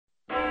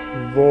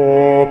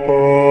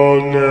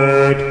Vorpal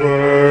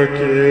Network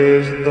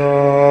is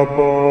the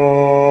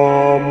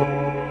bomb,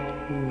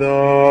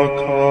 the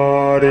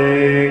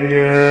cutting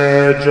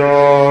edge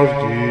of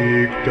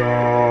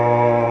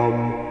geekdom.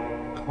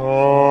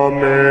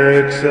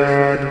 Comics,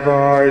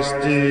 advice,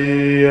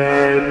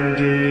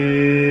 D&D,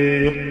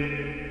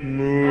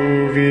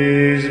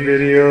 movies,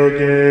 video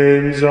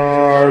games,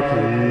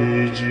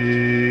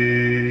 RPGs.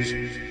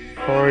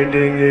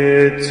 Finding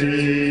it's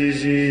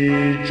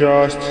easy,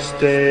 just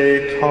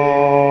stay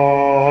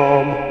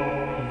calm.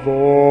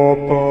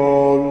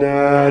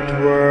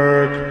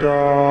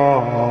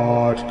 VorpalNetwork.com.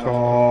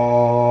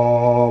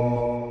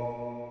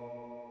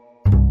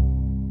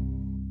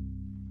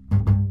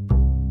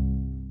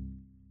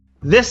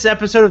 This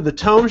episode of The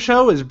Tome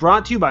Show is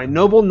brought to you by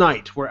Noble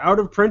Knight, where Out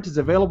of Print is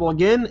available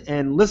again,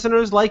 and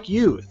listeners like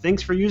you.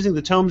 Thanks for using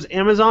the Tome's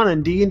Amazon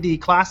and D&D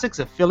Classics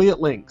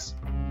affiliate links.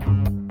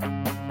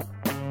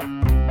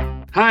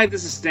 Hi,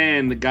 this is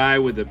Stan, the guy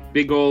with the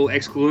big ol'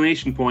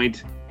 exclamation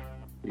point.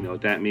 You know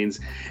what that means.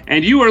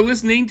 And you are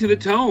listening to The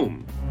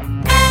Tome.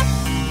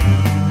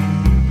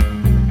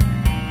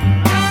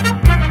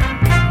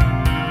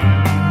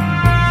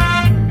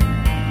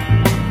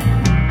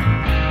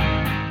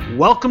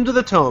 Welcome to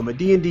The Tome, a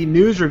D&D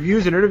news,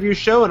 reviews, and interview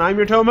show, and I'm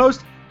your Tome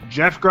host,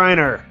 Jeff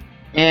Greiner.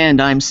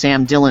 And I'm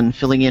Sam Dillon,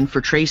 filling in for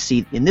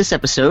Tracy. In this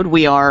episode,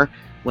 we are,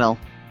 well,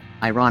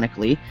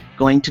 ironically,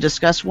 going to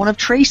discuss one of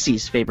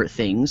Tracy's favorite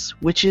things,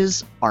 which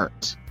is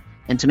art.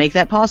 And to make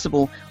that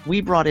possible,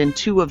 we brought in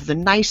two of the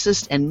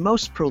nicest and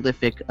most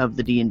prolific of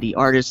the D&D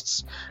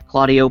artists,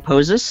 Claudio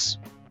Pozis.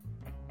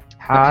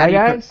 Hi,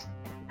 guys.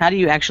 How do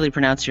you actually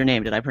pronounce your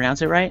name? Did I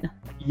pronounce it right?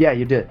 Yeah,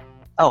 you did.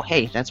 Oh,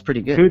 hey, that's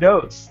pretty good.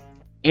 Kudos.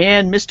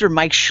 And Mr.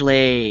 Mike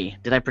Schley.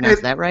 Did I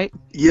pronounce that right?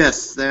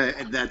 Yes,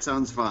 that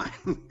sounds fine.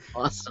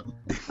 Awesome.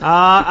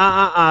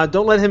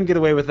 Don't let him get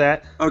away with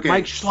that. Okay.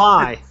 Mike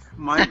Schley.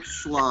 Mike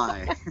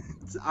Schley.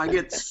 I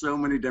get so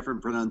many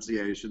different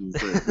pronunciations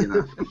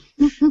that,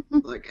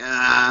 like,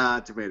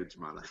 tomato.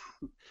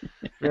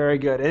 Very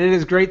good. And it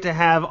is great to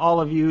have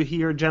all of you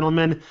here,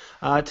 gentlemen.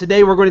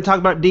 Today we're going to talk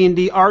about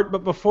D&D art,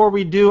 but before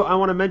we do, I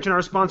want to mention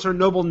our sponsor,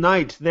 Noble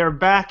Knight. They're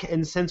back,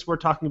 and since we're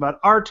talking about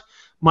art,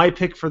 my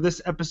pick for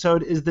this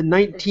episode is the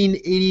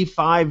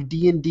 1985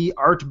 D&D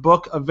art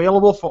book,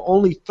 available for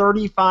only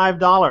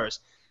 $35.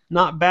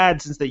 Not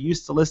bad, since they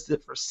used to list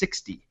it for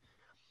 $60.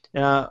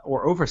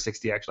 Or over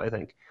 60, actually, I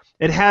think.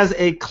 It has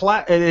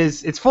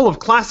it's full of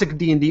classic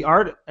D&D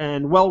art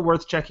and well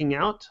worth checking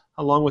out,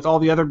 along with all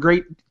the other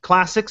great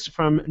classics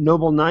from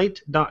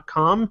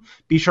nobleknight.com.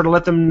 Be sure to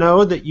let them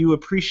know that you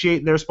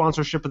appreciate their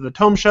sponsorship of the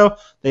Tome Show.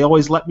 They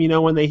always let me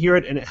know when they hear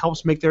it, and it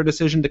helps make their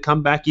decision to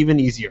come back even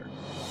easier.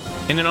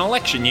 In an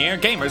election year,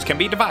 gamers can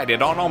be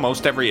divided on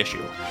almost every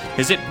issue.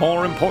 Is it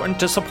more important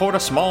to support a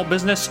small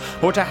business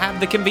or to have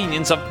the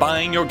convenience of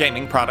buying your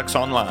gaming products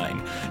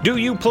online? Do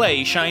you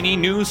play shiny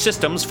new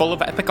systems full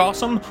of epic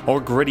awesome, or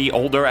gritty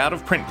older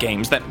out-of-print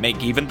games that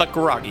make even the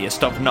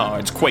groggiest of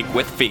nards quake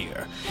with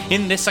fear?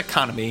 In this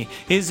economy,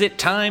 is it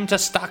time to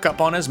stock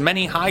up on as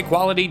many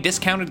high-quality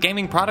discounted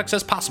gaming products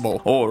as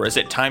possible, or is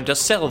it time to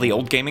sell the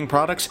old gaming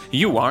products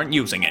you aren't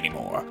using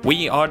anymore?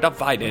 We are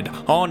divided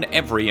on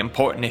every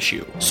important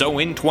issue.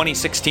 So in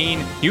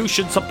 2016, you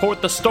should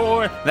support the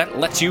store that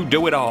lets you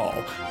do it all.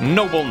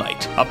 Noble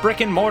Knight, a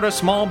brick-and-mortar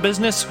small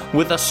business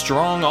with a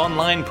strong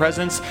online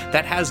presence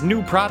that has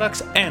new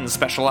products and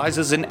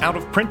specializes in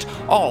out-of-print,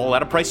 all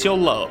at a price you'll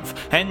love.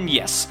 And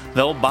yes,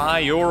 they'll buy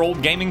your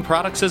old gaming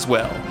products as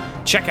well.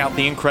 Check out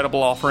the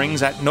incredible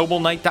offerings at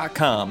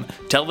nobleknight.com.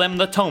 Tell them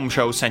the Tome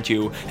Show sent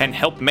you, and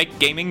help make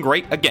gaming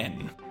great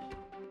again.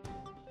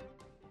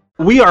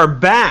 We are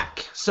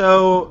back.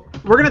 So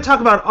we're going to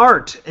talk about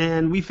art,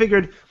 and we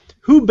figured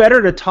who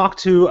better to talk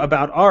to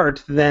about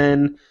art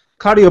than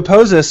Claudio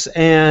Pozis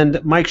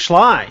and Mike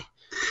Schley.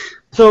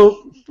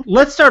 So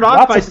let's start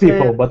off by saying...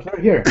 Lots of people, but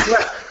we're here.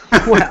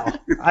 Well,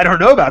 I don't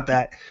know about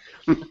that.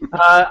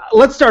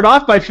 Let's start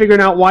off by figuring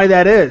out why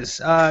that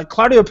is.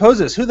 Claudio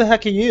Pozis, who the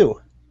heck are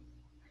you?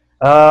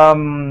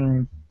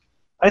 I'm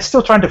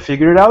still trying to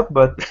figure it out,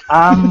 but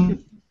let's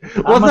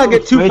not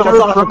get too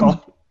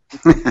philosophical.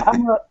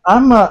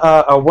 I'm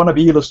a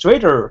wannabe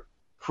illustrator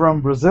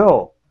from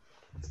Brazil.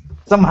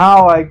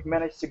 Somehow I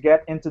managed to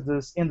get into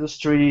this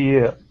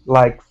industry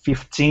like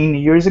 15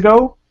 years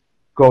ago,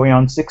 going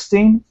on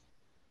 16,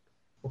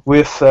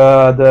 with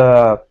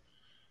the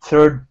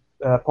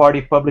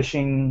third-party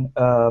publishing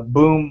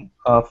boom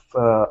of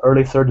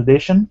early 3rd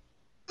edition,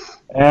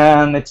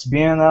 and it's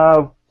been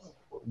a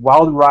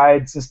wild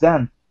ride since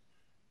then.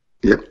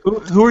 Yep.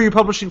 Who were you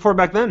publishing for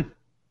back then?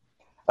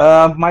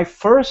 My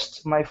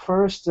first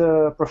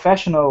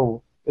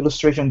professional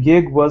illustration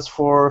gig was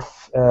for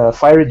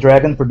Fiery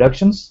Dragon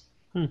Productions.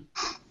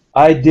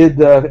 I did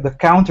the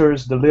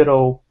counters, the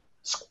little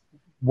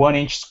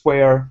 1-inch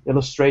square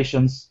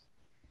illustrations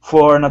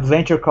for an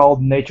adventure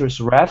called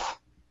Nature's Wrath,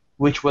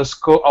 which was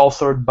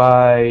co-authored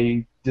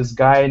by this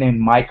guy named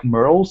Mike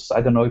Merles.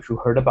 I don't know if you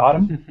heard about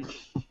him.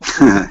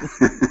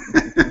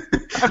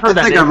 heard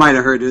that think name. I might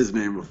have heard his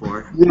name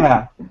before.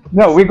 Yeah.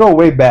 No, we go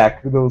way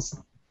back. Those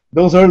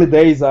early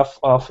days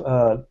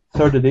of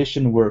third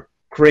edition were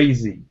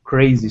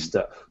crazy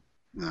stuff.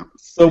 Yeah.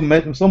 So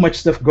much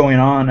stuff going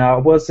on. I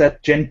was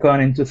at Gen Con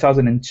in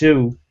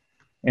 2002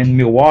 in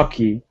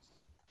Milwaukee,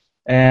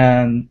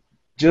 and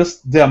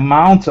just the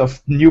amount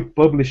of new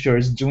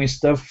publishers doing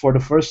stuff for the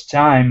first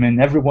time,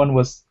 and everyone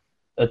was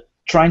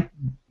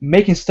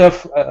making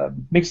stuff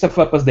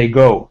up as they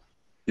go.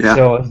 Yeah.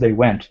 So as they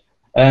went,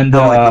 and Kind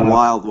of like the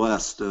Wild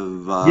West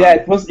of. yeah,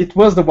 it was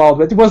the Wild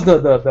West. It was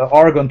the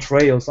Oregon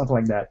Trail, something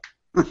like that.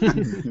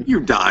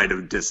 You died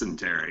of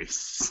dysentery.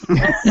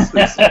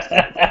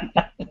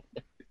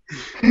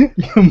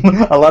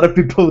 A lot of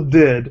people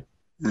did.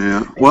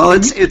 Yeah. Well,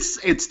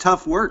 it's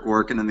tough work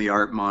working in the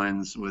art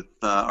mines with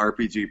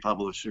RPG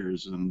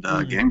publishers and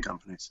game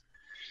companies.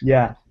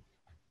 Yeah.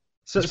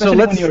 So Especially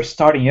let's when you're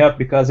starting up,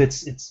 because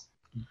it's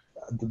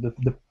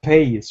the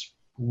pay is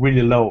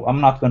really low. I'm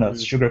not gonna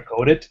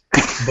sugarcoat it,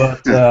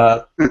 but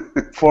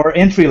for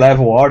entry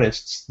level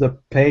artists, the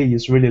pay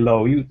is really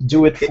low. You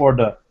do it for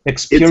the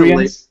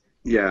experience.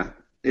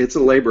 It's a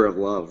labor of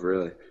love,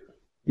 really.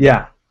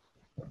 Yeah.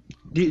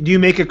 do you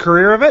make a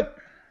career of it?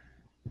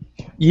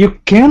 You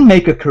can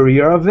make a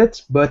career of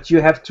it, but you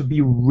have to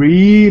be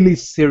really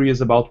serious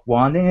about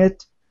wanting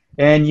it,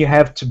 and you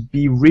have to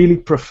be really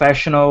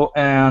professional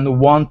and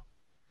want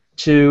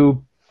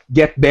to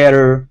get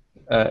better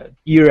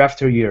year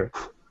after year.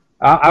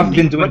 I've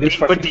been doing this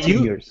for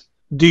 15 years.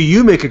 Do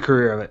you make a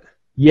career of it?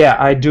 Yeah,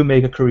 I do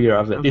make a career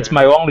of it. Okay. It's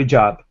my only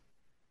job.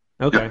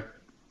 Okay. Yep.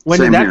 When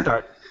Same did that here.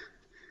 start?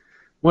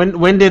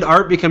 When did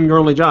art become your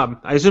only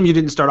job? I assume you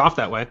didn't start off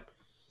that way.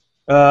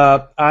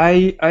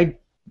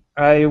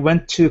 I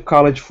went to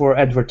college for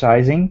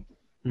advertising.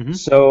 Mhm.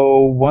 So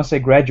once I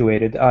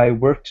graduated, I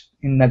worked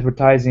in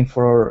advertising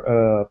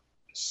for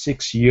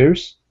 6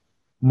 years,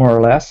 more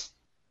or less,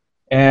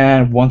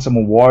 and won some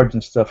awards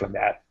and stuff like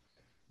that.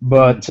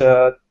 But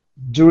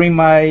during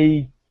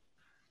my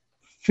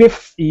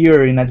 5th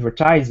year in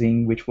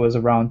advertising, which was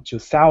around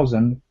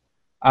 2000,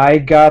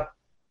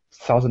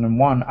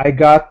 2001, I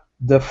got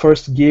the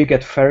first gig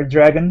at Fairy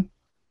Dragon,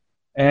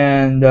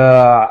 and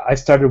I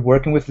started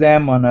working with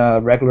them on a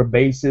regular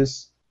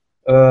basis.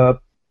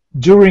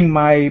 During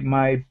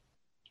my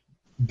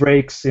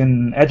breaks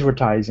in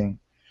advertising,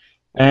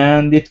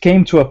 and it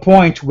came to a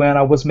point when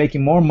I was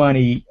making more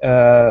money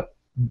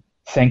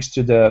thanks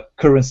to the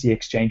currency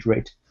exchange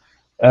rate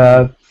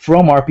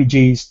from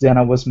RPGs than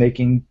I was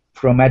making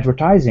from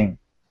advertising.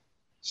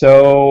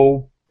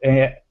 So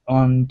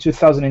on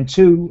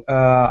 2002,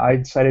 I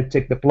decided to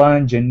take the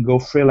plunge and go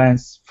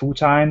freelance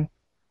full-time,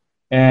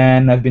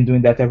 and I've been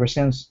doing that ever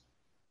since.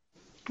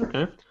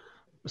 Okay.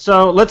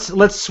 So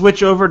let's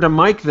switch over to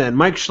Mike then.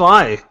 Mike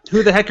Schley,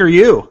 who the heck are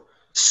you?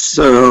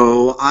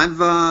 So I've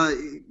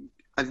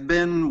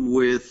been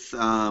with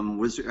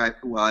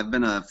I've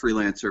been a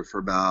freelancer for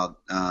about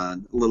a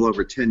little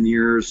over 10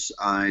 years.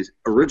 I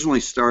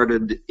originally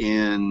started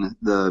in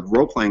the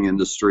role-playing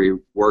industry,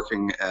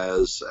 working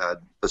as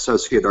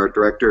associate art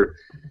director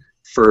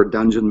for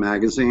Dungeon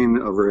Magazine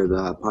over at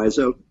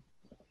Paizo.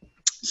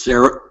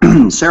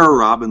 Sarah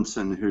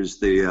Robinson, who's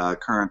the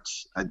current,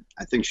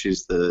 I think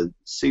she's the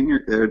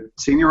senior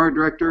art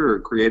director or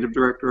creative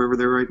director over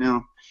there right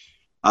now.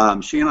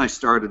 She and I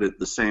started at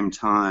the same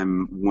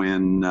time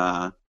when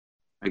I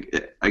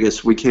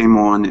guess we came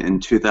on in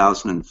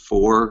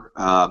 2004.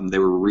 They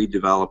were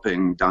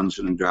redeveloping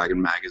Dungeon and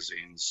Dragon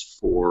magazines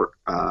for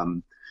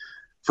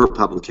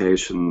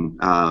publication.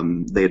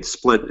 They had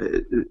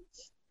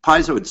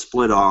Paizo had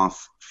split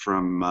off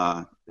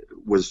from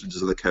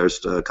Wizards of the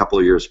Coast a couple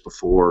of years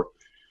before,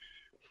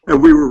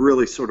 and we were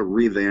really sort of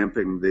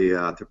revamping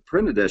the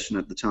print edition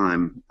at the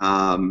time.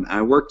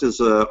 I worked as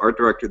an art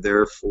director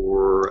there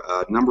for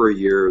a number of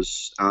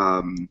years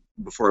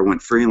before I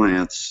went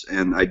freelance,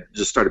 and I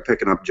just started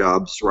picking up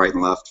jobs right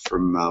and left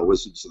from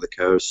Wizards of the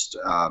Coast.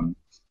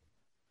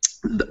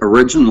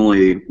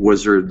 Originally,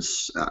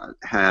 Wizards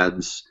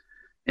had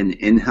an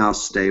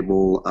in-house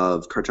stable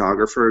of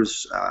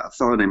cartographers. A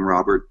fellow named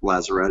Robert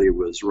Lazzaretti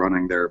was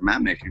running their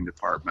map-making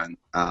department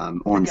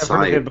on I've site.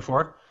 heard of him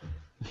before.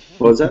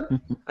 What was that?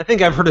 I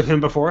think I've heard of him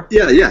before.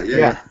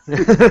 Yeah.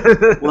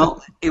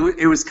 Well,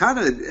 it was kind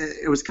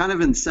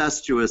of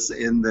incestuous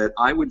in that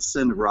I would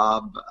send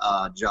Rob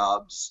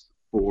jobs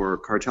for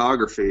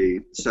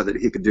cartography so that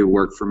he could do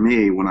work for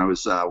me when I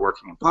was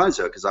working in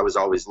Paizo, because I was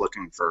always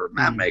looking for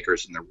map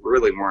makers, and there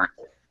really weren't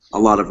a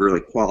lot of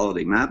really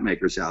quality map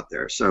makers out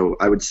there. So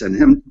I would send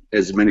him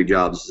as many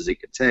jobs as he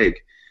could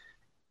take,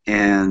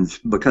 and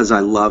because I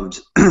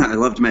loved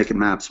making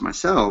maps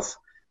myself,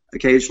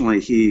 occasionally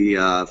he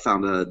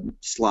found a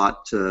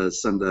slot to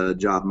send a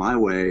job my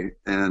way,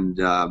 and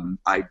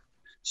I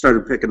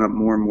started picking up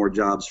more and more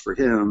jobs for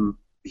him.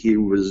 He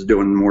was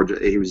doing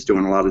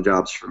a lot of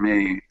jobs for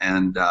me,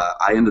 and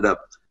I ended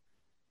up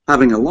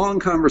having a long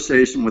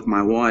conversation with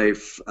my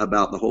wife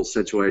about the whole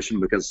situation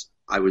because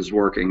I was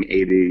working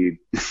 80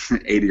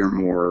 or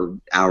more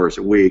hours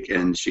a week,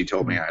 and she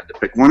told me I had to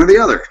pick one or the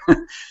other.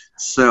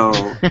 So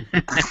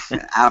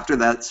after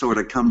that sort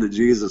of come to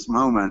Jesus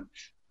moment,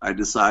 I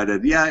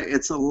decided, yeah,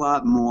 it's a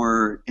lot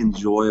more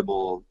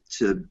enjoyable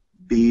to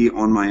be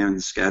on my own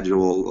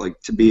schedule,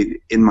 like to be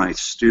in my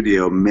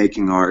studio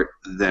making art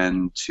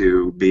than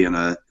to be in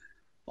a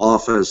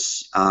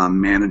office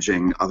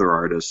managing other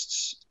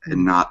artists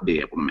and not be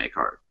able to make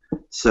art.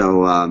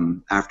 So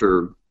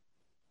after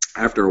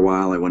a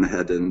while, I went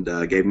ahead and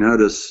gave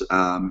notice,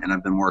 and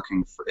I've been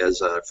working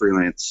as a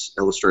freelance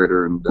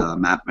illustrator and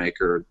map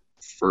maker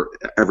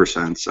ever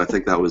since. I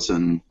think that was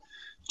in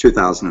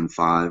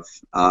 2005.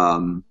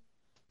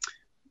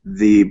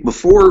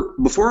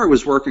 Before I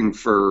was working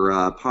for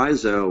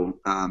Paizo,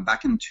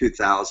 back in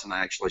 2000,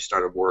 I actually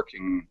started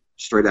working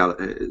straight out,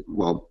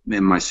 well,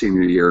 in my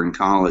senior year in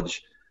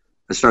college.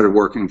 I started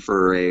working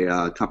for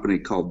a company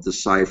called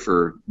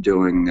Decipher,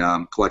 doing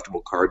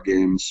collectible card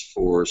games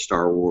for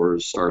Star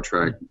Wars, Star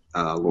Trek,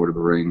 Lord of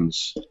the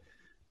Rings.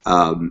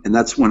 And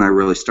that's when I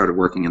really started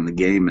working in the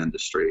game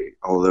industry,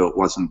 although it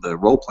wasn't the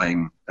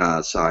role-playing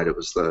side, it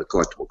was the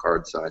collectible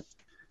card side.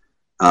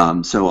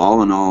 So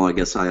all in all, I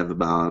guess I have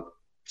about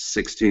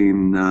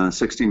 16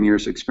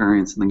 years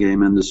experience in the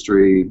game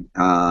industry,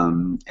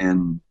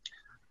 and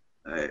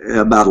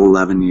about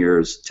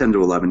 10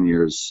 to 11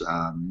 years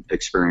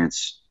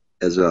experience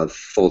as a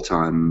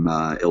full-time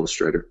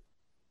illustrator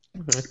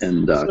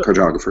and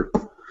cartographer.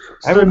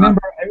 I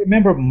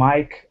remember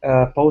Mike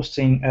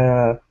posting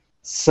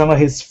some of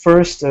his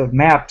first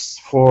maps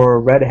for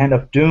Red Hand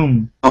of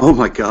Doom. Oh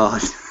my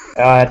God!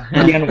 At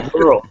the end of the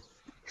world.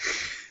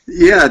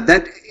 Yeah,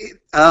 that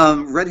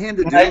Red Hand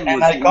of Doom.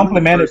 And I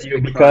complimented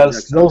you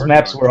because those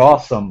maps were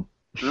awesome.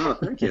 Oh,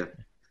 thank you.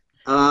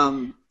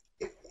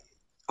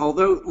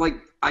 Although, like,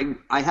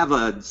 I have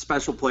a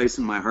special place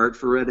in my heart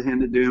for Red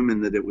Hand of Doom, in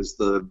that it was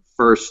the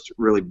first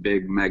really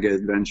big mega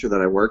adventure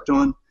that I worked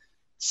on.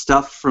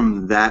 Stuff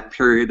from that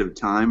period of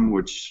time,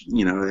 which,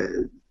 you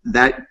know,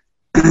 that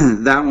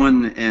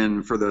one,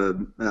 and for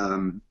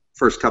the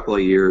first couple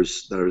of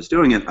years that I was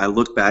doing it, I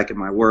look back at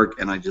my work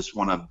and I just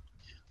want to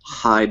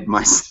hide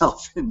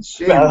myself in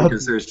shame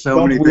because there's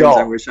so many things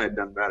I wish I'd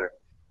done better.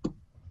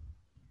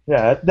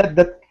 Yeah,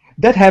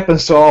 that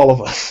happens to all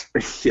of us.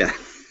 Yeah.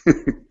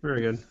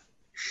 Very good.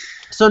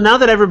 So now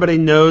that everybody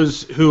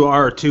knows who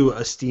our two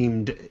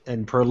esteemed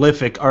and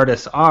prolific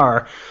artists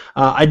are,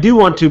 I do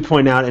want to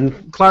point out,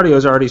 and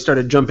Claudio's already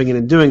started jumping in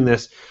and doing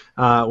this,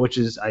 which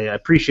is, I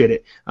appreciate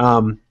it.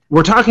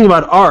 We're talking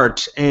about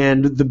art,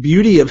 and the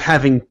beauty of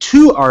having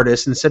two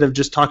artists instead of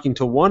just talking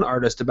to one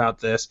artist about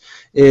this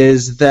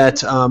is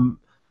that I'm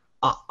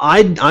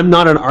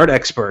not an art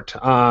expert.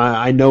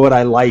 I know what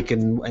I like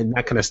and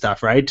that kind of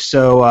stuff, right?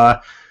 So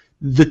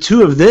the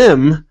two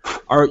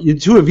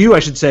of you, I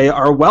should say,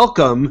 are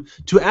welcome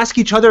to ask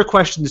each other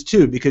questions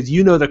too, because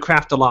you know the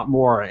craft a lot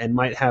more and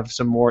might have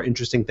some more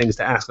interesting things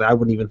to ask that I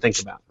wouldn't even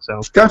think about. So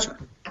gotcha.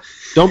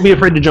 Don't be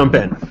afraid to jump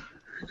in.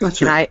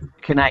 Gotcha.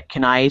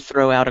 Can I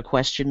throw out a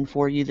question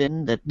for you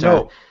then?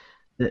 No.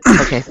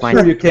 Okay, fine.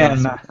 Sure you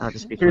can. I'll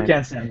just be Sure quiet. you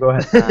can, Sam. Go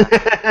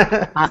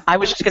ahead. I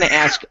was just going to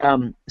ask.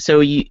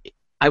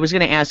 I was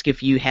going to ask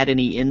if you had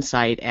any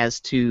insight as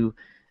to,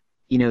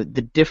 you know,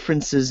 the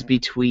differences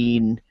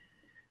between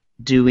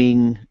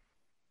doing,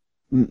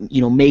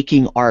 you know,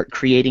 making art,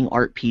 creating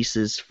art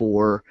pieces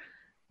for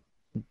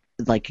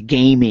like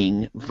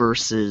gaming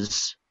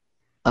versus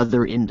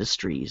other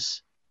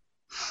industries.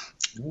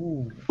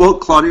 Well,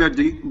 Claudio,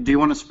 do you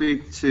want to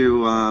speak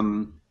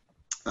to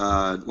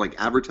like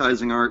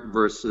advertising art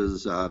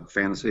versus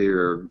fantasy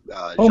or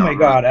oh my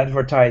God,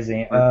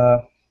 advertising.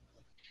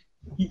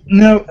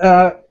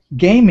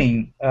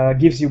 Gaming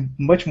gives you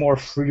much more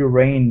free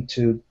reign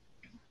to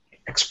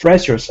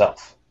express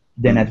yourself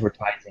than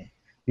advertising,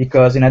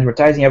 because in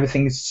advertising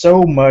everything is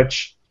so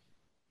much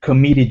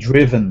committee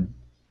driven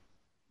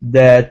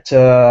that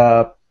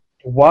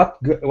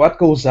what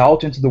goes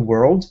out into the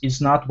world is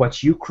not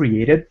what you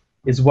created,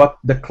 is what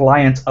the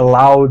client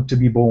allowed to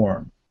be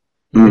born.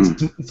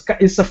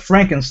 It's a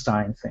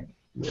Frankenstein thing.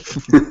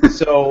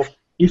 So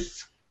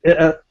if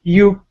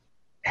you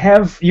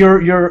have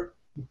you're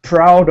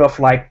proud of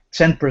like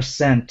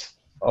 10%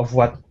 of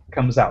what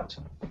comes out.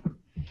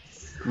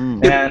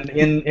 And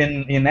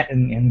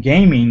in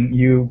gaming,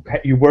 you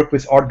work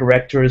with art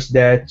directors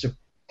that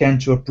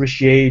tend to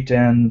appreciate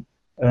and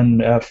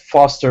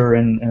foster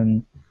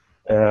and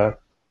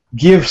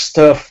give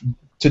stuff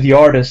to the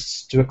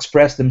artists to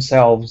express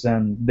themselves,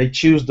 and they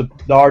choose the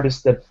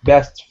artist that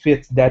best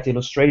fits that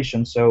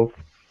illustration. So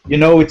you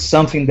know it's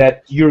something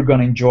that you're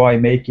gonna enjoy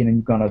making and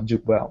you're gonna do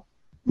well.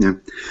 Yeah,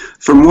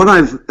 from what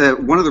I've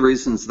one of the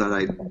reasons that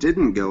I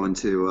didn't go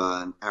into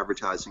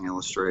advertising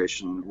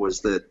illustration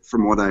was that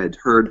from what I had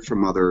heard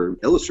from other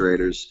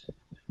illustrators,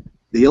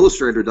 the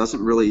illustrator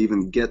doesn't really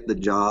even get the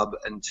job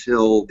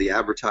until the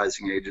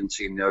advertising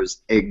agency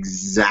knows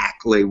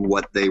exactly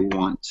what they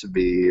want to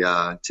be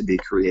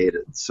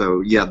created.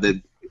 So yeah,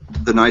 the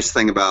nice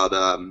thing about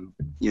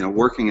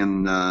working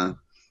in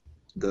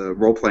the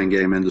role-playing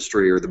game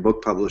industry or the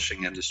book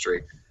publishing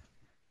industry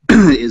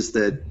is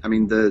that, I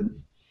mean,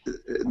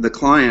 the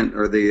client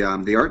or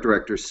the art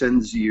director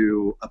sends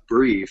you a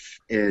brief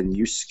and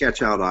you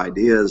sketch out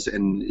ideas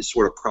and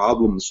sort of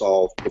problem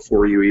solve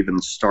before you even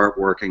start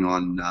working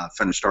on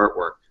finished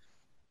artwork.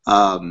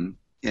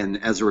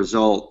 And as a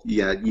result,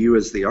 you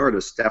as the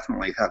artist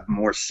definitely have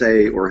more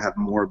say or have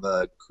more of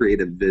a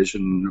creative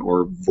vision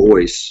or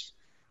voice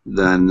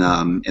than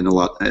in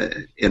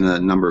a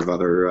number of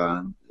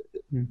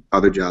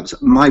other jobs.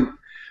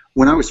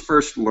 When I was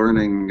first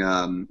learning,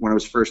 when I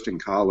was first in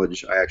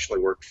college, I actually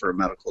worked for a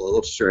medical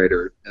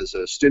illustrator as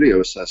a studio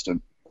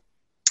assistant.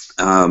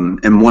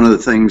 And one of the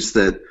things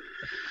that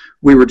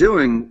we were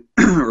doing,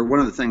 or one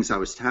of the things I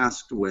was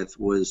tasked with,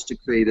 was to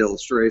create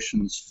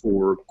illustrations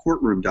for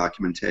courtroom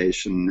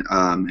documentation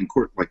in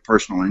court, like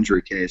personal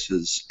injury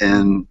cases.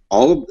 And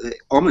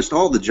almost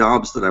all the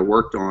jobs that I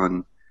worked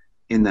on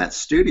in that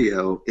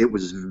studio, it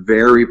was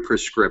very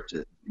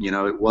prescriptive.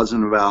 It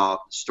wasn't about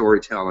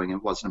storytelling.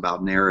 It wasn't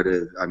about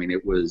narrative. I mean,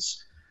 it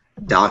was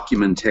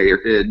documentary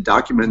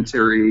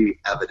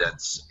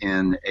evidence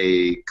in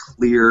a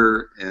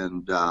clear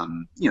and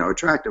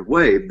attractive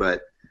way,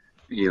 but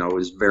it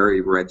was very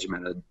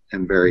regimented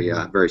and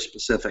very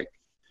specific.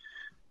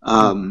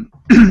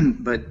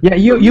 But yeah,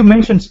 you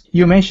mentioned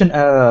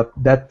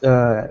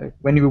that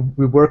when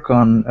we work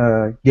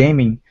on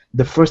gaming,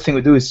 the first thing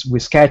we do is we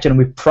sketch and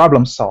we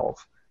problem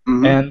solve.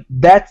 Mm-hmm. And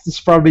that is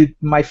probably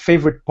my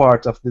favorite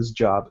part of this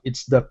job.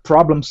 It's the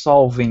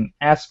problem-solving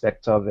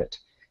aspect of it,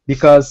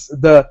 because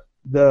the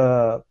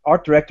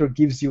art director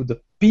gives you the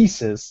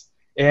pieces,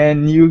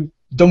 and you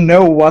don't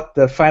know what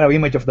the final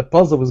image of the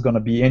puzzle is going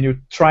to be, and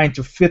you're trying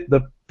to fit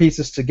the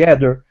pieces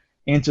together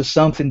into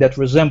something that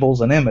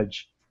resembles an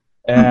image.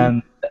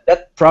 And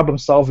that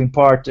problem-solving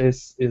part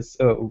is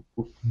a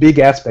big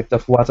aspect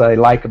of what I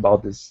like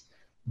about this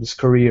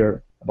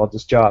career, about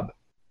this job.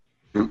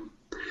 Mm-hmm.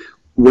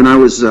 When I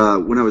was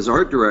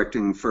art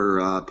directing for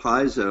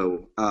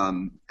Paizo,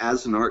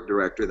 as an art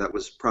director, that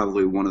was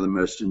probably one of the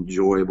most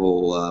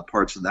enjoyable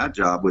parts of that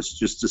job, was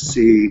just to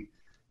see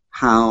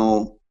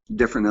how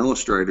different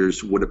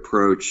illustrators would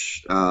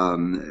approach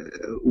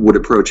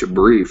a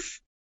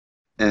brief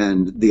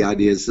and the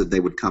ideas that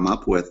they would come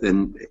up with.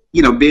 And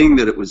being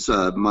that it was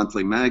a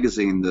monthly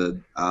magazine,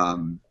 the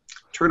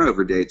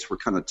turnover dates were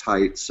kind of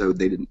tight, so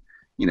they didn't,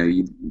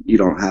 you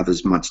don't have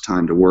as much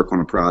time to work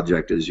on a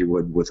project as you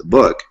would with a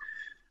book.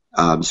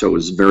 So it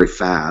was very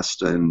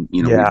fast, and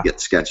we'd get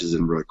sketches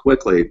in really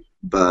quickly.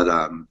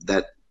 But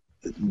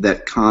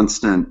that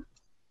constant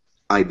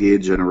idea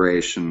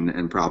generation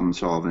and problem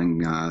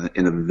solving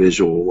in a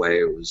visual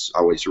way was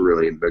always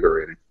really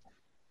invigorating.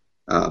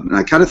 And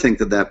I kind of think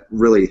that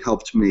really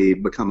helped me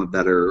become a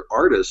better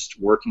artist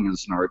working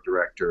as an art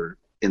director,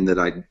 in that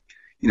I,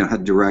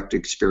 had direct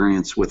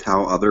experience with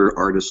how other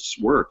artists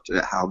worked,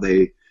 how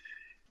they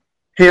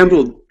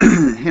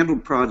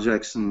handled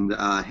projects and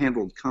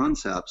handled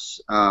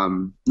concepts.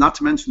 Not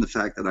to mention the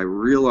fact that I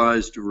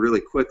realized really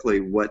quickly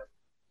what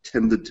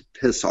tended to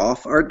piss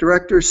off art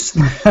directors, so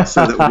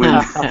that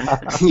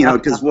when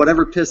because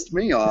whatever pissed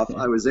me off,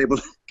 I was able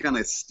to kind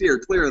of steer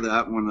clear of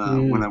that when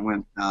I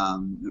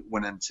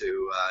went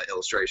into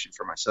illustration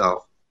for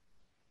myself.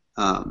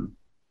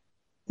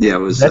 It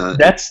was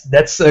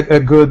that's a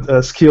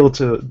good skill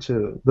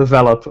to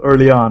develop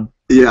early on.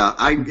 Yeah,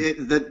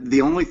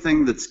 the only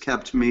thing that's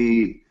kept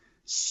me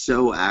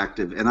so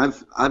active, and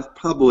I've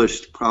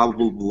published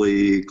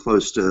probably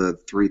close to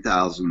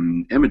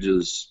 3,000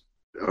 images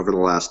over the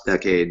last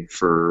decade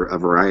for a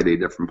variety of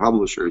different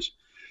publishers.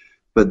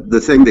 But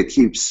the thing that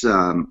keeps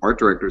art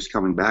directors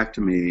coming back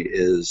to me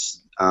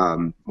is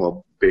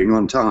being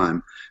on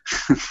time,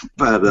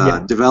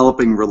 but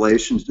developing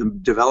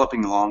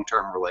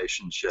long-term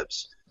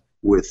relationships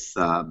with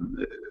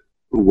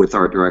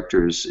art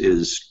directors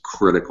is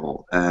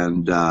critical,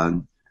 and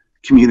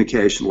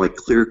communication, like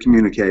clear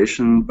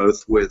communication,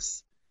 both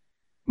with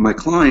my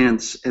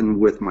clients and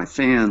with my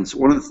fans.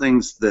 One of the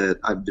things that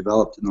I've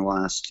developed in the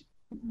last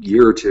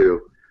year or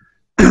two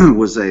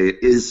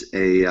is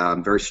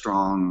a very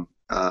strong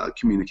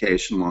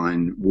communication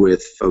line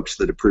with folks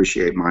that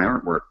appreciate my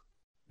artwork,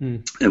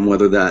 and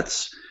whether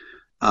that's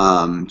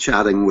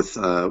chatting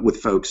with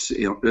folks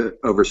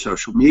over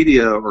social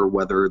media, or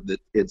whether that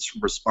it's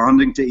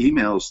responding to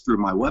emails through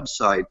my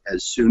website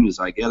as soon as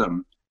I get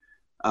them.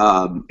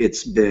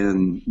 It's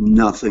been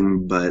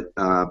nothing but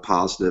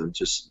positive.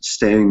 Just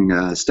staying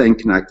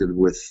connected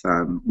with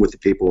the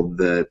people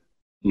that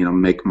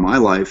make my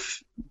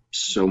life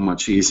so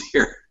much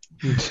easier.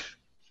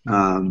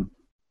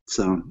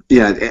 So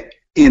yeah,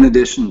 in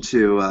addition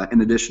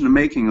to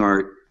making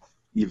art,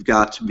 you've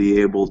got to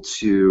be able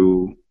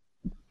to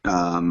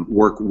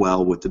work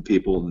well with the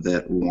people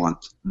that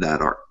want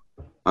that art.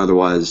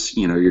 Otherwise,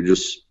 you're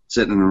just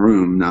sitting in a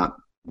room not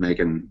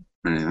making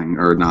anything,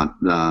 or not.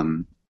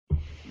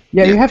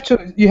 You have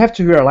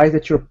to realize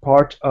that you're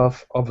part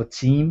of a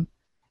team,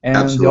 and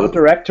Absolutely. The art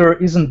director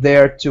isn't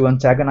there to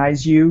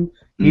antagonize you.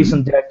 He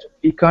isn't there to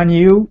pick on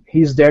you.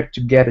 He's there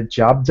to get a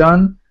job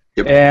done,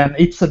 Yep. And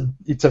it's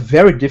a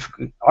very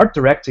difficult. Art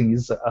directing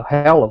is a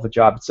hell of a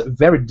job. It's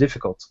very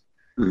difficult.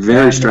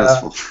 Very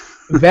stressful.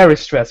 Very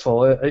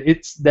stressful.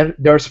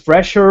 There's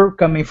pressure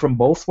coming from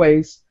both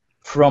ways,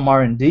 from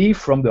R&D,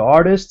 from the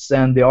artists,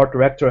 and the art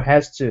director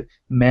has to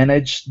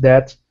manage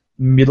that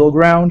middle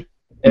ground.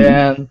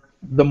 And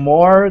the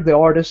more the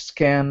artist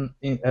can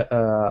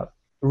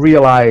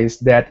realize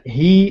that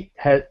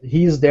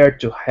he's there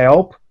to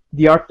help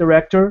the art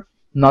director,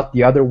 not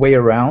the other way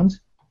around,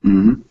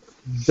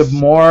 the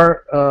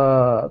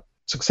more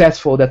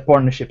successful that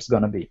partnership's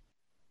gonna be.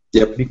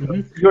 Yep.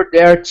 Because you're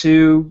there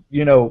to,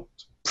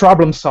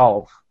 problem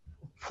solve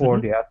for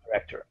the art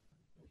director.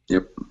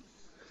 Yep.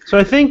 So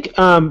I think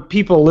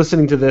people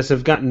listening to this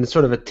have gotten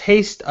sort of a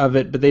taste of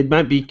it, but they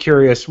might be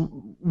curious.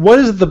 What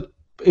is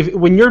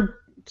when you're,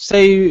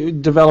 say,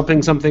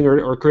 developing something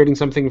or creating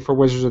something for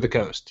Wizards of the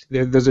Coast?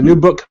 There's a new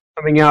book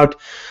coming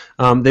out.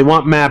 They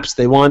want maps,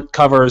 they want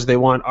covers, they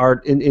want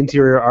art,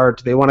 interior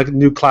art, they want a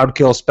new Cloud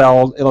Kill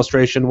spell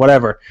illustration,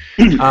 whatever.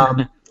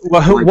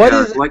 What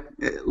is like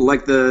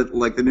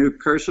the new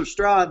Curse of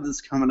Strahd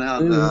that's coming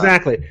out?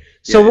 Exactly.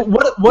 So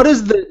what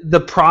is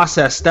the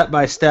process step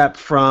by step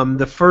from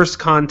the first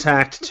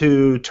contact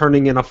to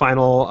turning in a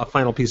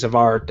final piece of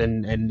art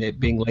and it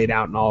being laid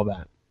out and all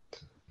that?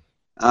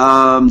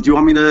 Do you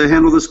want me to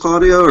handle this,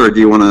 Claudio, or do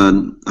you want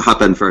to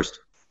hop in first?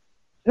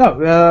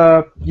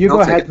 No, you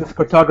go ahead with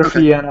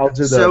photography, and I'll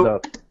do the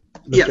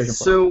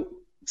So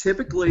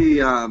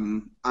typically,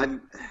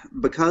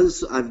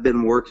 because I've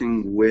been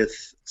working with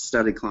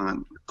study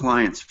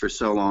clients for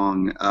so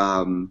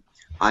long,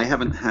 I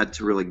haven't had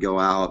to really go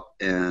out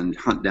and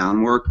hunt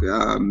down work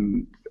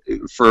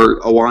for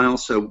a while.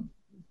 So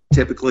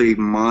typically,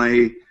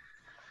 my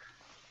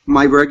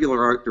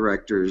regular art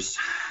directors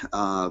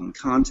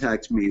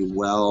contact me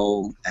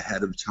well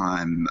ahead of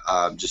time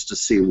just to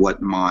see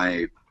what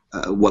my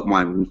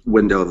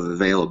window of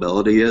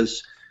availability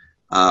is.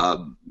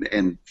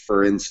 And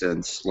for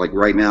instance, like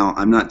right now,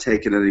 I'm not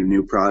taking any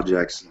new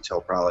projects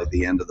until probably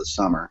the end of the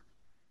summer.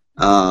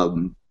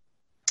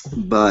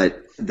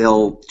 But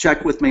they'll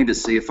check with me to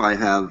see if I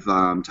have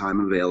time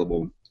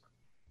available,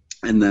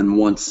 and then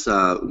once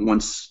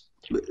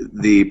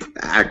the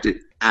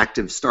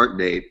active start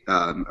date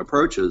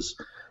approaches,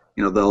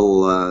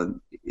 they'll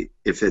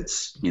if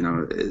it's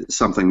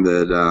something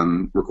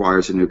that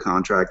requires a new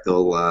contract,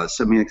 they'll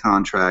send me a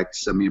contract,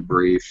 send me a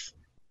brief,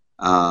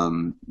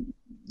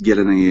 get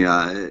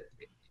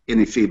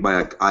any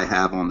feedback I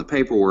have on the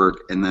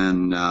paperwork, and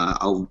then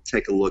I'll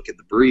take a look at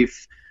the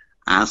brief,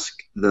 ask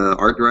the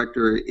art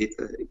director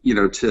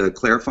to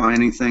clarify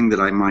anything that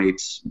I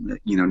might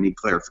need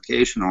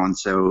clarification on.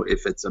 So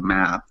if it's a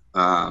map,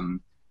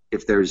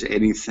 if there's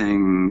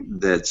anything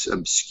that's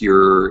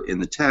obscure in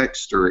the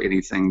text or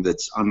anything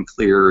that's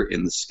unclear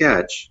in the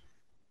sketch,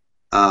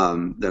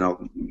 then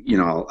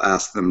I'll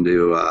ask them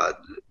to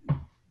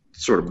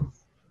sort of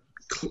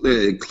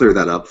clear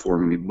that up for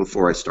me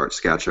before I start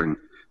sketching.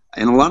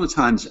 And a lot of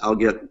times I'll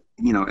get,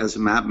 as a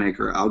map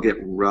maker, I'll get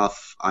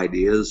rough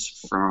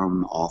ideas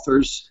from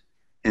authors.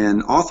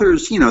 And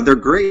authors, they're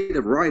great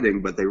at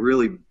writing, but they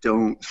really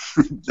don't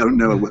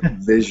know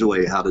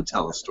visually how to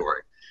tell a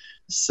story.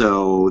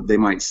 So they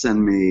might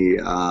send me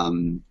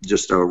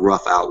just a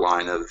rough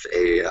outline of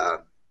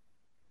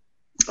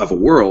a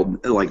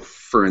world. Like,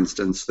 for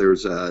instance,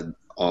 there's an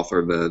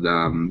author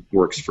that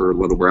works for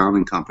Little Brown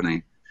and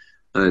Company.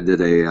 Did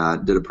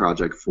a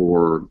project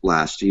for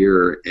last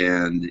year,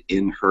 and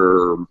in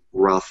her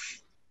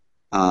rough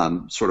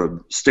sort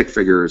of stick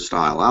figure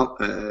style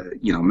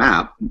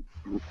map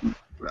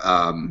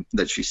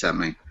that she sent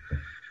me,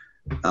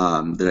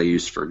 that I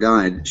used for a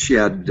guide, she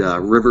had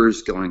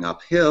rivers going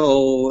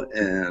uphill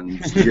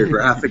and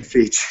geographic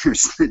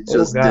features that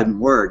just didn't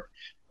work.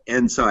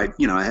 And so I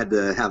had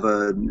to have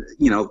a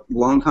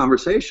long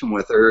conversation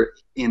with her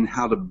in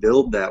how to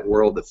build that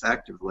world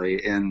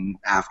effectively. And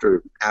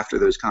after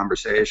those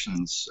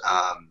conversations,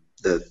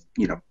 the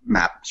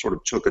map sort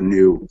of took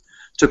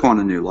on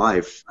a new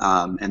life.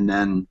 And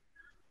then,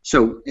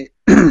 so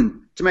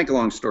to make a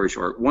long story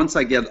short, once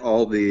I get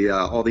all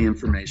the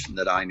information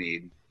that I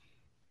need,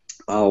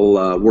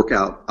 I'll work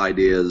out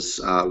ideas,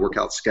 work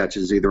out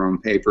sketches either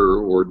on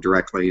paper or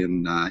directly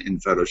in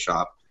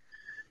Photoshop.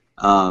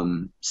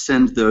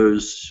 Send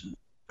those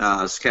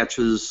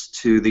sketches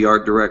to the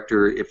art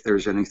director if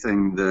there's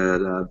anything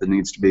that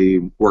needs to be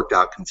worked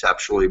out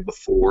conceptually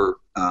before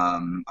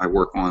I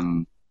work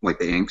on like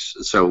the inks.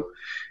 So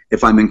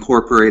if I'm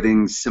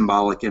incorporating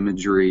symbolic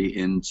imagery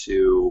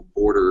into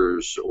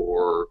borders,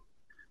 or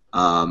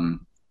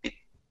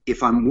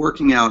if I'm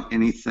working out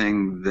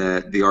anything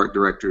that the art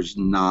director's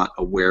not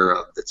aware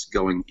of that's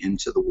going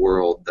into the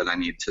world, then I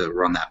need to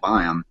run that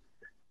by him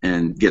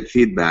and get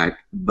feedback.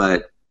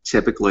 But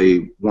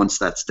typically, once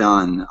that's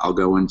done, I'll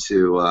go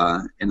into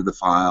the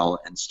file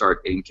and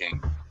start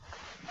inking,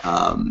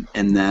 and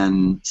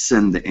then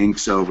send the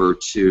inks over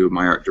to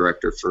my art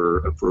director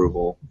for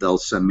approval. They'll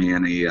send me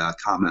any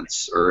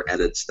comments or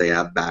edits they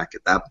have back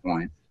at that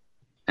point.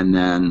 And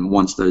then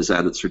once those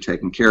edits are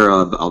taken care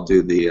of, I'll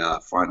do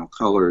the final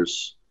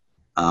colors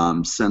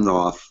send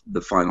off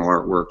the final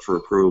artwork for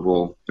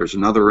approval. There's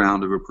another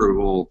round of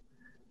approval,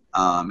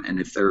 and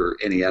if there are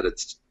any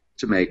edits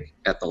to make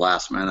at the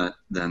last minute,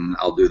 then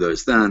I'll do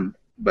those then.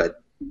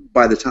 But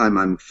by the time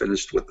I'm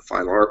finished with the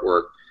final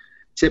artwork,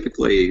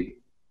 typically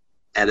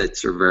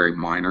edits are very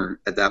minor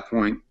at that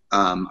point.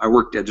 I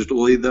work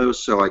digitally, though,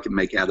 so I can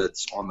make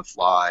edits on the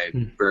fly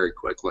very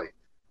quickly,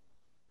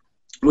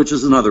 which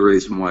is another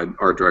reason why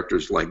art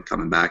directors like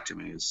coming back to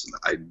me. Is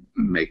I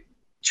make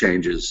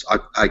changes.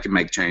 I can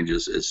make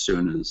changes as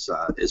soon as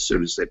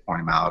they point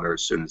them out or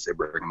as soon as they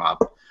bring them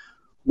up,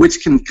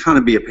 which can kind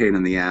of be a pain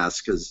in the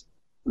ass because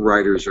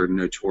writers are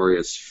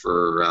notorious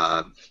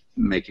for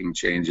making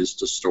changes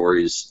to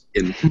stories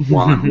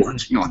while I'm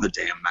working on the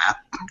damn map.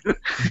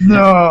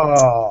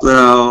 No.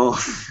 So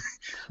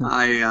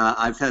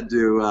I've had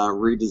to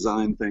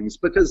redesign things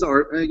because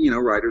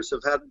writers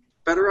have had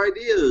better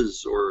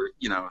ideas, or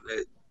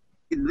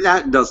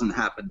that doesn't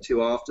happen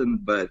too often.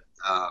 But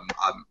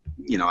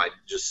I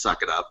just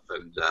suck it up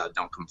and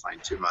don't complain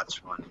too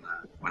much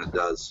when it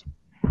does.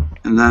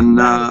 And then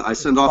I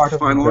send off the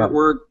final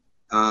artwork.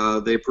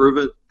 They approve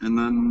it, and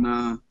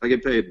then I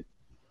get paid.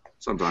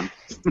 Sometime.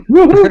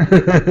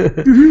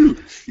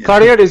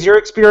 Claudio, does your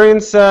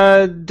experience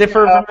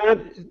differ from that?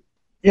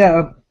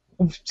 Yeah,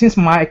 since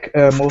Mike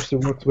mostly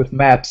works with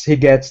maps, he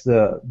gets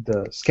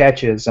the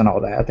sketches and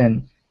all that,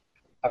 and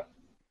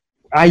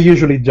I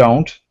usually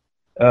don't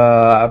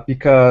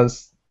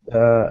because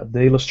the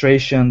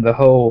illustration, the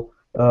whole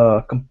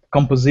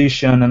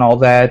composition and all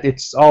that,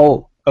 it's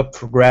all up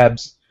for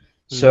grabs.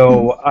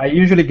 So I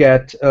usually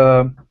get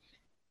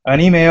an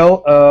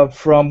email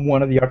from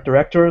one of the art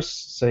directors,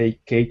 say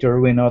Kate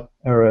Irwin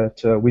or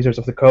at Wizards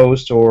of the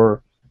Coast,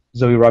 or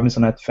Zoe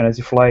Robinson at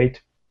Fantasy Flight,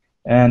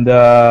 and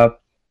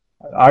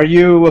are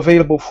you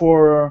available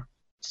for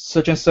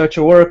such and such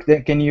a work?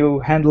 Can you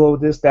handle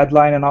this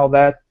deadline and all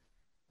that?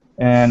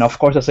 And of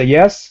course I say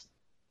yes,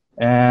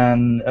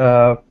 and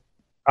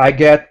I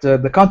get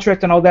the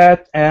contract and all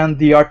that, and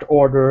the art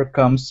order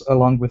comes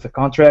along with the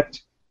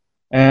contract,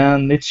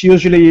 and it's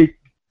usually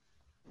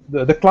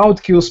the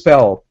Cloud Kill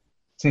spell.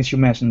 Since you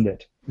mentioned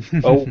it,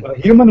 a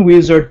human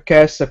wizard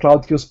casts a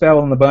Cloud Kill spell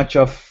on a bunch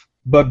of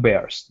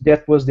bugbears.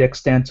 That was the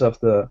extent of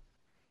the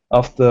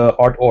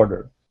art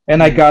order,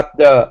 and I got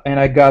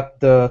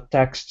the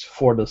text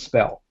for the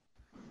spell,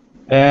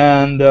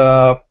 and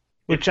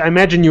which I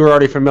imagine you were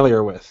already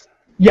familiar with.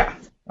 Yeah,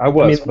 I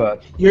was,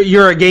 but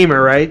you're a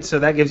gamer, right? So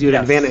that gives you an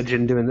Yes. advantage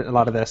in doing a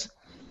lot of this.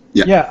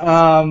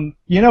 Yeah.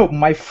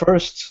 My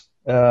first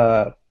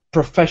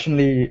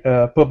professionally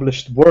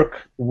published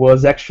work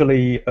was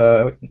actually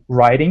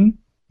writing,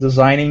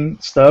 designing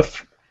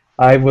stuff.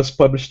 I was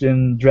published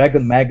in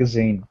Dragon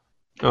Magazine.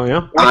 Oh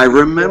yeah? I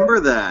remember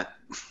that.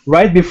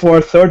 Right before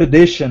 3rd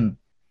edition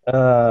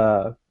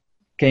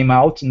came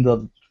out, in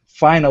the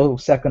final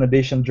 2nd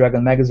edition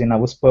Dragon Magazine, I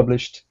was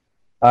published.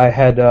 I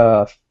had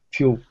a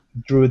few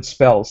Druid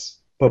spells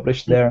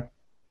published there.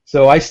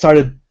 So I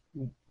started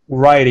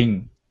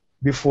writing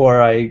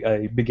before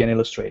I began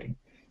illustrating.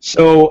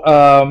 So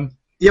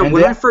yeah, and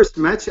when then- I first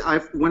met you, I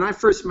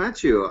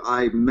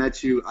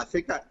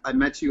think I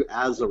met you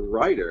as a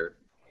writer.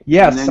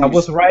 Yes, And then I you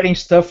was s- writing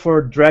stuff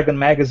for Dragon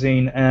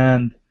Magazine,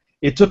 and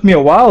it took me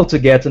a while to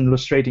get an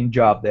illustrating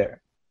job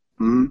there.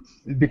 Mhm.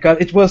 Because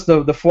it was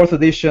the 4th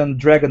edition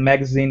Dragon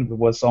Magazine,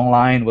 was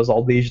online, was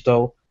all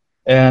digital,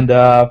 and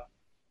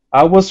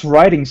I was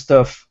writing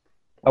stuff.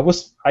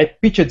 I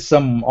pitched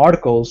some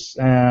articles,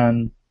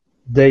 and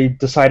they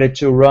decided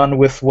to run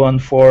with one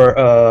for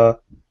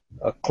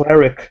a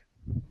cleric,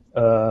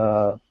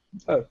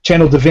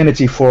 channel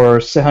divinity for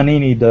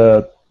Sehanini,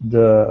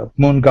 the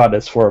moon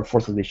goddess for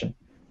 4th edition.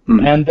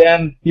 And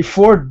then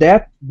before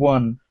that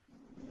one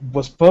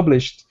was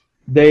published,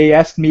 they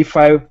asked me if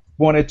I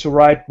wanted to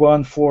write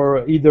one for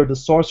either the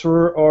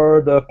sorcerer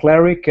or the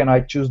cleric, and I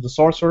choose the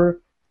sorcerer.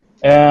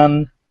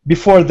 And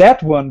before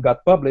that one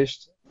got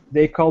published,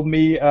 they called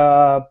me.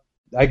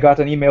 I got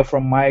an email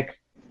from Mike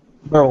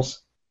Burles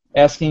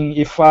asking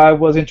if I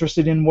was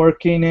interested in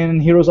working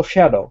in Heroes of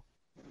Shadow.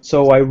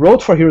 So I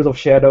wrote for Heroes of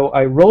Shadow.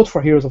 I wrote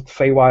for Heroes of the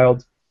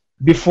Feywild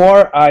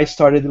before I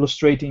started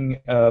illustrating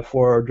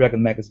for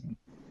Dragon Magazine.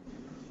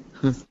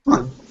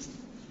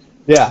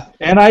 Yeah,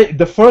 and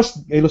the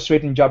first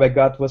illustrating job I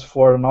got was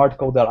for an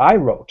article that I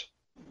wrote,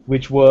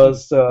 which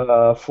was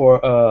for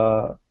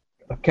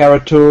a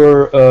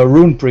character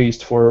Rune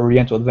Priest for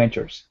Oriental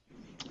Adventures.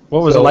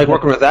 What was it like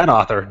working with that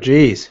author?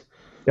 Jeez.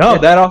 Oh,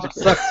 that also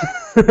sucks.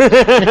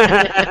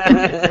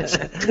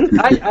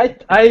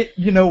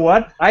 You know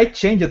what? I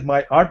changed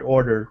my art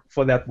order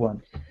for that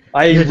one.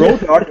 I wrote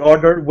the art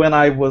order when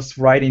I was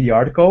writing the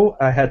article.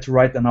 I had to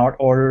write an art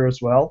order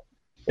as well,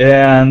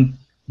 and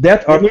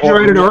that art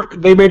order.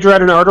 They made you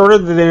write an art order.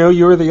 Did they know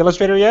you were the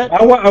illustrator yet?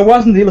 I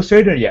wasn't the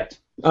illustrator yet.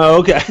 Oh,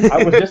 okay.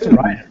 I was just a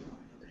writer.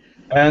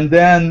 And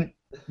then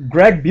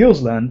Greg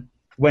Bilsland,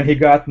 when he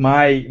got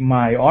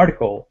my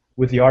article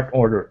with the art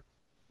order,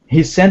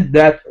 he sent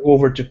that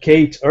over to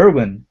Kate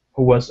Irwin,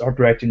 who was art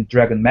directing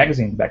Dragon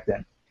Magazine back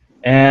then.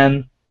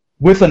 And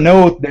with a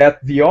note that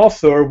the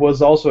author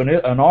was also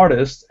an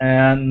artist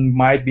and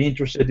might be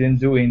interested in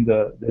doing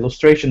the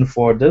illustration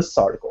for this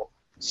article.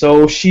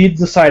 So she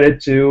decided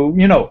to,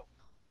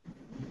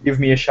 give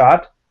me a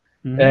shot,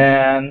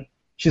 and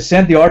she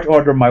sent the art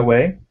order my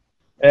way,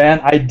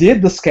 and I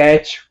did the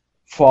sketch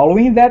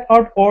following that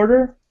art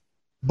order,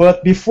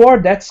 but before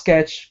that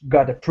sketch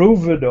got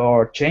approved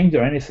or changed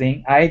or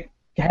anything, I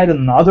had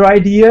another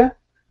idea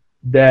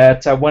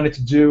that I wanted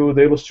to do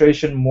the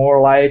illustration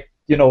more like,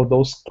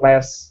 those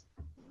class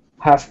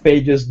half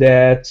pages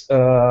that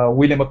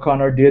William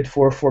O'Connor did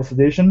for 4th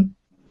edition.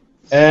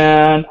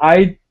 And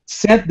I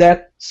sent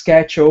that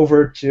sketch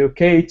over to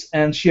Kate,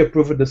 and she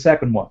approved the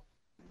second one.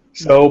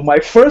 So my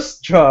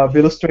first job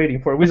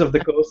illustrating for Wizards of the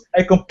Coast,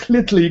 I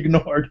completely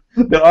ignored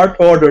the art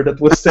order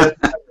that was sent,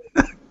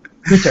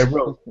 which I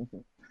wrote.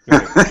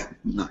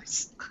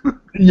 Nice.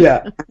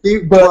 Yeah.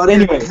 But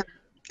anyway.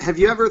 Have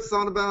you ever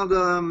thought about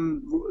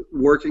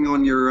working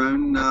on your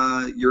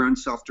own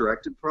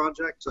self-directed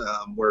project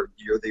where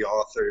you're the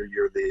author,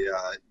 you're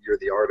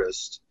the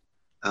artist,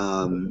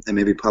 and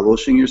maybe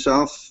publishing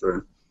yourself?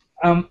 Or?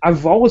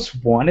 I've always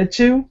wanted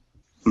to,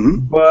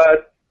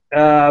 but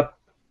I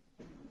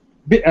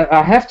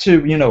have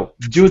to,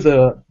 do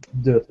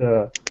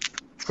the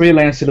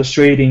freelance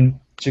illustrating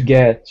to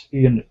get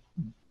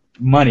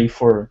money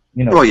for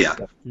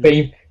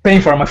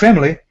paying for my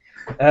family.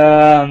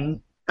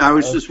 I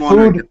was just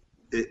wondering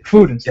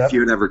food and stuff. If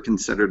you had ever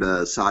considered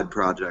a side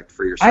project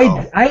for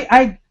yourself.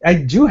 I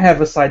do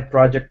have a side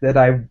project that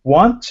I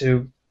want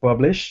to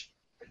publish,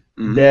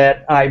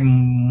 that I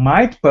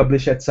might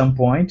publish at some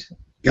point.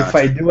 Gotcha. If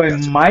I do, I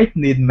might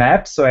need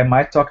maps, so I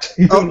might talk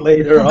to you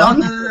later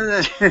on.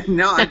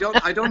 No,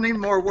 I don't need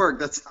more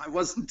work. I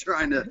wasn't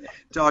trying to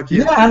talk to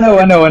you. Yeah, I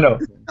know. No,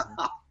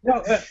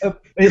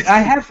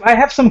 I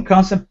have some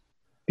concept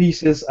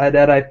pieces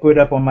that I put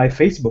up on my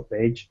Facebook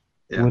page.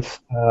 Yeah. With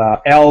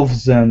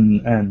elves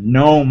and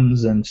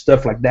gnomes and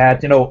stuff like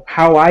that,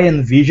 how I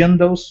envision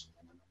those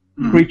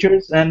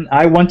creatures, and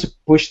I want to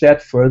push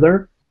that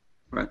further.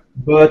 Right.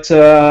 But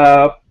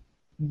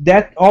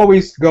that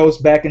always goes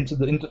back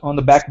on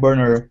the back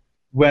burner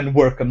when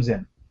work comes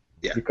in.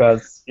 Yeah.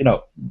 Because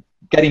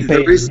getting paid.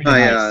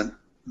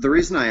 The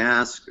reason I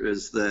ask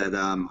is that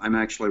I'm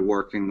actually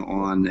working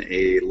on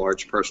a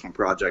large personal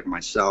project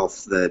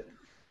myself that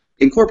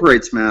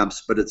incorporates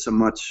maps, but it's a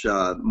much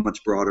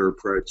broader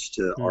approach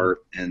to art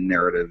and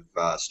narrative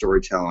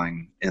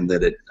storytelling, in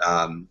that it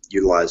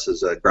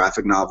utilizes a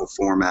graphic novel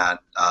format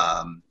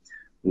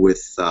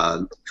with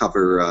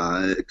cover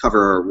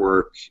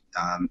artwork,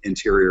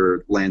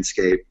 interior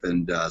landscape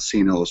and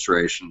scene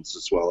illustrations,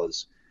 as well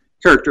as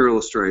character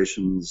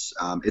illustrations.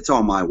 It's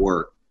all my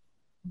work,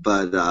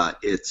 but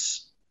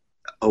it's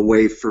a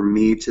way for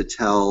me to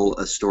tell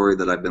a story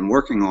that I've been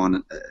working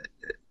on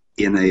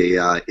in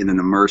an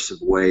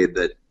immersive way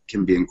that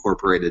can be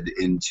incorporated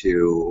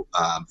into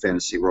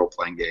fantasy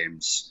role-playing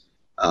games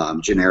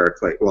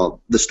generically.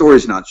 Well, the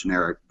story's not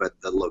generic, but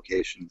the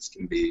locations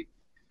can be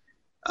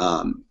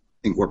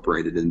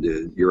incorporated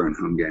into your own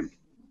home game.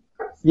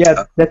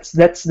 Yeah,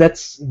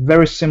 that's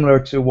very similar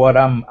to what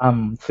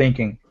I'm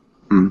thinking.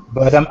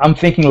 But I'm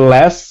thinking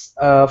less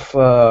of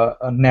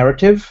a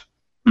narrative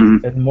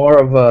and more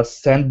of a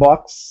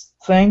sandbox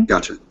thing.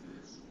 Gotcha.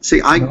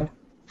 See,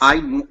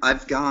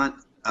 I've got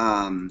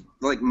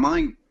like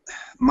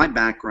my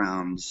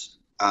background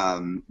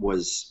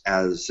was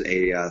as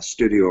a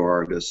studio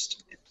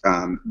artist,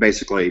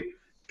 basically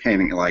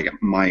painting. Like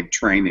my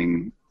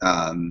training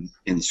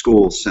in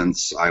school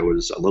since I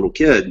was a little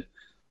kid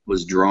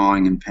was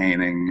drawing and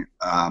painting,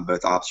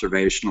 both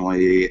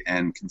observationally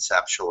and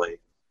conceptually.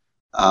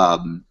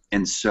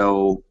 And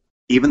so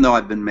even though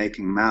I've been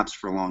making maps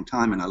for a long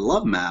time, and I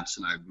love maps,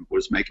 and I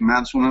was making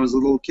maps when I was a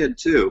little kid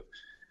too,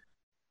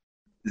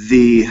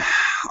 the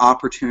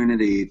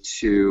opportunity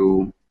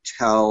to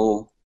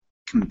tell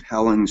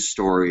compelling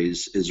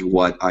stories is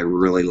what I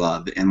really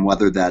love, and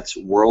whether that's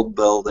world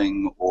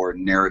building or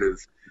narrative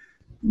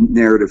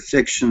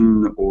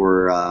fiction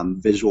or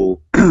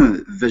visual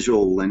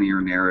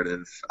linear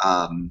narrative,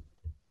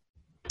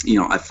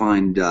 I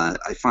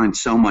find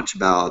so much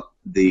about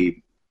the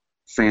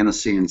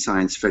fantasy and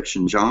science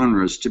fiction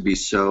genres to be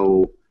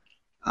so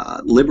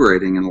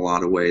liberating in a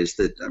lot of ways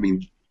that, I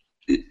mean,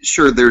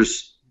 sure,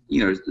 there's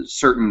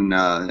certain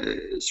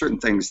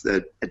things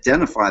that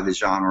identify the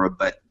genre,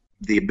 but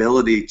the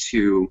ability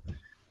to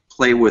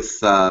play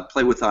with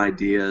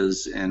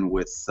ideas and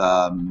with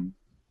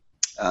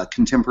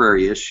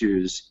contemporary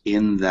issues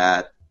in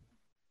that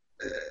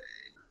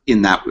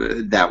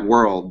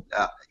world,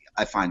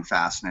 I find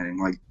fascinating.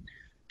 Like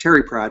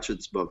Terry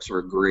Pratchett's books are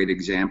a great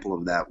example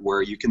of that,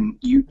 where you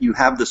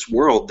have this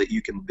world that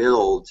you can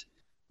build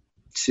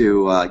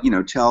to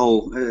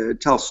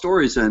tell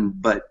stories in,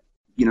 but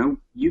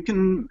you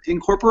can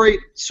incorporate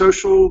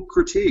social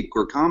critique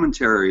or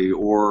commentary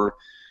or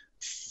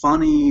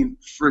funny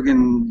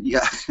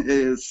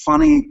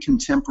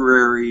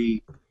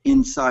contemporary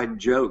inside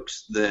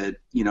jokes that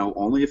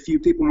only a few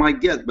people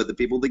might get, but the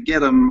people that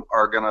get them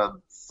are gonna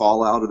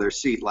fall out of their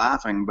seat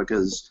laughing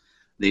because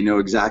They know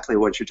exactly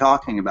what you're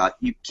talking about.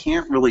 You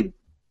can't really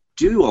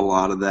do a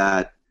lot of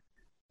that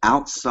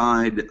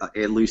outside,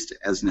 at least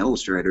as an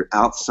illustrator,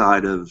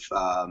 outside of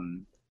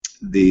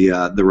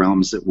the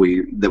realms that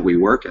we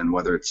work in,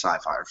 whether it's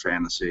sci-fi or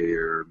fantasy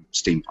or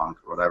steampunk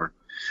or whatever.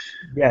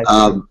 Yeah.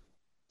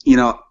 You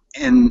know,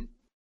 and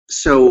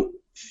so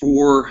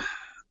for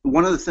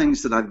one of the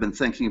things that I've been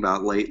thinking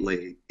about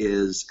lately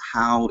is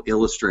how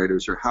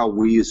illustrators, or how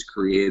we as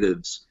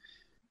creatives,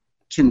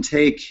 can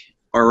take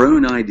our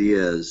own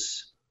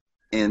ideas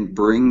and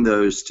bring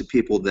those to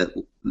people that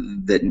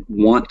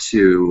want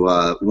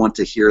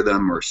to hear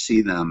them or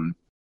see them,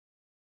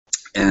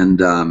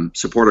 and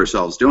support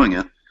ourselves doing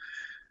it.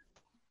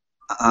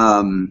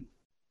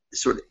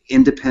 Sort of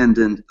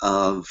independent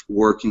of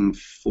working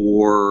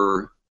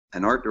for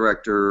an art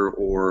director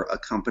or a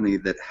company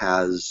that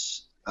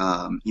has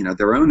you know,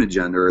 their own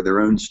agenda or their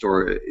own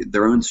story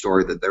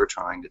that they're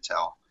trying to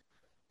tell.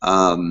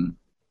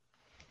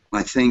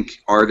 I think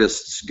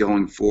artists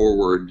going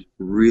forward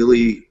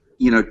really,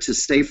 you know, to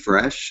stay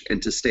fresh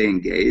and to stay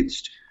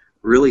engaged,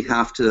 really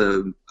have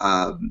to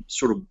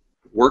sort of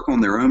work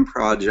on their own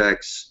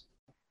projects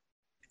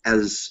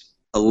as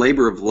a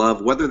labor of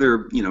love, whether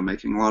they're, you know,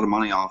 making a lot of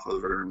money off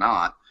of it or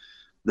not.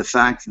 The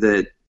fact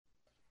that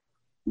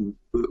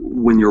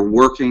when you're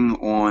working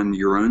on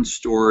your own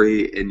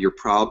story and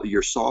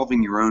you're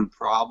solving your own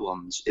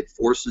problems, it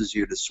forces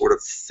you to sort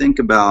of think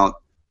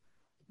about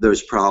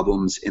those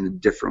problems in a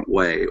different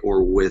way,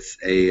 or with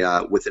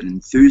an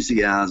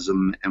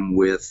enthusiasm and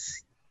with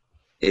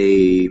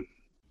a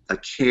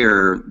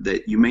care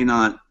that you may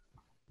not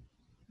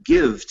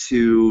give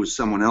to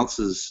someone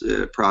else's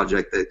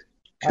project that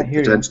could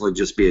potentially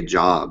just be a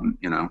job,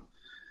 you know.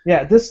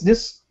 Yeah,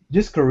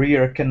 this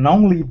career can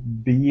only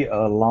be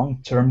a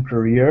long-term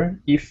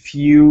career if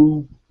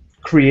you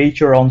create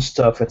your own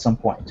stuff at some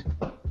point.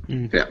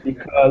 Yeah.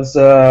 Because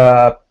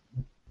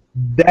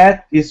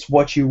that is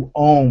what you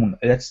own.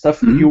 That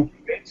stuff, you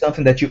create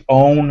something that you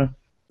own.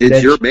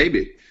 It's your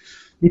baby.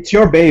 It's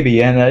your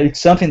baby, and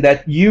it's something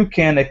that you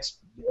can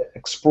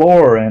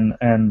explore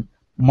and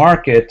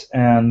market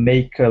and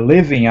make a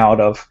living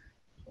out of,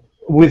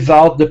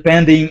 without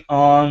depending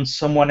on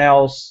someone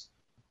else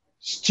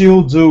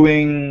still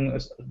doing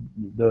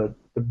the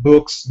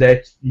books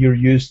that you're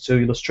used to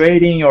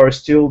illustrating, or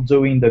still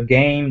doing the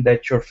game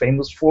that you're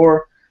famous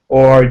for,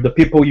 or the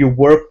people you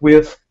work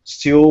with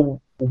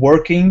still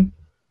working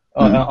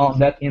on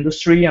that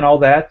industry and all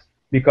that.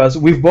 Because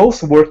we've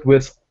both worked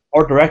with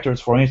art directors,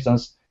 for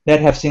instance, that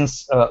have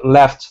since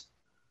left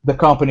the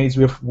companies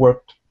we've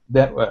worked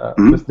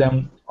with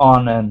them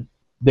on, and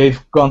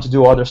they've gone to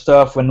do other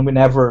stuff, and we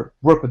never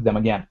work with them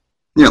again.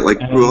 Yeah, like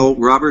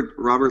Robert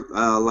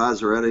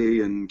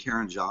Lazzaretti and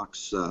Karen Jacques,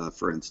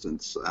 for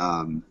instance.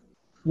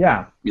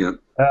 Yeah. You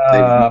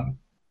know,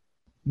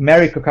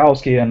 Mary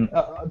Kukowski, and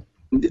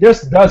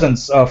there's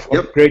dozens of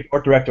great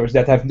art directors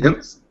that have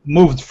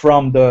moved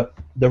from the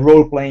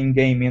role-playing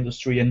game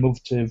industry and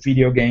moved to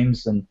video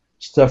games and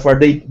stuff where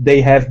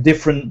they have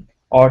different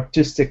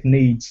artistic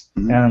needs,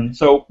 and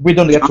so we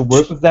don't get to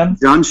work with them.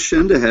 John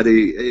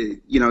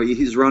Schindaheady, you know,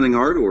 he's running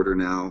Art Order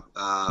now.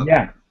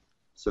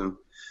 So.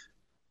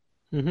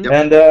 And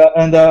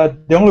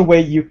the only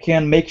way you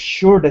can make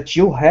sure that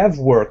you'll have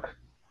work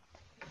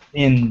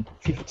in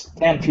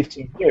 10,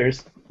 15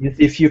 years is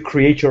if you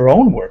create your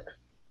own work.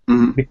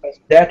 Because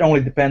that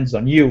only depends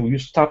on you. You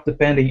stop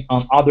depending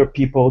on other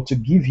people to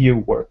give you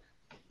work.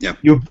 Yeah.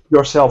 You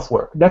yourself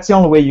work. That's the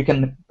only way you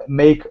can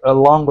make a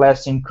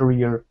long-lasting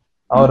career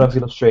out of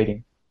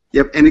illustrating.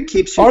 Yep, and it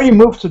keeps you. Or you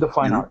move to the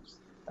fine arts.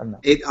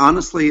 It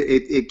honestly,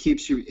 it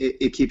keeps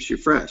you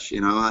fresh.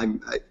 You know,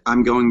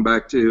 I'm going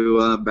back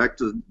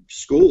to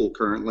school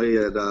currently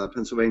at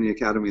Pennsylvania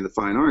Academy of the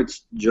Fine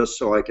Arts, just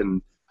so I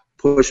can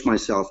push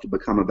myself to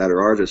become a better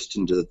artist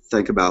and to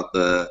think about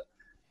the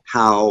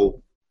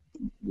how,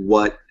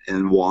 what,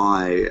 and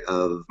why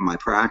of my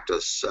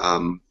practice.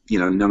 You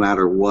know, no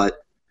matter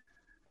what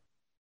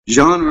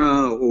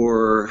genre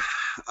or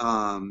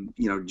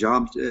you know,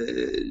 job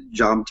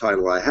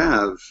title I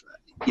have,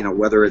 you know,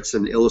 whether it's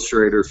an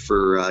illustrator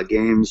for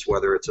games,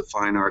 whether it's a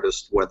fine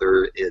artist,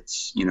 whether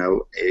it's, you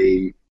know,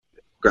 a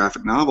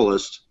graphic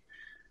novelist,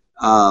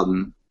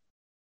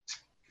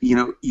 you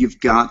know, you've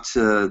got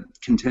to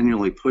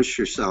continually push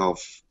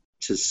yourself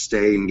to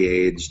stay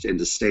engaged and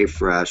to stay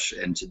fresh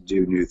and to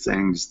do new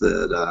things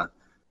that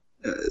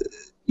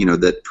you know,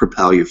 that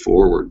propel you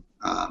forward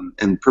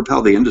and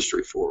propel the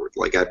industry forward.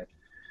 Like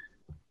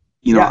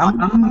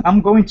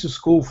I'm going to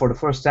school for the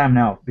first time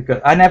now, because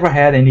I never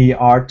had any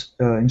art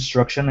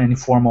instruction, any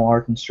formal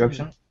art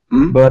instruction.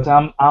 But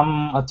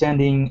I'm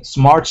attending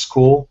Smart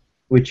School,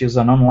 which is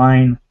an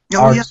online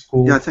art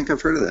school. Yeah, I think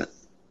I've heard of that.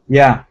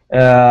 Yeah,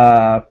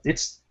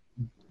 it's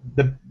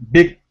the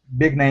big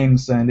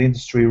names in the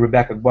industry: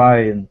 Rebecca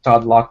Guay and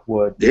Todd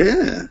Lockwood.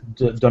 Yeah.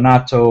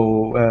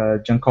 Donato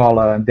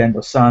Giancola and Dan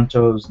Dos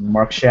Santos and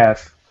Mark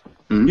Schaff.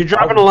 You're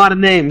dropping a lot of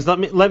names. Let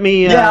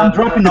me. Yeah, I'm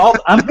dropping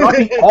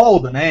all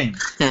the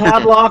names.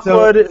 Todd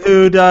Lockwood,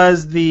 who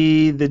does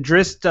the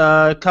Drist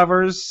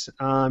covers.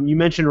 You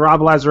mentioned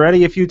Rob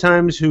Lazzaretti a few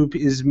times, who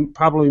is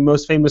probably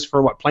most famous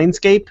for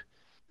Planescape.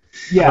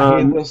 Yeah,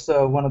 he was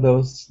one of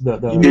those.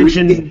 You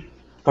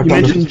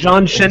mentioned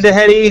John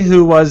Shendahedy,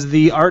 who was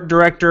the art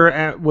director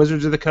at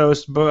Wizards of the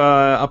Coast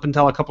up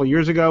until a couple of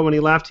years ago when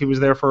he left. He was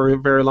there for a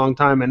very long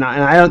time, and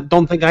I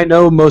don't think I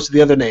know most of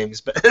the other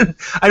names, but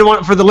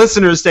for the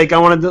listeners' sake, I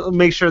wanted to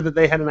make sure that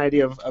they had an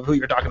idea of who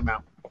you're talking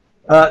about.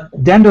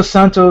 Dan Dos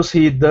Santos,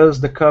 he does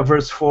the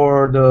covers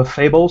for the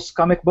Fables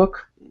comic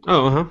book.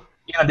 Oh, uh-huh.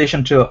 In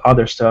addition to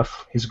other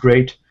stuff, he's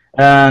great.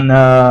 And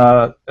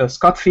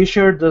Scott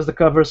Fisher does the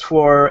covers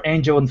for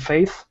Angel and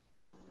Faith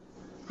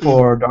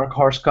for Dark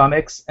Horse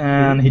Comics,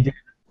 and he did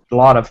a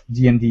lot of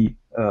D&D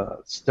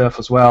stuff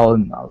as well,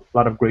 and a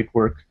lot of great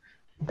work.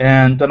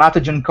 And Donato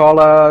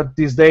Giancola,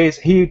 these days,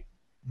 he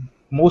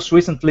most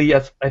recently,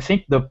 I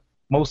think the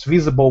most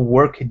visible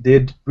work he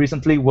did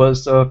recently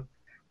was a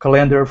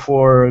calendar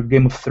for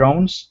Game of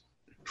Thrones,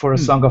 for A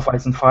Song of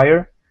Ice and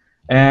Fire,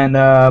 and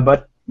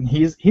but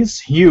he's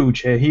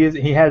huge.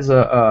 He has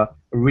a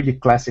really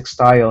classic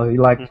style.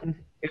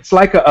 It's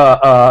like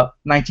a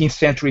 19th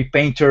century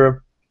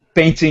painter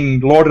painting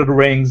Lord of the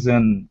Rings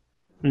and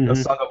A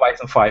Song of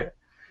Ice and Fire.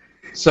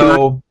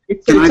 So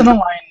it's an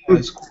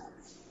online school.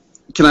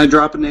 Can I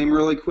drop a name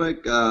really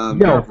quick?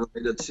 Yeah.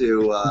 Related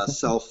to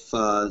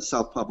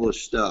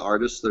self-published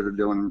artists that are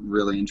doing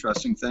really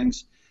interesting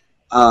things.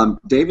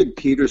 David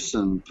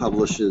Peterson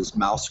publishes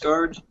Mouse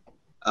Guard,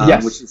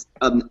 Yes. which is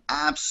an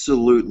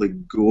absolutely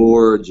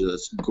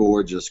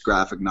gorgeous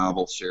graphic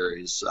novel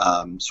series,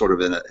 sort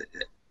of in an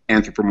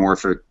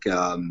anthropomorphic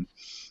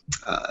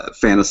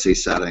fantasy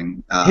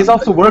setting. He's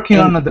also working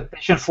on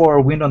adaptation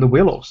for Wind on the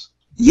Willows.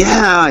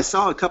 Yeah, I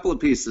saw a couple of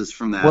pieces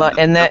from that. Well,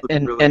 and that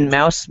was really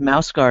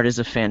Mouse Guard is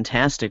a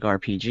fantastic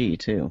RPG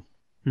too.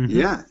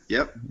 Yeah.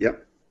 Yep.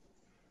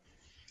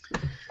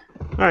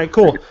 All right,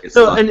 cool.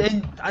 So,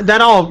 and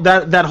that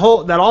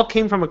all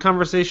came from a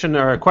conversation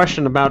or a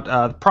question about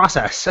the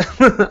process.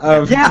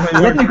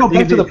 Let me go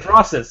back to the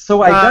process.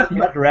 So I got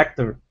the art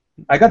director.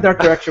 I got the art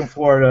direction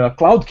for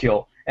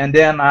Cloudkill, and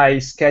then I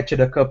sketched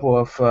a couple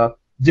of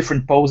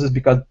different poses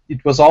because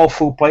it was all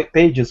full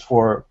pages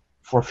for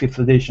 5th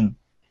edition.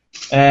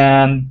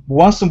 And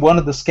once one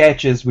of the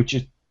sketches, which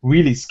is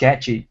really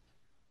sketchy,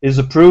 is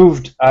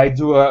approved, I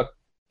do a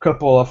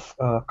couple of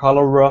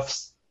color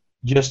roughs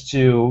just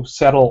to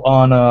settle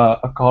on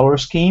a color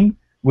scheme,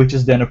 which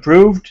is then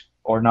approved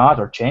or not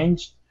or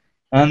changed.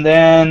 And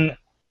then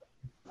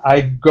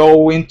I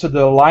go into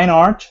the line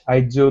art. I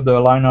do the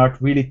line art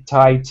really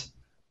tight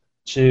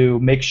to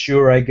make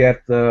sure I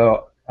get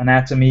the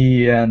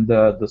anatomy and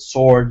the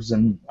swords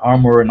and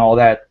armor and all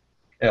that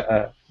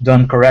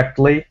done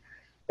correctly.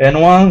 And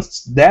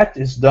once that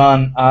is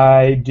done,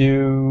 I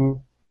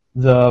do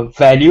the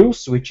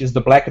values, which is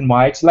the black and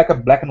white. It's like a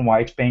black and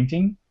white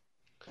painting.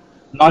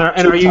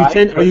 Are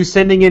you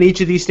sending in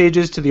each of these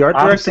stages to the art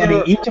director? I'm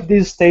sending each of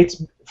these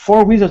states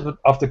for Wizards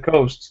of the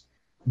Coast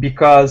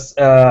because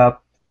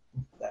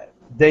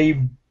they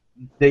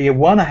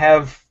want to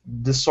have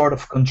this sort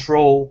of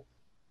control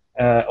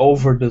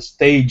over the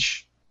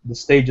stages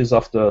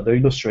of the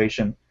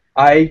illustration.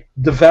 I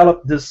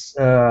developed this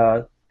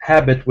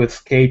habit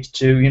with Kate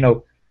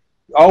to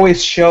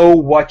always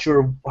show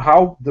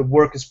how the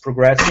work is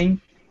progressing,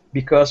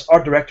 because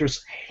art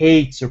directors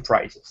hate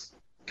surprises.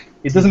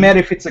 It doesn't matter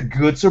if it's a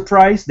good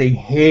surprise; they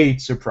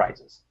hate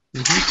surprises.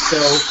 So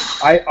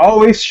I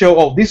always show,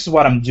 oh, this is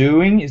what I'm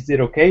doing. Is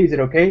it okay? Is it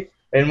okay?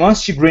 And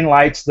once she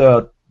greenlights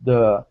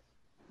the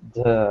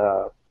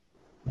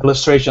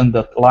illustration,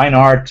 the line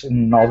art,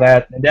 and all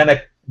that, and then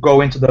I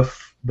go into the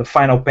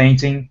final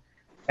painting,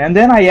 and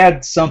then I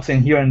add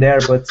something here and there,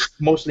 but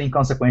mostly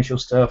inconsequential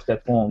stuff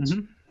that won't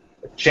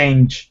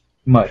change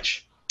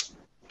much.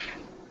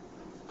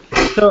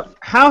 So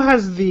how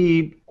has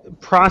the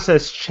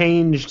process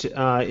changed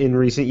in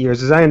recent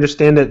years? As I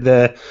understand it,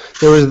 there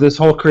was this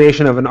whole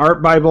creation of an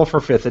art Bible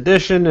for 5th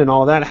edition and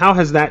all that. How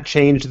has that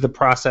changed the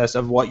process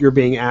of what you're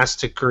being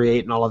asked to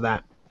create and all of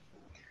that?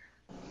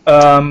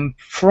 From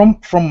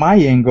my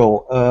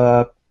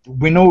angle,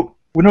 we no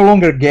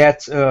longer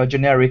get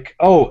generic,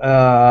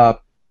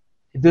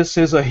 this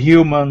is a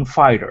human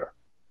fighter.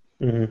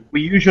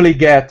 We usually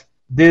get,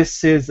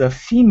 this is a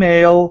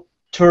female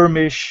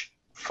Termish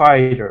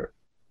fighter.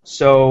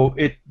 So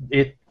it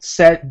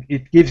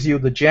gives you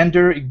the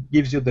gender, it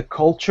gives you the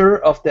culture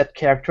of that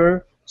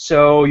character.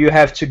 So you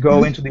have to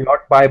go into the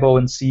art Bible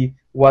and see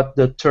what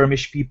the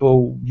Termish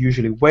people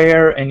usually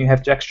wear, and you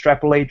have to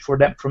extrapolate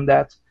from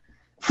that.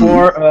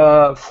 For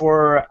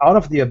Out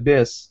of the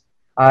Abyss,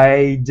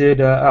 I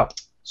did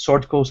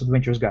Sword Coast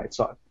Adventures Guide.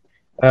 So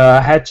I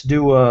had to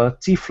do a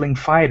tiefling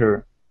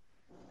fighter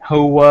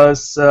who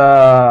was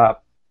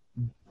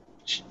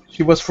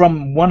she was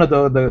from one of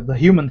the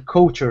human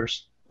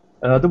cultures,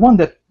 the one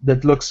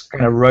that looks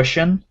kind of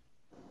Russian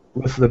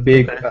with the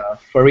big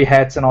furry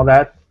hats and all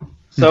that.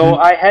 So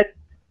I had,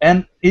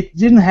 and it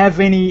didn't have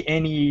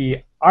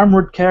any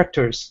armored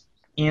characters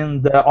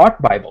in the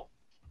art Bible.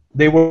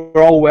 They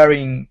were all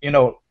wearing,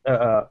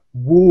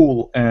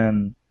 wool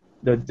and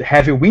the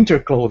heavy winter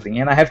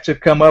clothing, and I have to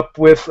come up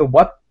with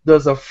what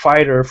does a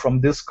fighter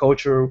from this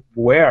culture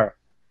wear.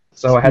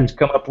 So I had to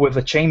come up with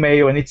a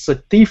chainmail, and it's a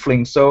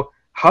tiefling. So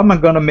how am I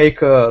gonna make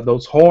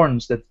those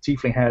horns that the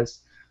tiefling has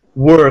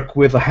work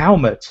with a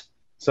helmet?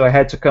 So I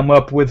had to come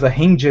up with a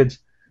hinged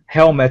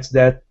helmet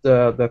that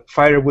the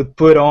fighter would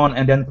put on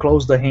and then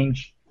close the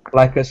hinge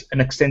like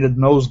an extended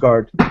nose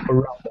guard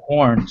around the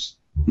horns.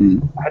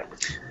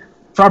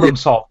 Problem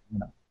solved.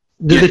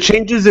 Do the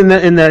changes in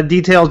the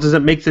details, does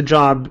it make the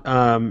job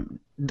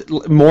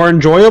more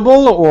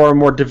enjoyable or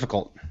more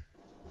difficult?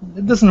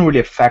 It doesn't really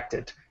affect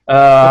it.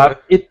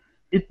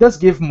 It does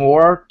give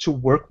more to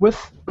work with.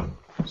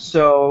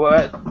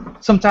 So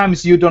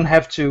sometimes you don't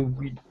have to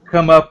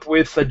come up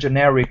with a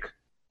generic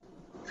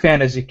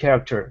fantasy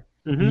character.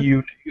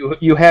 Mm-hmm.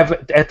 You have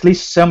at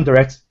least some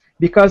direct,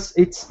 because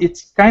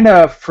it's kind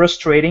of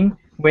frustrating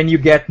when you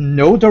get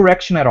no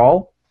direction at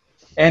all,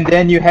 and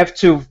then you have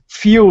to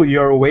feel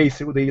your way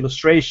through the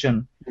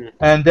illustration,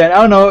 and then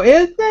I don't know,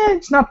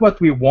 it's not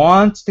what we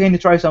want. Can you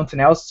try something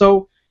else?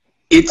 So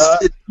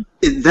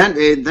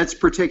that's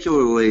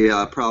particularly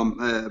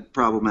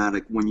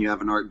problematic when you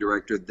have an art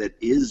director that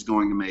is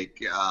going to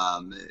make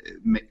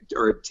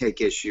or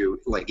take issue.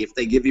 Like if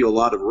they give you a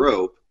lot of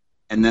rope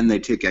and then they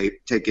take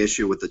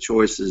issue with the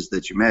choices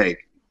that you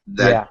make,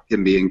 that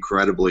can be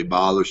incredibly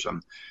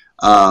bothersome.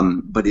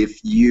 But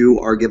if you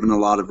are given a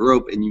lot of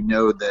rope and you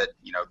know that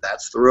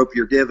that's the rope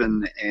you're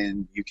given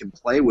and you can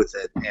play with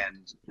it,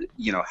 and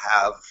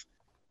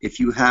if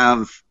you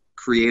have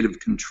creative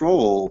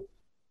control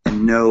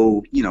and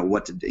know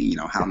what to do,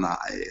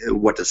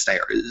 what to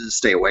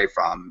stay away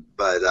from,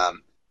 but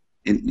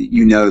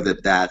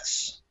and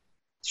that's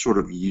sort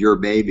of your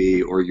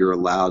baby, or you're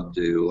allowed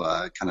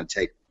to kind of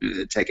take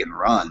it and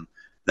run.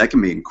 That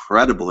can be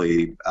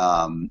incredibly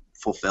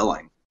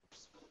fulfilling.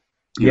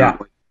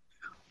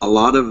 A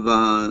lot of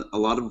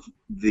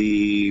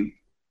the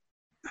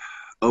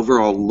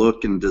overall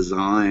look and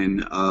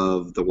design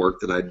of the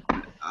work that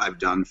I've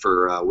done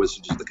for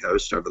Wizards of the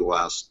Coast over the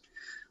last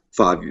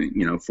 4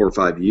 or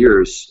 5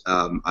 years,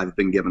 I've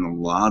been given a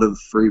lot of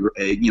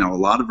a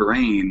lot of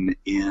reign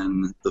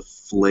in the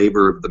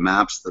flavor of the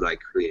maps that I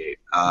create.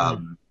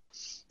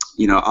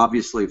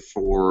 Obviously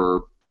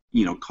for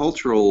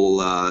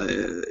cultural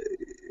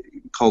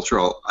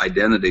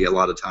identity, a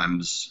lot of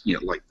times,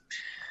 like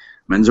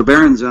Menzo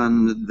Baron's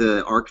on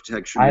the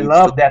architecture. I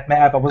love that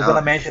map. I was going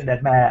to mention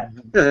that map.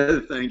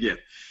 Thank you.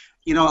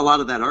 A lot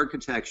of that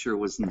architecture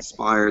was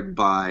inspired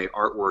by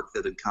artwork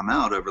that had come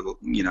out over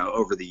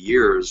the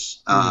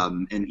years.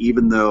 And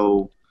even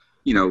though,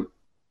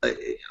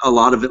 a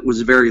lot of it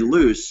was very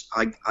loose,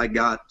 I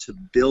got to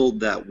build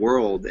that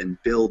world and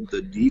build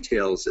the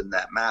details in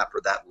that map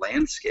or that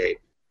landscape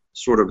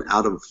sort of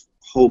out of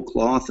whole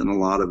cloth in a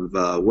lot of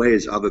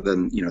ways, other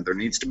than there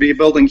needs to be a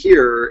building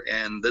here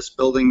and this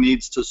building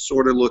needs to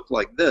sort of look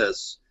like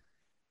this.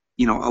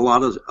 A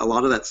lot of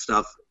that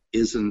stuff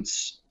isn't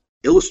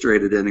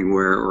illustrated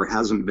anywhere or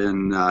hasn't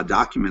been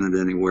documented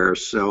anywhere.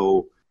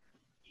 So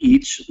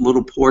each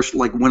little portion,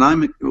 like when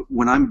I'm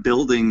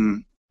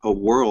building a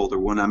world or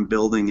when I'm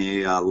building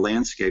a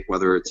landscape,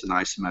 whether it's an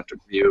isometric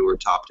view or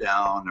top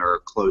down or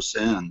close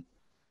in,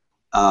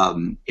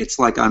 it's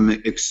like I'm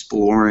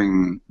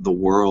exploring the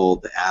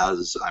world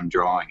as I'm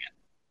drawing it,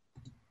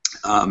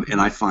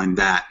 and I find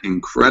that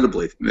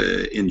incredibly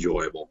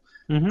enjoyable.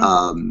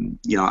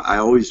 I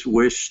always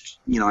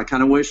wished, I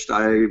kind of wished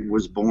I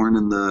was born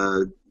in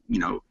the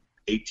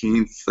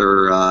 18th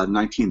or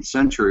 19th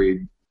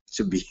century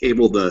to be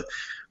able to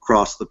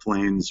cross the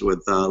plains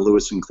with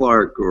Lewis and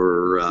Clark,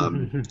 or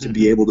to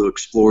be able to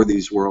explore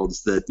these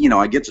worlds that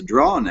I get to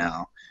draw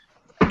now.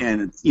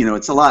 And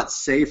it's a lot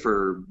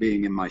safer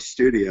being in my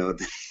studio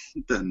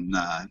than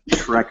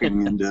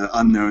trekking into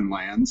unknown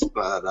lands.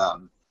 But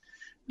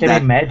can you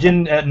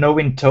imagine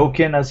knowing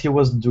Tolkien as he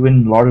was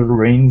doing Lord of the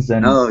Rings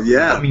and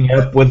coming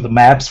up with the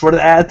maps for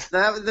that?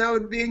 That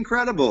would be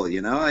incredible.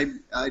 I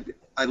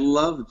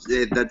loved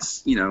it.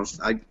 That's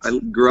I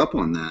grew up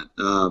on that.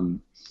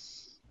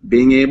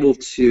 Being able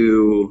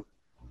to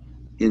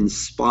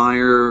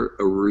inspire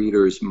a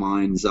reader's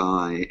mind's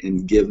eye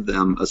and give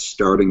them a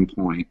starting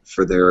point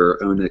for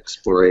their own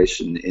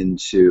exploration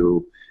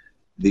into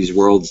these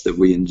worlds that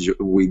we enjoy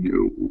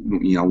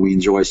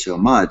so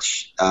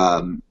much,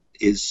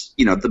 is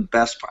the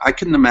best. I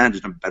couldn't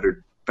imagine a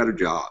better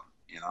job.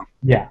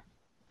 Yeah.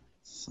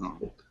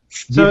 So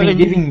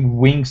giving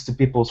wings to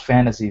people's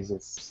fantasies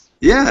is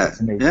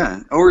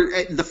amazing. Or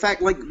the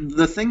fact, like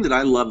the thing that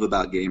I love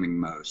about gaming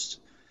most,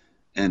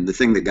 and the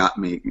thing that got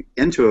me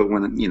into it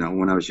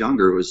when I was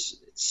younger, was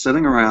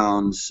sitting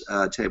around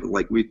a table.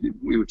 Like we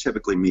would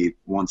typically meet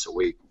once a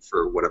week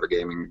for whatever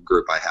gaming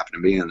group I happened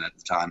to be in at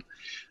the time.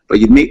 But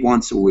you'd meet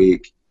once a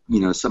week.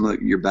 Some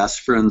of your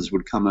best friends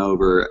would come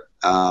over.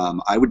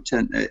 I would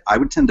tend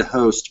to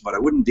host, but I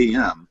wouldn't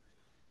DM.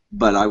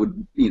 but I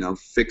would,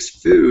 fix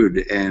food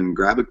and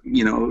grab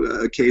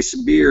a case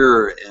of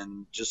beer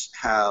and just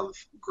have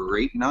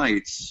great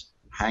nights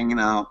hanging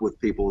out with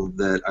people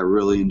that I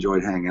really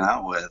enjoyed hanging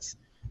out with,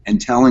 and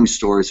telling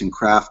stories and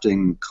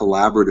crafting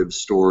collaborative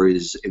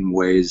stories in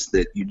ways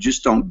that you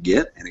just don't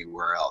get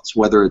anywhere else,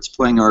 whether it's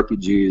playing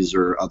RPGs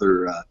or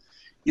other, a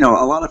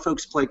lot of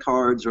folks play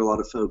cards, or a lot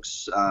of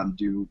folks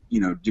do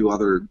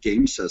other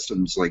game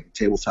systems like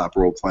tabletop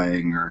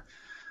role-playing or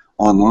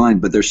online,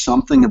 but there's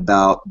something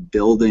about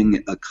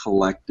building a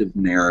collective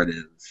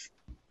narrative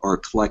or a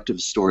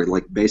collective story,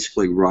 like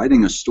basically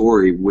writing a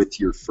story with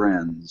your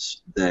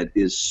friends, that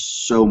is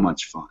so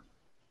much fun.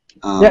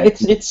 Yeah,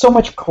 it's so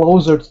much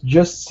closer to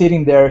just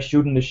sitting there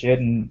shooting the shit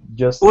and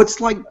just. Well, it's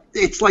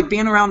like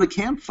being around a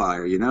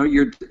campfire.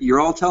 You're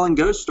all telling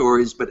ghost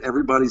stories, but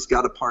everybody's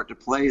got a part to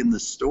play in the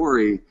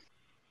story,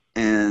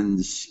 and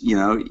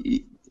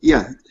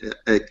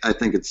I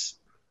think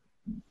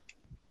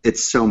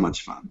it's so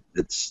much fun.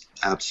 It's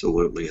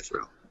absolutely a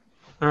thrill.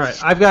 All right,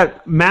 I've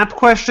got map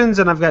questions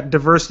and I've got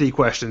diversity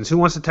questions. Who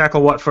wants to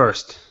tackle what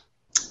first?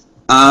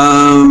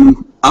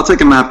 I'll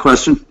take a map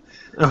question.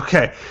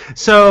 Okay,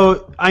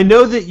 so I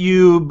know that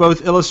you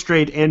both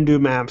illustrate and do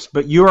maps,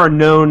 but you are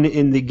known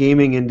in the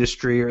gaming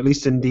industry, or at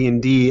least in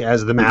D&D,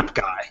 as the map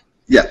guy.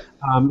 Yeah.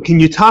 Can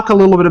you talk a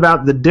little bit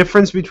about the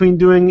difference between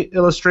doing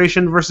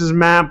illustration versus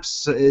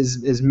maps?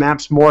 Is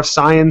maps more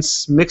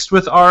science mixed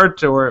with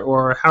art,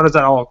 or how does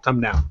that all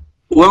come down?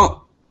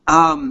 Well,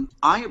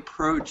 I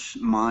approach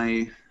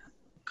my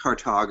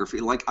cartography,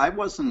 like I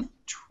wasn't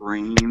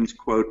trained,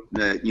 quote,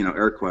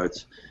 air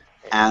quotes,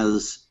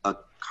 as a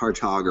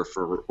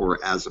cartographer or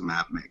as a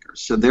map maker.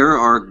 So there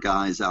are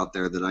guys out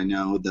there that I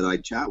know that I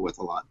chat with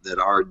a lot that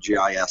are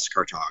GIS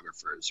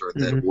cartographers, or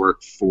that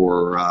work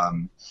for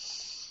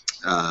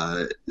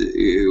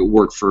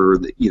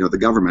the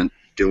government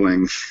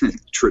doing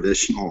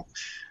traditional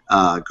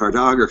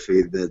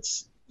cartography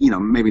that's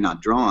maybe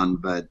not drawn,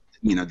 but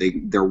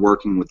they're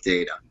working with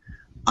data.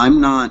 I'm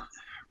not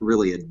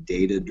really a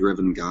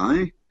data-driven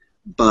guy,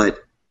 but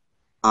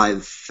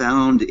I've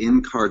found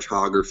in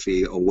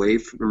cartography a way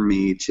for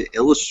me to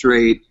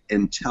illustrate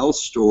and tell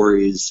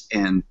stories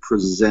and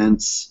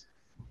presents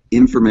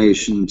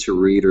information to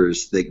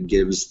readers that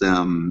gives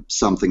them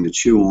something to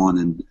chew on,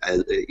 and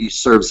it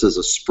serves as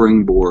a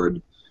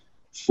springboard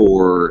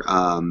for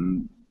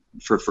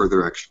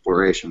further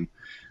exploration.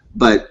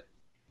 But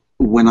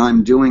when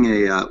I'm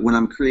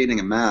creating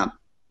a map,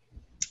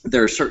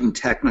 there are certain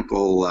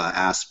technical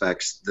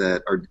aspects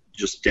that are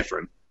just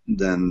different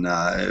than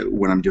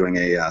when I'm doing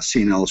a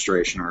scene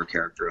illustration or a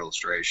character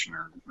illustration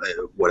or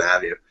what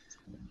have you.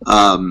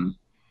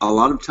 A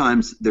lot of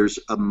times there's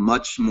a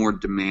much more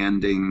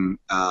demanding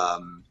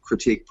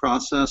critique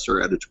process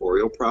or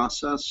editorial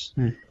process,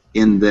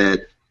 in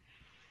that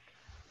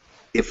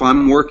if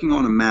I'm working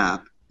on a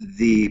map,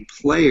 the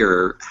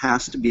player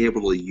has to be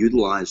able to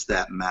utilize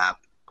that map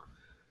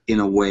in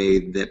a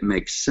way that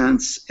makes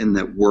sense and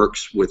that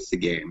works with the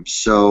game.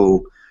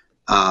 So,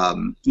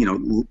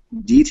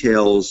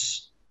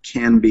 details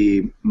can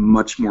be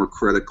much more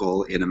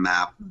critical in a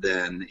map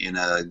than in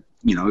a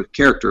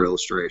character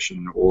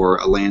illustration or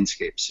a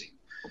landscape scene.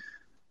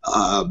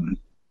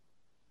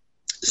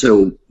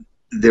 So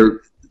the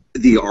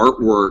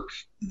artwork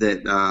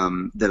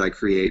that I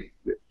create,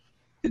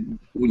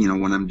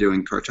 when I'm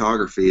doing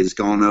cartography, is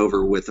gone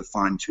over with a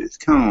fine-tooth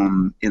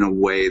comb in a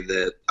way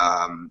that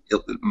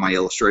my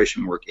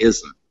illustration work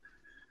isn't.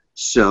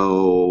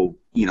 So,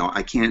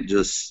 I can't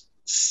just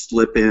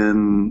slip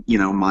in,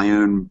 my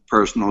own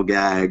personal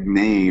gag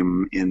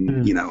name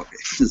in,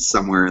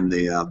 somewhere in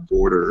the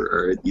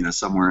border, or,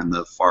 somewhere in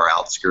the far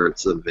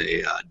outskirts of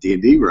a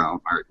D&D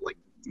realm, or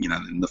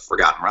in the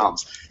Forgotten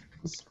Realms.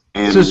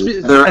 And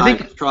whether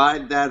I've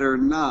tried that or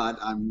not,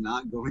 I'm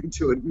not going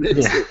to admit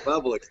to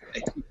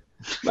publicly.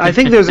 I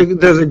think there's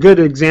a good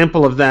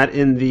example of that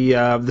in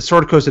the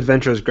Sword Coast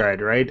Adventures Guide,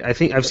 right? I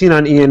think I've seen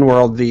on Ian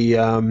World the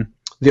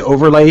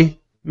overlay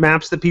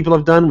maps that people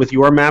have done with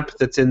your map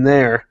that's in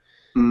there.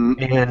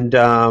 And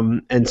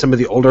some of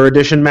the older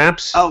edition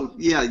maps. Oh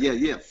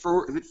yeah.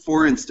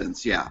 For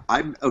instance, yeah.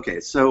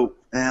 So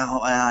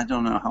I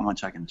don't know how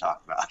much I can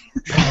talk about.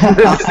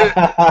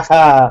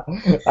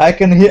 I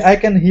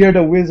can hear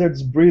the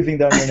wizards breathing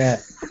down your neck.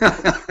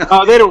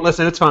 Oh, they don't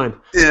listen. It's fine.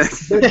 Yeah.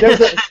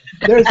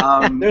 There's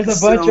a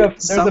bunch of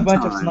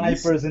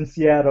snipers in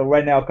Seattle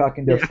right now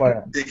cocking their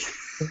firearms.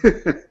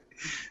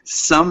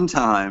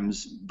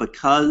 Sometimes,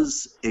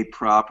 because a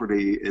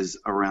property is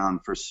around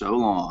for so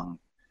long,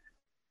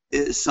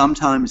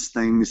 sometimes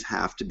things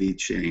have to be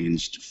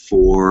changed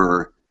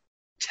for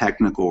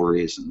technical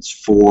reasons,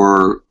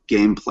 for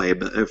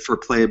gameplay, for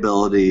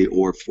playability,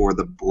 or for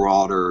the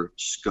broader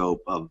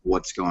scope of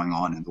what's going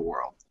on in the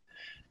world.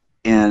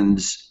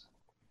 And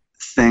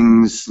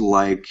things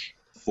like,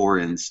 for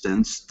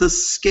instance, the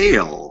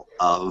scale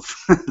of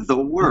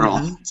the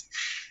world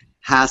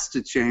has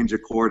to change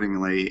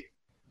accordingly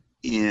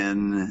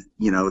in,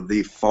 you know,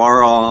 the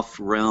far off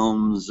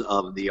realms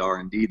of the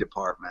R&D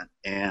department,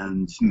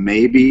 and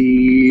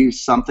maybe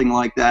something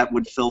like that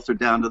would filter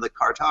down to the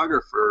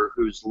cartographer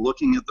who's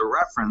looking at the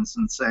reference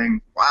and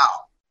saying,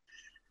 wow,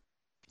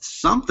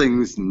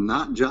 something's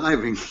not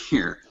jiving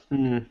here.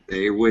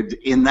 They would,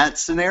 in that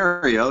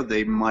scenario,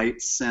 they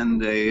might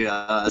send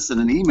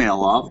an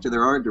email off to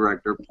their art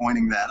director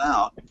pointing that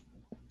out.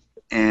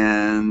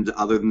 And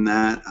other than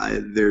that,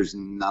 there's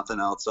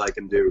nothing else I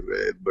can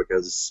do,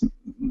 because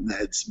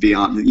it's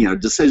beyond, you know,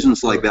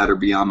 decisions like that are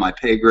beyond my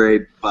pay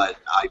grade, but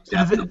I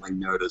definitely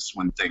notice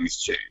when things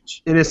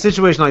change. In a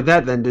situation like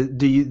that, then,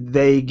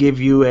 they give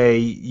you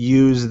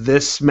use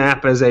this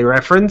map as a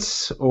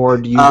reference, or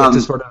do you get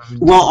to sort of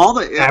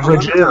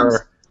average it?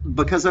 Or?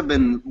 Because I've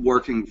been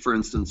working, for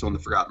instance, on the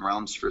Forgotten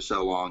Realms for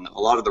so long, a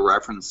lot of the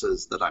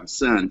references that I'm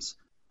sent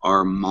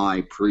are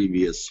my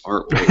previous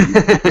artwork.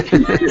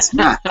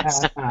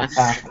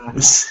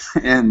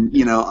 And,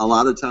 you know, a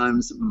lot of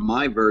times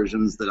my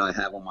versions that I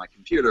have on my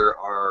computer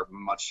are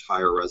much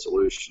higher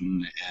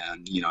resolution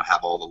and, you know,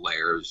 have all the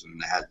layers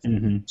and have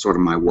sort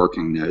of my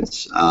working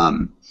notes.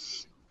 So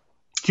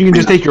you can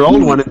just take your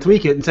old one and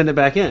tweak it and send it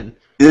back in.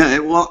 Yeah,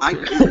 well, I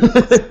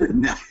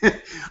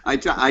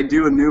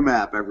do a new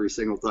map every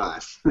single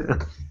time.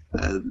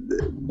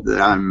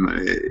 I'm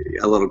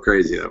a little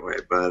crazy that way,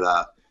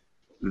 but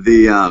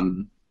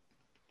the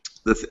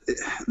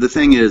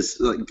thing is,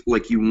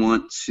 like you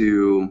want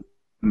to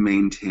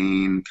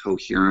maintain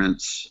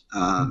coherence,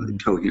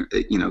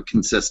 you know,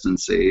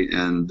 consistency,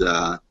 and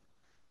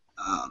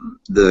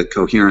the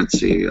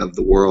coherency of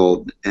the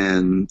world,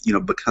 and, you know,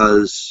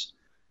 because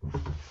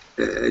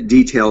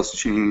details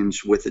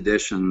change with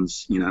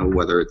additions, you know,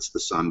 whether it's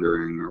the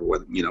sundering or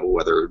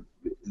whether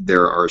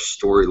there are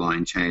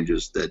storyline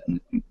changes that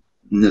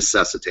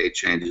necessitate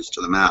changes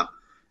to the map.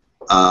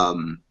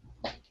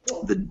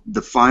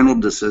 The final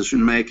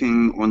decision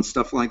making on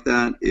stuff like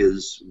that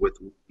is with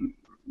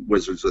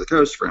Wizards of the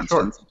Coast, for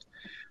instance.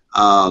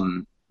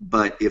 Sure.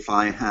 But if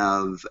I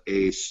have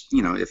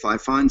if I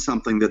find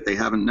something that they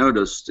haven't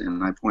noticed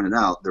and I point it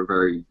out, they're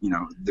very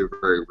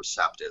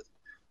receptive.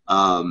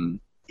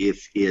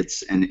 If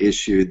it's an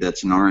issue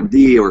that's an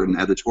R&D or an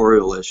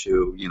editorial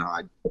issue, you know,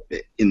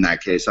 in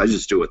that case, I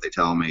just do what they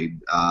tell me,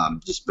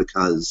 just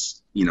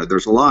because, you know,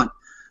 there's a lot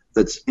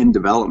that's in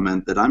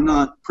development that I'm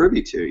not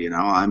privy to. You know,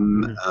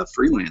 I'm a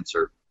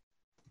freelancer,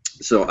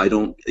 so I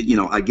don't, you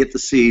know, I get to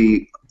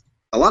see,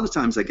 a lot of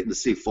times I get to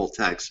see full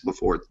text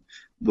before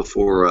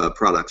a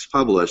product's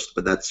published,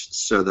 but that's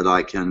so that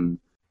I can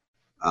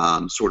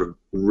sort of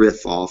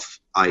riff off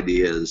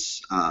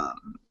ideas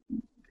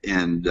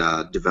and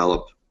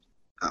develop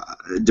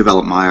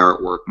my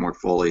artwork more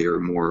fully or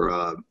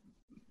more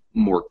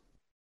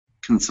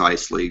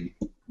concisely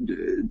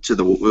to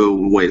the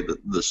way that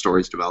the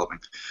story's developing.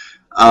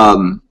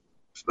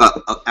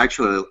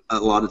 Actually, a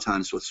lot of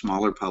times with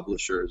smaller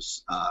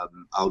publishers,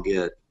 I'll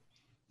get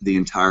the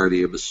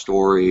entirety of a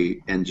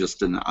story and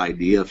just an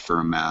idea for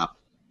a map,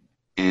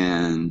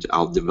 and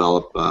I'll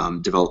develop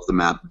the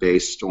map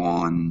based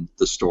on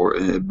the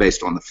story,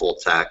 based on the full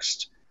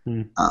text.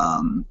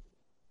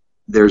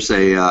 There's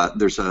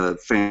a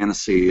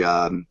fantasy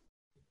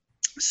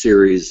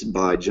series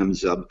by Jim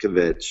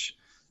Zubkovich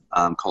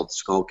called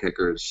Skull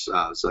Kickers.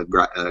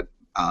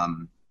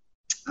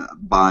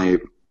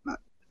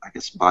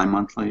 It's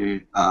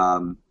bi-monthly.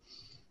 I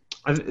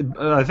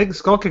think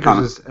Skull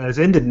Kickers has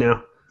ended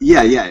now.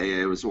 Yeah,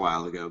 it was a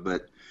while ago,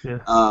 but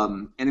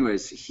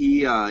anyways,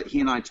 he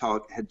and I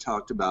had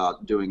talked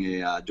about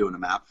doing a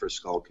map for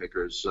Skull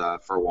Kickers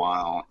for a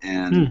while,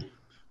 and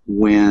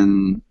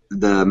when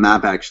the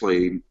map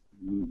actually,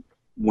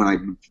 when I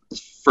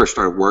first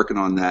started working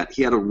on that,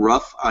 he had a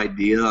rough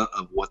idea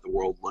of what the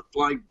world looked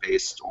like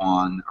based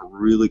on a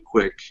really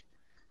quick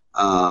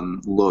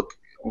look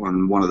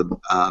on one of the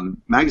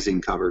magazine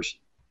covers,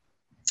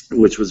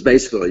 which was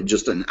basically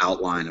just an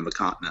outline of a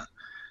continent.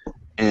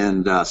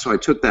 And so I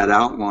took that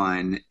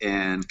outline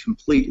and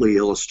completely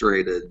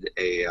illustrated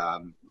a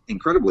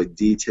incredibly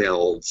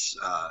detailed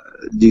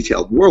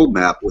world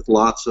map with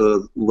lots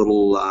of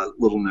little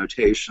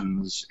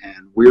notations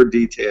and weird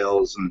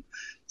details and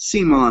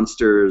sea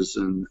monsters,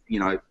 and, you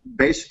know,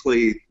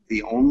 basically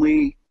the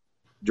only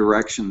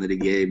direction that he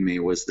gave me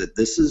was that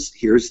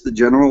here's the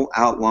general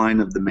outline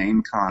of the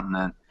main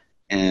continent,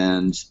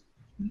 and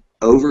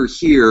over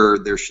here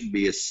there should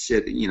be a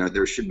city, you know,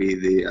 there should be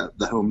the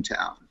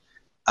hometown.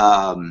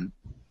 And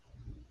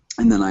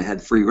then I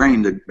had free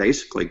reign to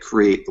basically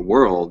create the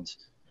world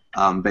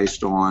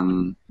based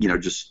on, you know,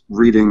 just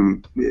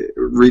reading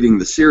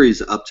the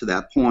series up to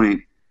that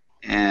point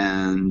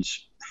and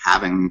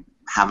having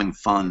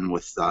fun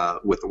with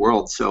the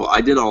world. So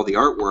I did all the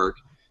artwork,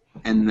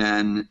 and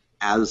then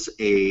as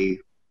a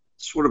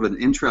sort of an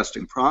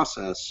interesting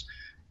process,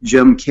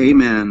 Jim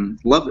came in,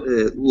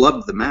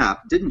 loved the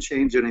map, didn't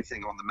change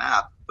anything on the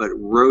map, but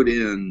wrote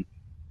in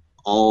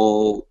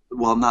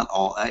not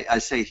all. I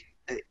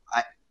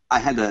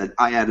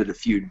added a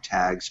few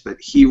tags,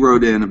 but he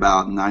wrote in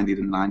about 90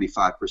 to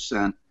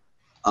 95%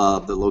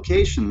 of the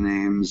location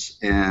names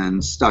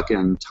and stuck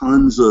in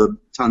tons of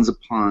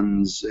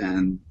puns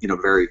and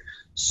very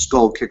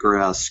Skull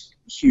Kicker-esque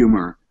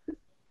humor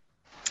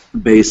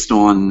based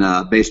on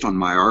my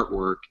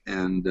artwork,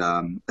 and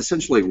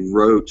essentially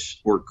wrote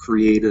or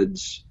created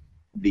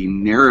the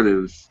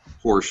narrative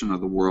portion of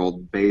the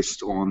world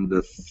based on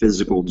the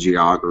physical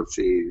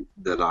geography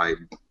that I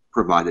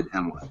provided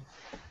him with.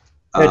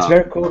 It's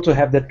very cool to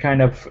have that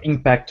kind of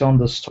impact on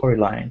the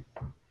storyline,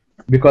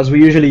 because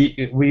we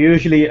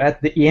usually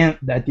at the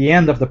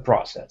end of the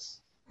process.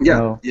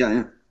 Yeah.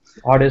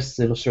 Artists,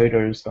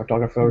 illustrators,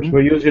 cartographers,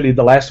 we're usually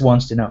the last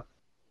ones to know.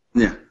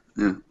 Yeah.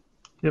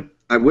 Yep.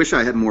 I wish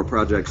I had more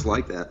projects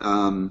like that.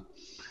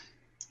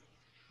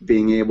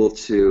 Being able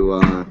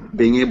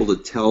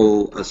to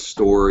tell a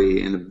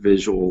story in a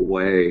visual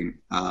way,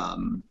 I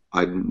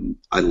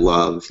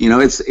love.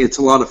 It's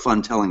a lot of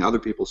fun telling other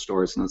people's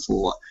stories, and it's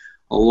a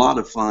lot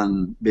of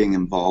fun being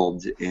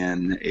involved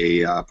in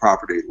a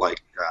property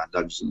like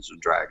Dungeons and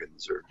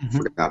Dragons or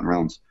Forgotten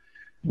Realms.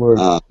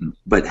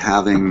 But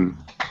having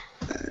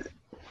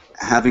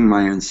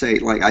my own say,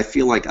 like, I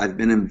feel like I've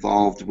been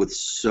involved with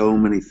so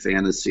many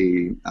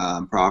fantasy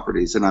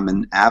properties, and I'm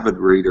an avid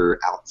reader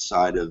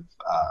outside of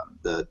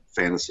the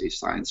fantasy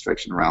science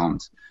fiction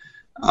realms.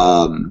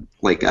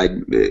 Like, I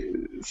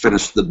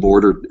finished the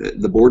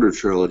Border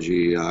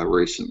trilogy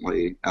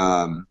recently,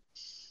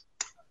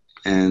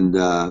 and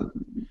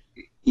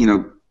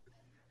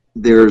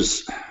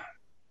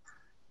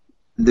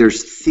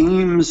there's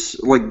themes,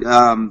 like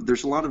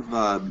there's a lot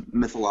of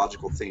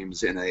mythological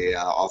themes in a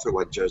author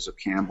like Joseph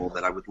Campbell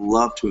that I would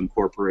love to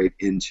incorporate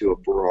into a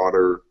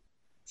broader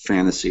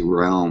fantasy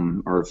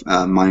realm, or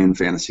my own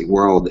fantasy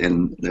world,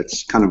 and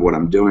that's kind of what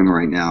I'm doing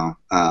right now.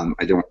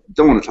 I don't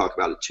want to talk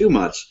about it too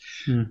much,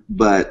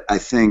 but I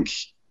think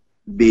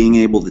being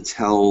able to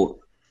tell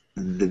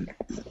the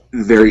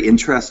very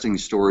interesting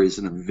stories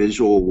in a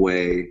visual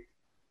way,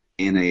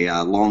 in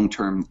a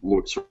long-term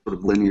sort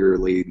of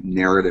linearly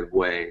narrative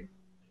way,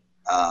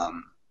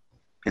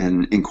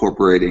 and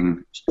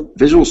incorporating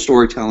visual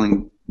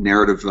storytelling,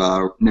 narrative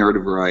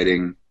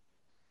writing,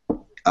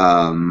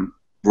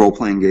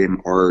 role-playing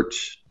game art,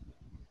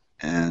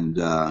 and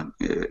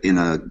in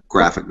a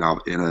graphic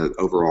novel, in an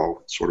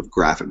overall sort of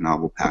graphic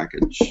novel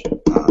package.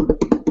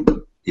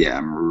 Yeah,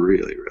 I'm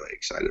really, really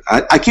excited.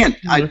 I can't.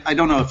 I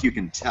don't know if you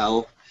can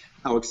tell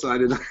how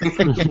excited I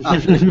am,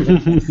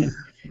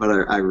 but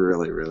I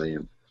really, really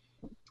am.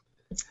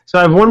 So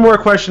I have one more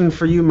question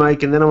for you,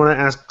 Mike, and then I want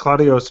to ask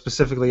Claudio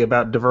specifically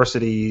about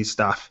diversity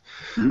stuff.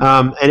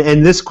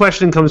 And this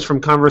question comes from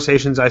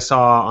conversations I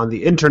saw on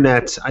the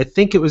internet. I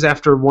think it was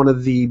after one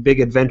of the big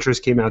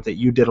adventures came out that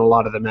you did a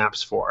lot of the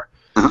maps for.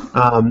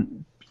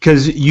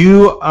 Because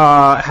you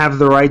have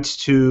the rights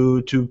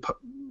to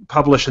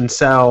publish and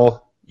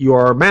sell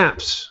your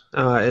maps,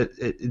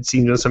 it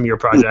seems, on some of your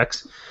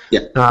projects.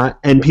 Yeah.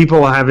 And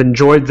people have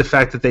enjoyed the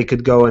fact that they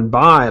could go and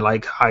buy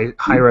like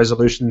high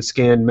resolution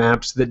scanned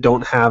maps that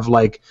don't have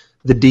like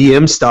the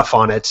DM stuff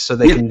on it, so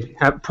they can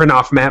print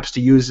off maps to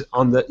use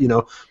on the,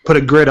 put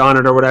a grid on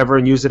it or whatever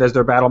and use it as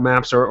their battle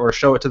maps, or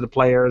show it to the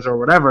players or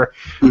whatever.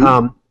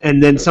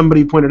 And then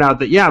somebody pointed out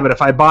that, but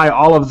if I buy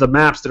all of the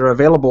maps that are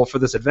available for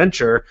this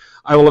adventure,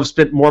 I will have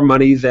spent more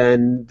money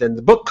than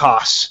the book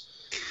costs.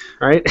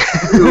 Right?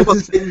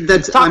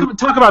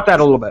 Talk about that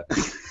a little bit.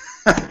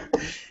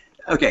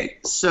 Okay,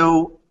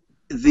 so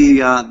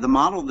the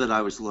model that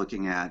I was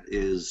looking at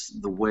is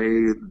the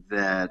way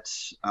that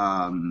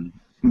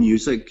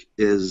music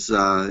is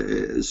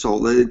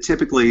sold.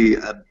 Typically,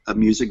 a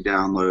music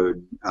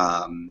download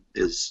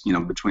is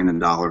between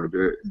 $1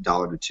 to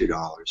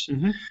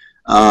 $2.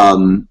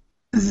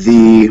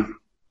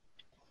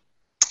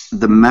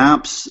 The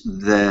maps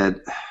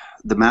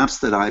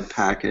that I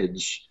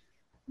package,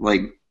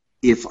 like,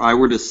 if I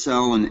were to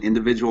sell an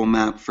individual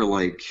map for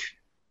like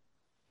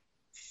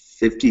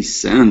 50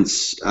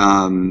 cents,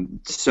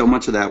 so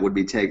much of that would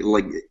be taken.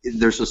 Like,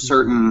 there's a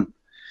certain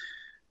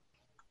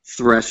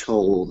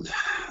threshold.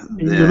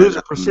 You lose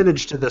a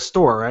percentage to the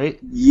store, right?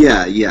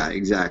 Yeah,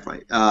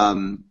 exactly.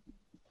 And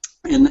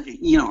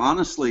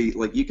honestly,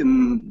 like, you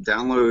can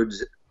download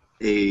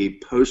a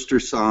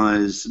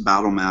poster-size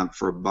battle map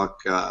for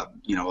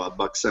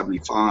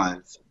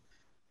 $1.75,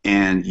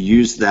 and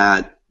use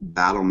that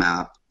battle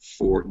map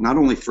for not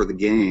only for the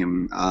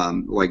game,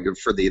 like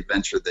for the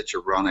adventure that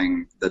you're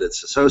running that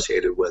it's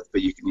associated with,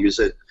 but you can use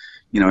it,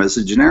 as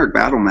a generic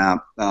battle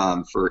map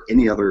for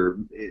any other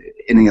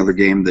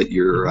game that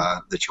you're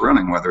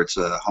running, whether it's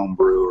a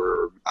homebrew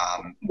or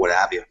what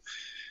have you.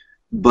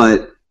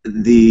 But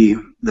the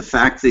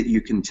fact that you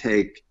can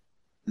take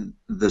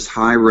this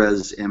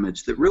high-res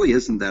image that really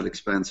isn't that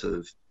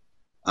expensive,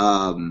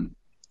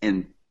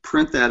 and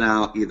print that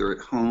out either at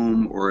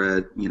home or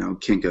at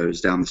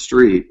Kinko's down the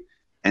street,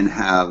 and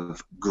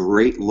have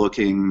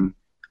great-looking,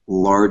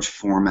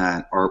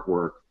 large-format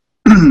artwork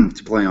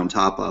to play on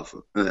top of,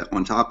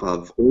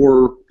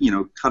 or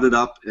cut it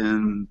up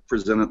and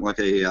present it like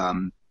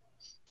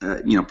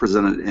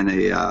presented in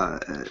a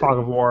Fog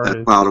of War.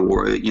 a cloud of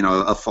war,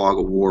 a fog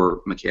of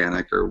war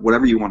mechanic or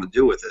whatever you want to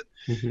do with it.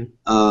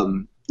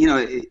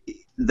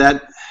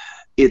 That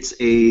it's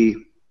a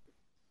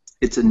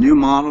new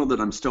model that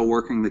I'm still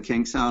working the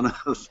kinks out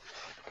of,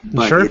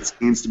 but it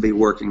seems to be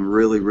working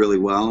really, really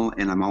well,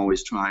 and I'm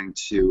always trying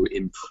to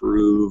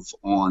improve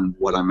on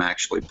what I'm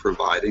actually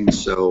providing.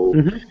 So,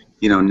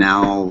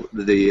 now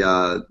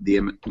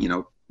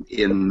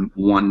in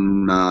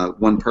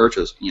one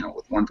purchase,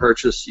 with one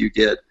purchase you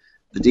get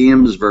the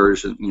DM's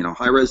version,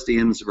 high-res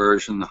DM's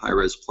version, the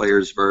high-res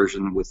player's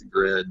version with the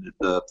grid,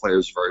 the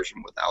player's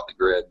version without the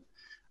grid.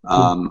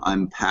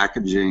 I'm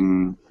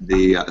packaging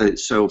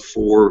so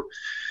for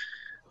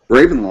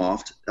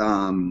Ravenloft,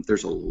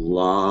 there's a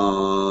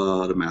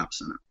lot of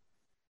maps in it.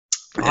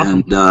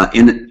 Awesome.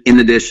 And in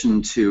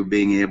addition to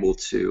being able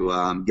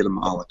to get them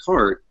a la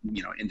carte,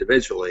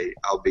 individually,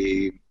 I'll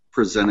be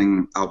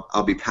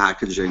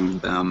packaging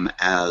them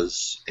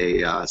as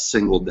a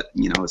single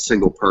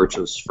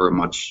purchase for a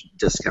much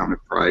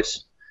discounted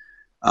price.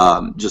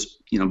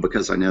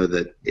 Because I know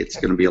that it's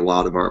going to be a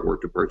lot of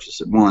artwork to purchase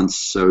at once,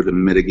 so to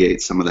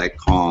mitigate some of that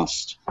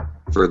cost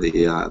for the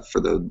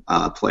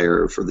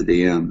player, for the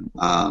DM,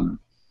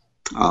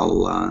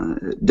 I'll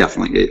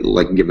definitely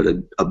give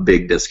it a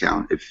big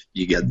discount if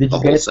you get the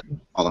whole set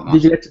all at once.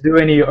 Did you get to do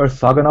any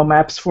orthogonal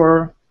maps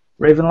for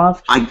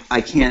Ravenloft?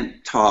 I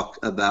can't talk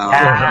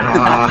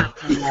about.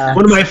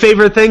 One of my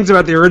favorite things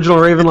about the original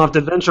Ravenloft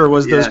adventure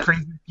was those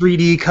crazy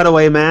 3D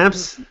cutaway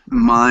maps.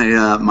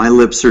 My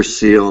lips are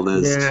sealed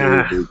as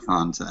to the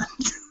content.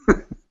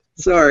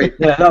 Sorry.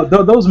 Yeah,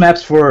 those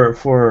maps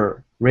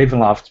for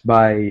Ravenloft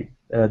by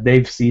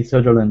Dave C.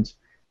 Sutherland.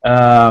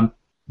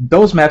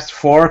 Those maps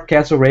for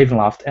Castle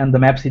Ravenloft and the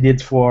maps he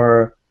did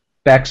for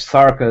Pax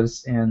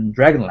Tharkas in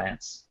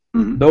Dragonlance.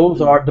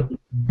 Those are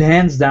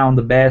hands down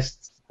the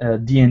best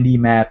D&D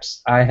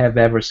maps I have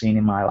ever seen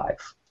in my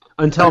life.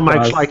 Until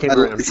Mike Schley came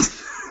around.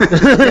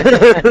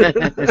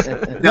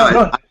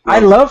 I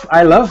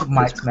love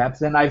Mike's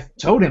maps, and I've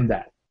told him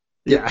that.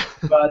 Yeah.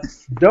 But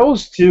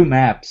those two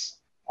maps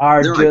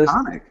are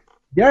iconic.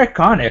 They're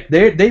iconic.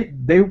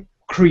 They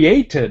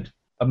created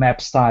a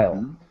map style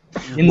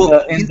in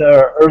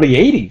the early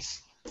 '80s.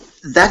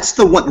 That's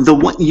the one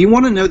you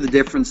want to know the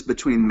difference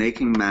between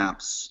making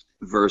maps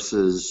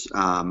versus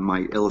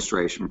my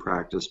illustration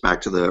practice,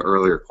 back to the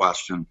earlier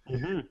question.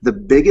 The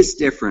biggest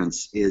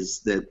difference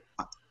is that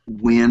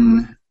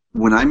when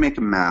I make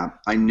a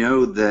map, I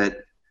know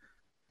that,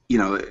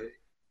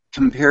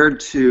 compared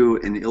to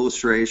an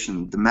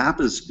illustration, the map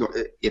is,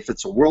 if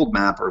it's a world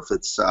map or if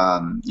it's,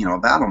 a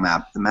battle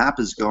map, the map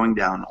is going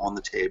down on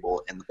the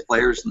table and the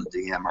players and the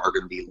DM are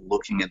going to be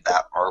looking at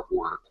that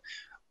artwork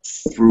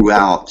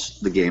throughout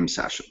the game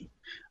session.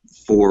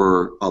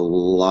 For a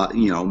lot,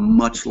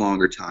 much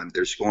longer time.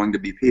 There's going to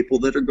be people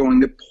that are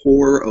going to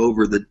pore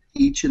over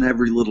each and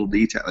every little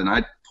detail, and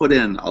I put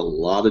in a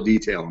lot of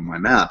detail in my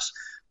maps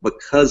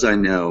because I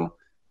know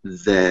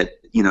that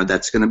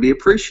that's going to be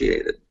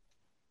appreciated.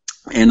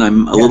 And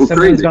I'm a little crazy.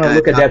 Someone's going to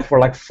look at that for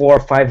like 4 or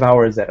 5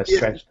 hours at a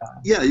stretch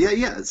time.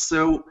 Yeah.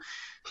 So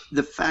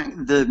the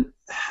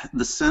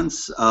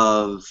sense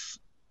of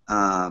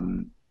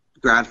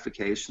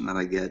gratification that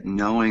I get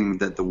knowing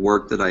that the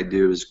work that I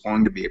do is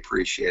going to be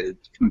appreciated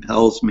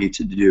compels me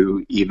to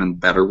do even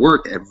better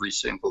work every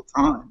single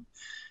time,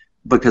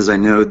 because I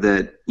know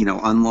that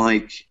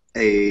unlike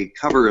a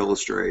cover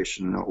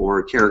illustration or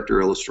a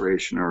character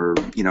illustration or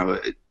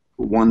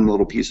one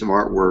little piece of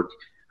artwork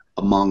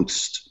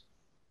amongst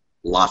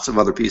lots of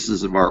other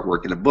pieces of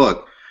artwork in a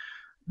book,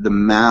 the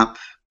map,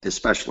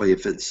 especially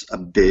if it's a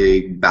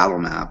big battle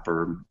map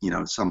or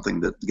something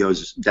that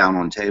goes down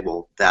on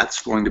table,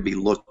 that's going to be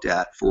looked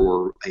at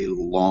for a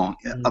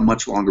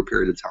much longer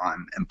period of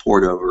time and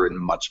poured over in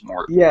much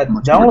more. Yeah,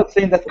 the only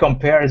thing that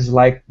compares is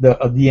like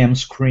a DM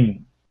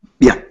screen.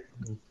 Yeah,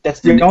 that's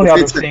the only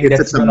other thing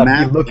that's going to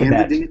be looking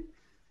at.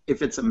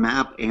 If it's a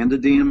map and a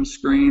DM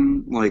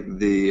screen, like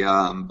the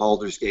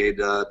Baldur's Gate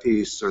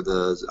piece or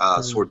the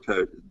Sword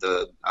Coat,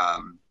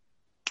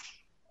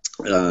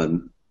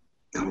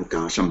 oh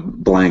gosh,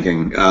 I'm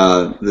blanking.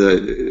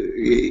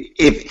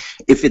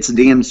 If it's a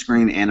DM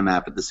screen and a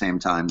map at the same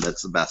time,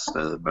 that's the best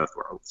of both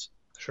worlds.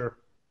 Sure.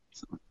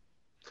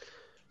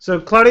 So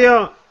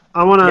Claudio,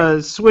 I want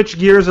to switch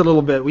gears a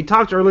little bit. We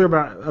talked earlier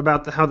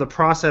about how the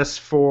process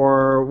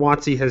for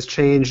WotC has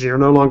changed. You're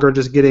no longer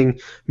just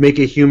make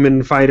a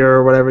human fighter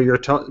or whatever.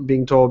 You're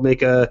being told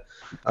make a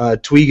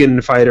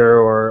Tweegan fighter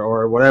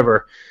or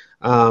whatever.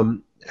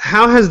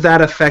 How has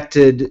that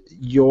affected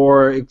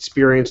your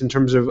experience in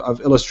terms of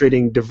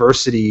illustrating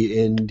diversity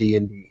in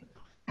D&D?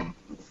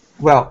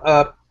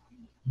 Well,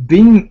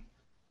 being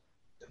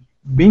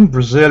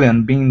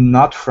Brazilian, being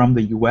not from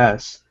the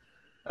U.S.,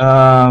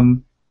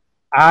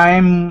 I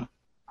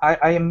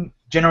am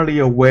generally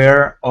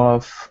aware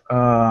of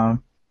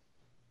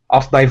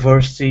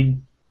diversity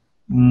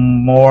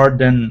more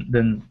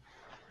than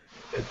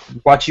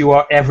what you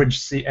are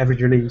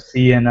averagely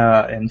see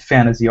in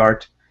fantasy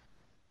art.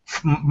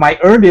 My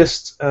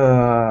earliest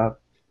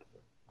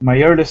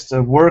my earliest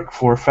work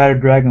for Fire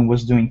Dragon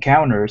was doing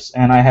counters,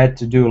 and I had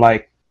to do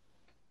like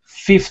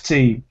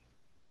 50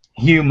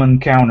 human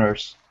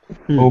counters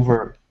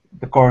over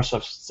the course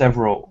of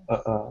several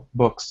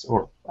books.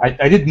 Or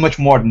I did much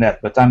more than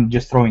that, but I'm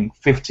just throwing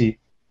 50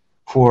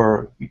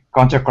 for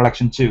Contact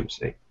Collection 2,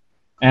 say.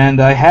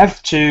 And I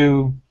have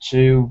to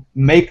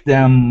make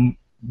them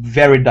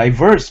very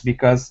diverse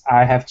because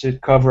I have to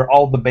cover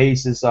all the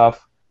bases of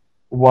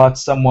what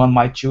someone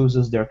might choose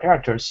as their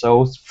character.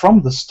 So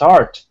from the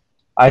start,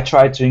 I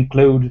try to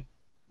include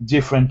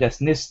different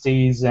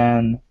ethnicities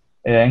and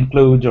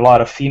include a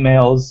lot of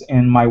females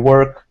in my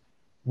work.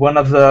 One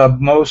of the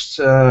most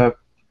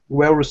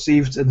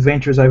well-received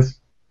adventures I've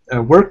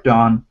worked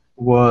on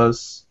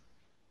was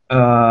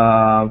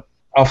Of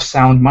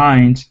Sound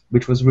Mind,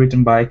 which was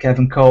written by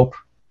Kevin Cope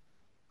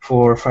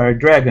for Fire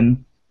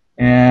Dragon,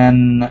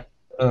 and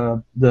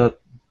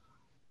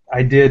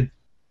I did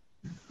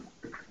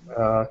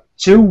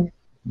two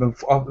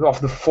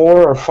of the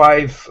 4 or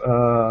 5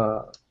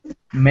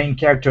 main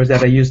characters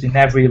that I used in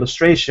every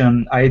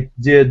illustration. I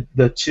did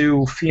the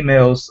 2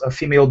 females, a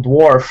female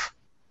dwarf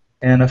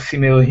and a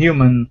female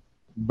human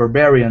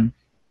barbarian.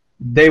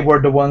 They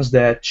were the ones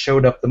that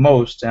showed up the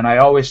most, and I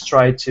always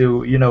try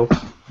to,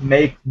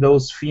 make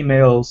those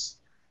females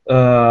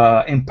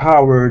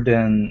empowered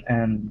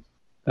and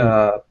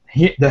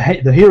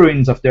the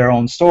heroines of their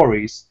own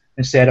stories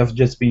instead of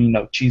just being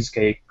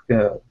cheesecake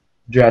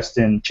dressed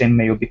in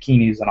chainmail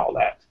bikinis and all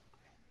that.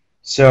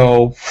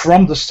 So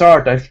from the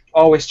start, I've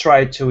always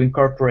tried to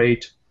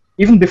incorporate,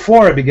 even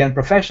before I began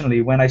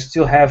professionally, when I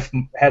still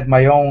had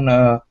my own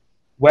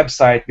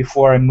website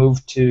before I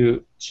moved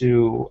to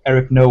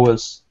Eric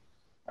Noah's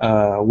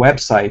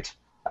website,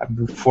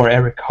 before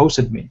Eric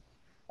hosted me.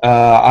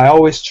 I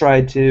always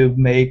tried to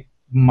make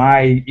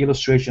my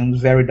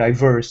illustrations very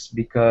diverse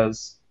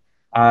because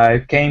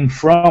I came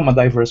from a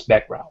diverse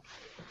background.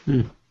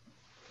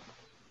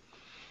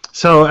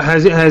 So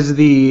has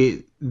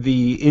the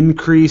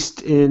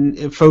increased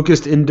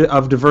focused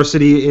of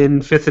diversity in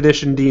 5th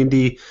edition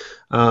D&D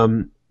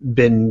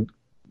been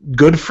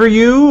good for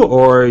you,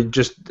 or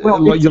just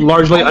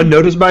largely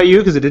unnoticed by you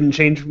because it didn't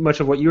change much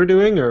of what you were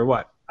doing, or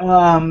what?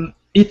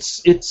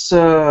 It's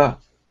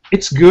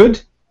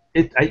good.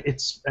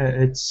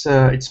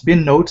 It's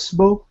been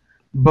noticeable,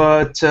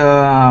 but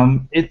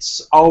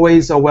it's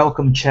always a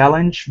welcome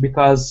challenge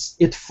because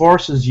it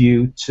forces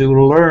you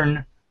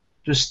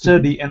to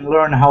study and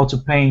learn how to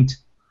paint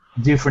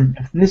different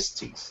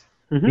ethnicities.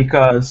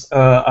 Because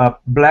a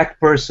black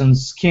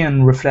person's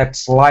skin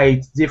reflects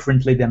light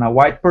differently than a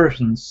white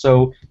person's,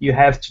 so you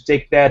have to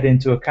take that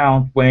into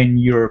account when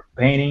you're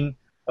painting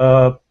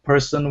a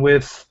person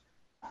with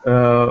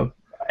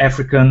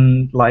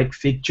African-like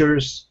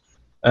features,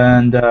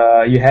 and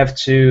you have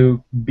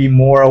to be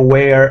more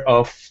aware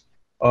of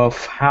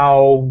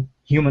how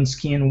human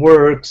skin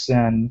works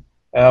and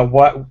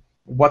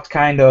what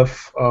kind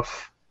of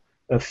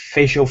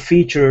facial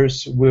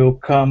features will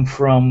come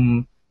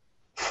from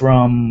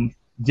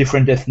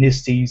different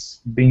ethnicities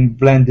being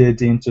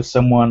blended into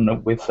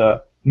someone with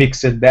a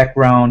mixed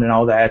background and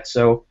all that.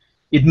 So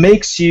it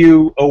makes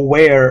you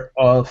aware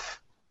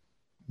of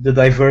the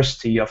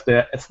diversity of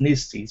the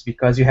ethnicities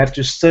because you have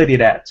to study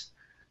that.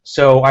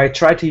 So I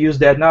try to use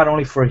that not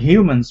only for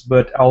humans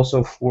but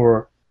also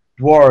for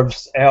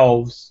dwarves,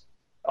 elves,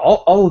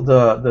 all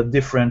the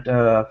different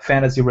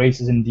fantasy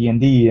races in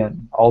D&D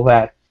and all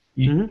that.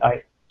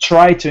 I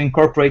try to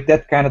incorporate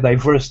that kind of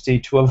diversity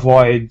to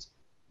avoid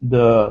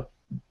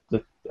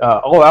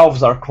all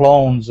elves are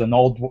clones and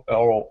all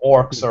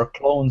orcs are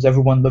clones,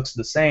 everyone looks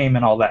the same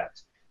and all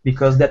that,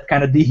 because that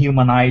kind of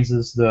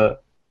dehumanizes the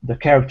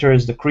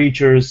characters, the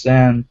creatures,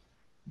 and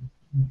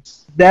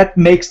that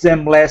makes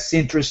them less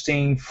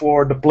interesting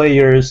for the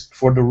players,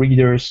 for the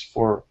readers,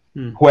 for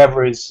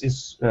whoever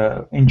is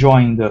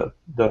enjoying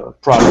the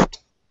product.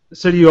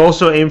 So do you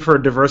also aim for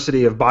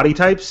diversity of body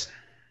types?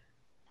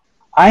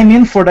 I'm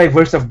in for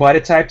diversity of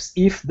body types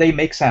if they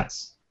make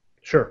sense.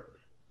 Sure.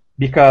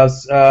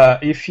 Because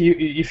if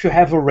you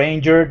have a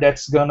ranger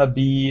that's gonna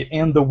be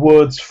in the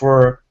woods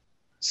for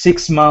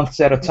 6 months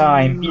at a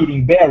time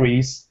eating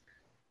berries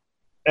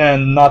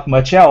and not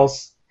much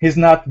else, he's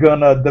not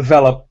gonna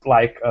develop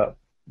like a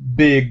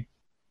big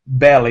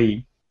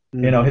belly.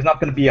 He's not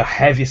gonna be a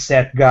heavy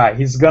set guy.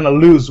 He's gonna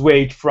lose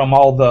weight from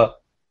all the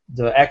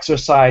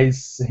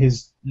exercise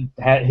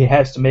he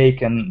has to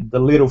make and the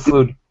little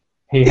food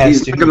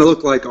he's not going to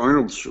look like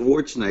Arnold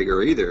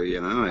Schwarzenegger either,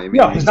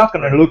 he's not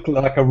going to look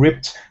like a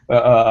ripped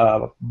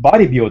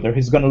bodybuilder.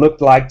 He's going to look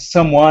like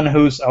someone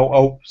who's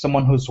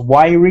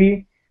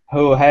wiry,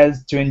 who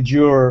has to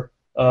endure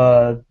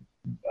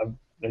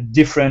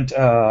different.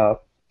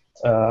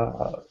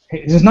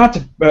 He's not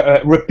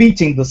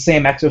repeating the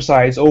same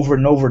exercise over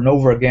and over and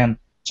over again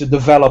to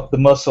develop the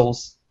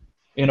muscles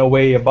in a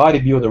way a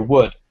bodybuilder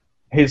would.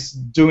 He's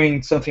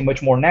doing something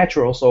much more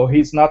natural, so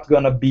he's not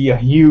going to be a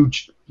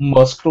huge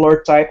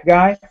muscular type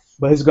guy,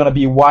 but he's going to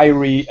be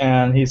wiry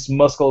and his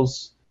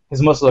muscles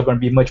are going to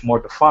be much more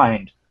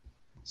defined.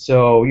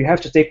 So you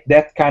have to take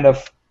that kind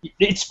of,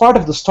 it's part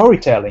of the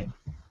storytelling.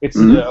 It's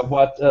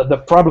what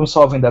the problem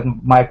solving that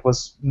Mike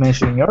was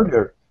mentioning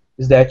earlier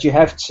is that you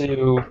have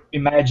to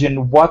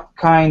imagine what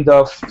kind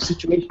of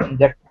situation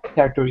that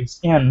character is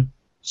in,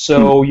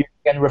 so you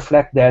can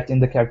reflect that in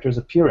the character's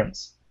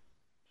appearance.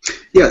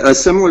 Yeah, a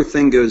similar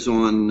thing goes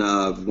on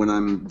when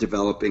I'm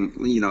developing.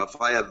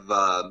 If I have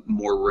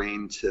more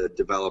reign to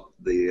develop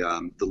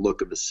the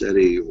look of a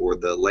city or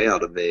the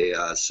layout of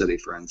a city,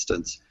 for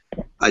instance,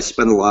 I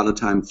spend a lot of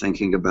time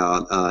thinking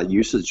about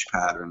usage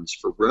patterns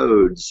for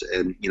roads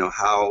and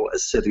how a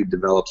city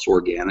develops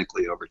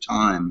organically over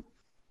time,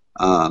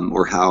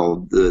 or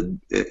how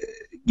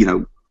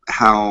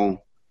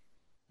how.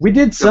 We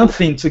did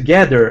something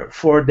together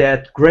for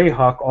that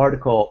Greyhawk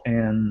article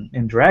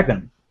in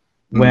Dragon.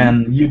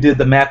 When you did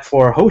the map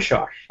for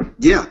Hoshosh.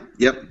 Yeah.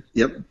 Yep.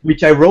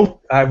 Which I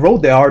wrote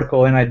the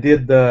article and I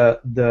did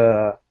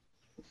the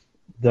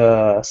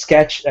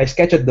sketch. I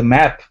sketched the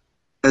map.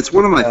 That's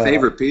one of my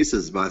favorite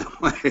pieces, by the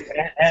way.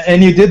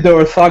 And you did the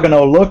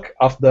orthogonal look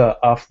of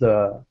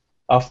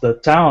the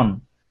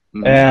town.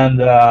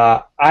 And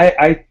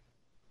I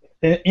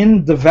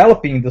in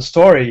developing the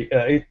story,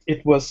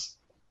 it was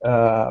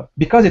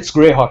because it's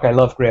Greyhawk. I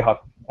love Greyhawk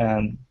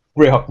and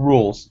Greyhawk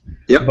rules.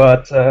 Yep.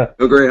 But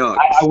Greyhawk.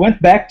 I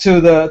went back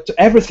to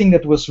everything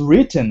that was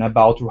written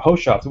about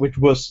Hoshosh, which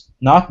was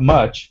not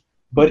much,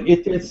 but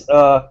it was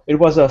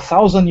a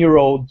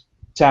 1,000-year-old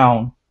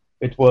town.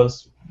 It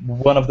was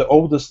one of the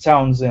oldest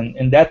towns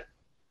in that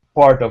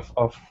part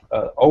of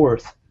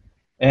Earth,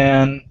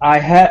 and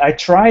I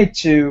tried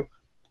to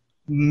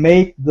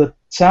make the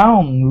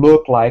town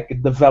look like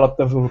it developed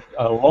over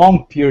a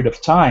long period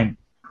of time.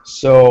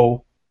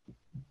 So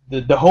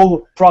the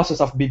whole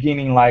process of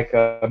beginning like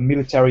a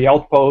military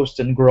outpost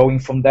and growing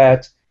from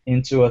that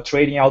into a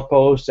trading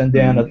outpost and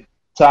then a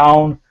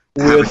town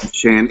with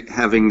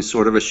having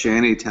sort of a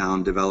shanty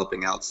town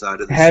developing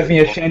outside of the having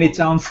city. A shanty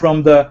town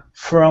from the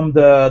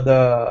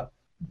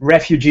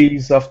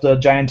refugees of the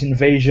giant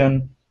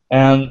invasion,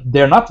 and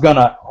they're not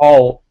gonna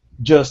all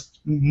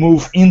just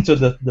move into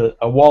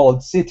a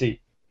walled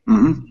city.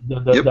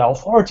 The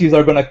authorities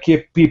are gonna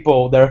keep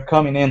people that are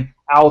coming in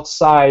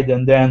outside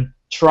and then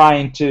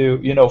trying to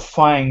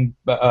find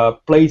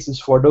places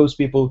for those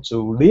people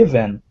to live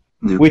in,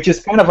 which is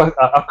kind of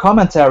a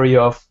commentary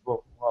of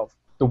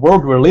the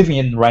world we're living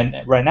in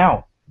right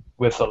now,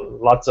 with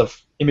lots of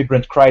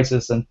immigrant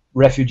crisis and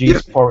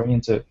refugees pouring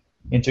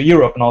into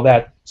Europe and all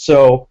that.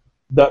 So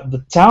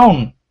the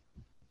town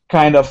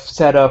kind of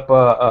set up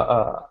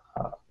a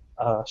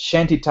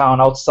shanty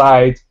town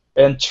outside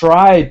and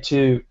tried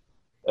to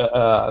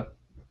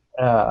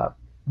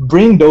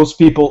bring those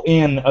people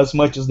in as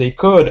much as they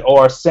could,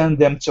 or send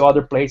them to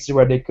other places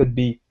where they could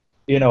be,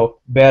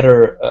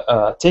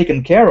 better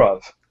taken care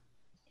of.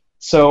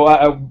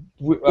 So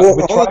we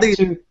tried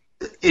to.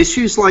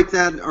 Issues like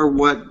that are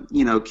what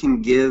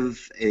can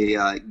give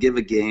a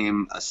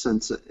game a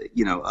sense of,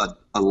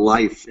 a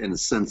life and a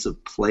sense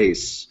of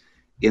place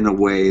in a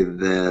way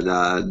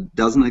that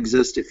doesn't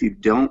exist if you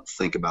don't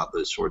think about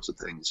those sorts of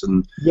things.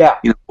 And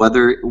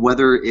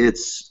whether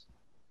it's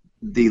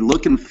the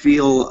look and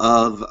feel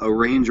of a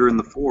ranger in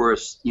the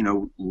forest,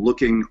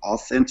 looking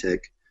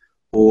authentic,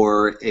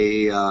 or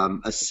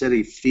a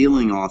city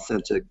feeling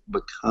authentic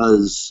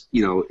because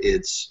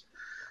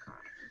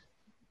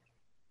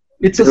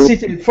it's a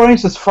city. For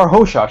instance, for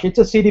Hoshosh, it's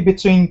a city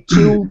between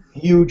two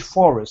huge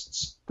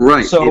forests.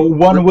 Right. So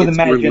one would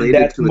imagine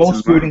that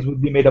most buildings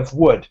would be made of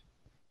wood.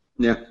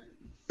 Yeah.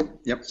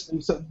 Yep.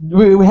 So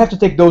we have to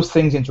take those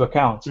things into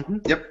account.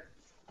 Yep.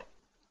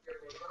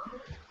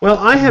 Well,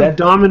 I have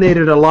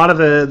dominated a lot of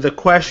the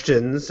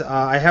questions.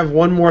 I have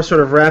one more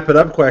sort of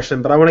wrap-it-up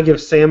question, but I want to give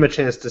Sam a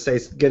chance to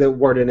get a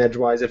word in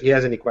edgewise if he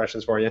has any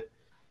questions for you.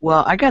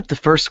 Well, I got the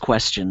first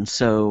question,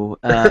 so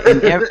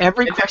in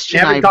every question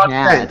I've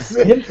had,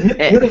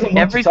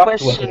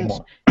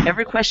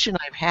 every question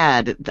I've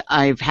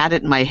had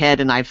it in my head,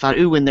 and I've thought,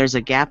 ooh, when there's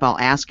a gap, I'll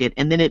ask it,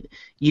 and then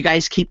you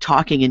guys keep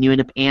talking, and you end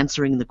up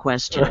answering the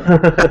question.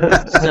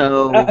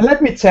 So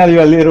let me tell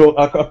you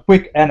a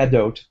quick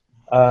anecdote.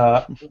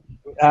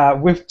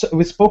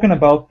 We've spoken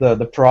about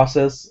the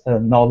process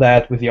and all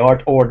that with the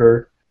art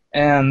order,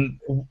 and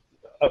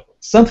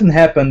something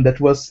happened that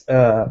was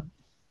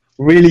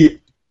really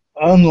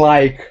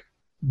unlike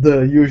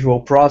the usual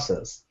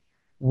process,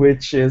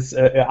 which is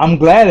I'm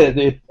glad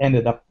it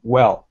ended up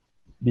well,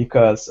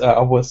 because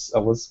I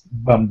was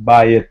bummed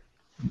by it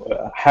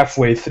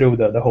halfway through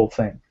the whole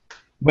thing.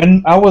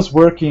 When I was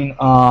working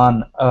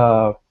on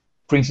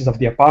Princess of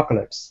the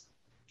Apocalypse,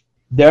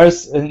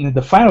 there's in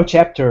the final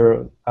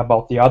chapter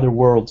about the other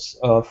worlds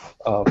of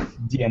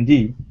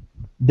D&D,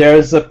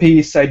 there's a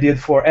piece I did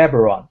for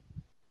Eberron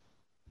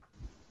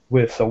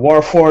with a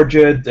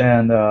Warforged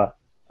and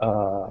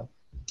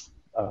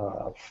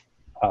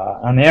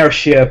an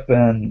airship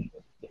and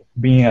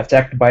being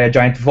attacked by a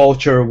giant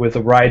vulture with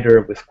a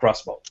rider with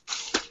crossbow.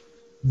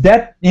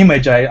 That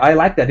image, I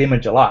like that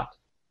image a lot,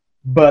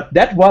 but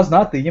that was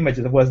not the image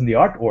that was in the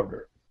art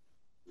order.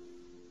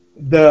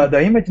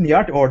 The image in the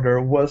art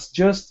order was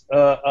just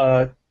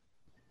a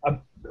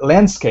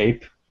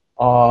landscape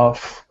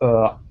of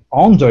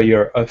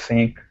Ondoyer, I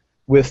think,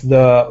 with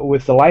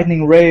the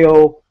lightning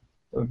rail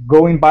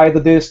going by the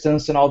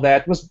distance and all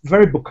that. It was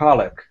very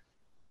bucolic.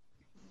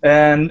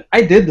 And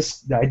I did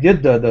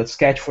the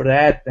sketch for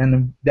that,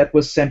 and that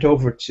was sent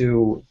over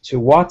to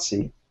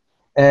WotC.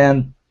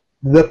 And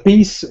the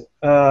piece,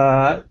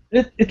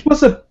 it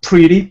was a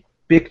pretty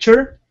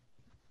picture,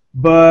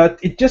 but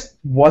it just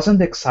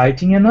wasn't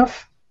exciting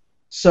enough.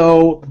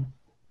 So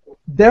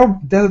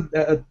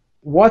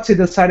WotC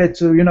decided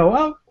to,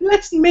 well,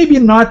 let's maybe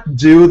not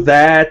do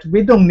that.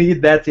 We don't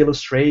need that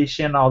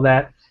illustration, all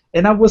that.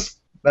 And I was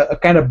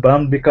kind of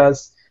bummed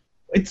because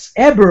it's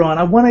Eberron.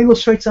 I want to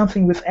illustrate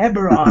something with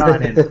Eberron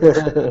on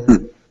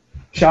it.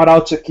 Shout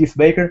out to Keith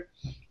Baker.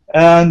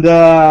 And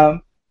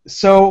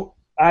so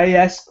I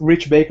asked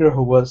Rich Baker,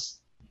 who's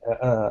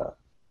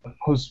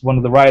one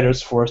of the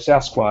writers for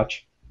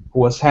Sasquatch, who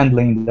was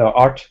handling the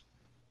art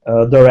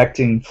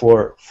directing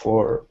for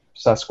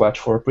Sasquatch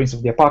for Prince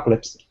of the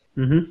Apocalypse.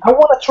 Mm-hmm. I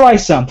want to try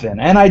something,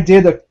 and I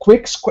did a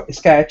quick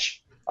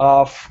sketch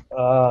of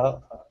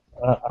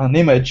an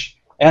image,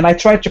 and I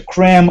tried to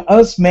cram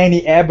as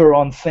many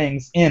Eberron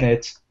things in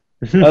it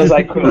as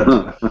I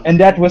could, and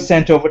that was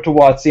sent over to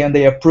WotC, and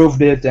they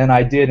approved it, and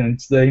I did, and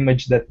it's the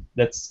image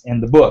that's in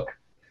the book.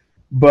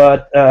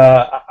 But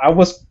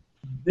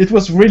it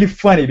was really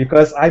funny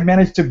because I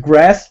managed to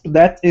grasp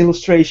that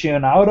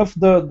illustration out of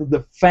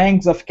the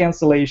fangs of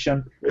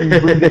cancellation and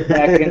bring it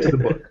back into the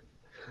book.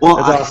 Well,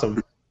 That's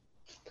awesome.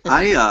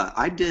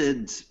 I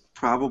did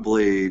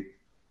probably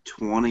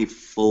 20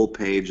 full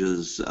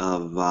pages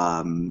of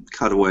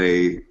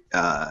cutaway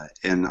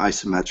and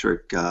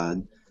isometric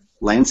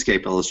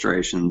landscape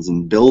illustrations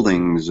and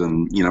buildings,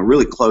 and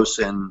really close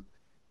in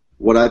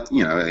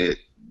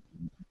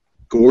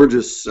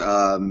gorgeous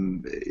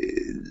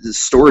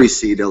story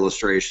seed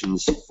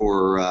illustrations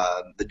for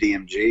the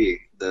DMG,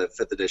 the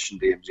 5th edition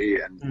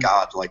DMG, and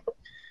God, like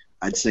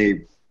I'd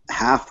say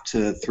half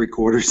to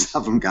 3/4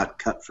 of them got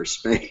cut for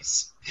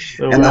space.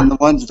 Oh, And wow. then the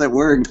ones that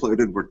were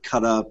included were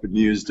cut up and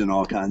used in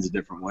all kinds of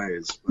different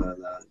ways. But,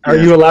 Are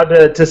yeah. you allowed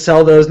to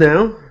sell those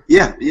now?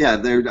 Yeah.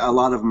 There a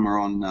lot of them are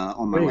on my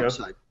There you go.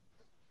 website.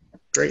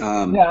 Great.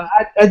 Yeah,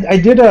 I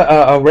did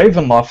a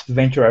Ravenloft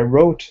adventure. I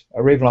wrote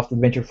a Ravenloft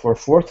adventure for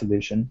 4th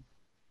edition,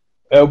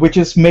 which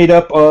is made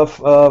up of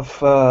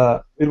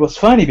it was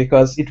funny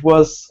because it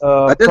was a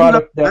I didn't have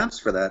product that maps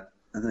for that,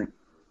 I think.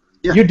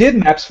 Yeah. you did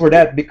maps for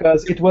that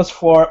because it was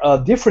for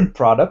a different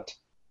product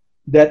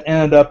that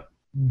ended up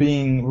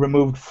being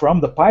removed from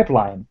the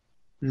pipeline.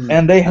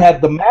 And they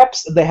had the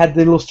maps, they had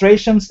the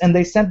illustrations, and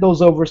they sent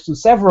those over to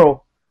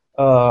several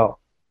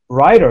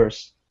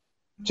writers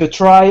to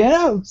try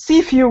and see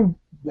if you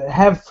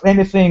have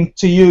anything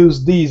to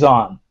use these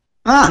on.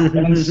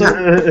 And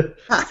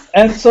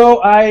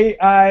so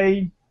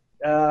I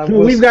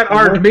We've got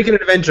art. Make an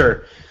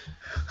adventure.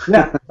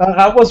 Yeah,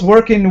 I was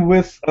working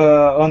with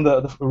on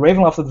the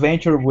Ravenloft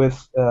adventure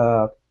with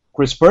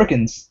Chris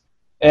Perkins,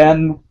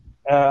 and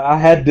I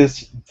had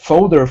this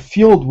folder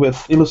filled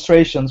with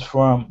illustrations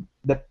from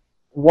that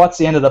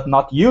WotC ended up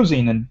not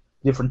using in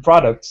different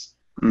products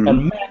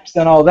and maps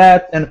and all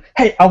that. And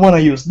hey, I want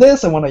to use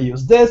this. I want to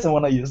use this. I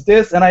want to use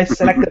this. And I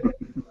selected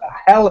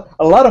a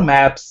lot of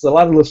maps, a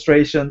lot of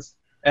illustrations,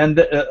 and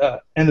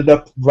ended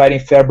up writing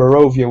Fair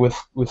Barovia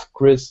with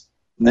Chris.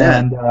 Yeah.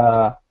 And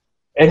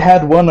it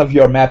had one of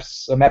your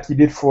maps, a map you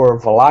did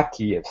for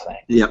Vallaki, I think.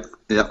 Yep.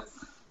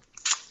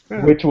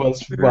 Which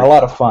was a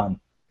lot of fun.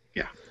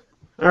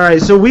 All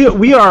right, so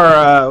we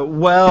are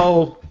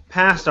well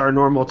past our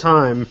normal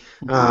time,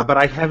 but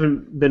I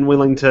haven't been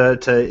willing to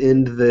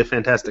end the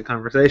fantastic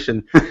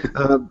conversation.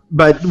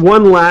 But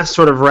one last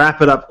sort of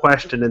wrap it up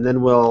question, and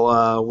then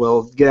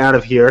we'll get out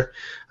of here.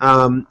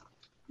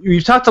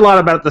 You've talked a lot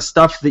about the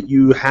stuff that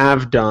you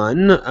have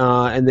done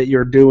and that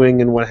you're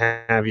doing and what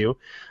have you.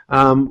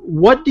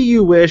 What do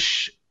you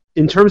wish,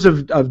 in terms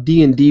of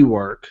D&D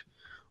work,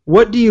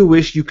 what do you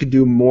wish you could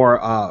do more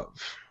of?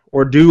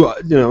 Or do,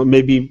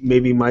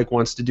 maybe Mike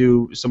wants to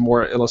do some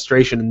more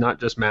illustration and not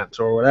just maps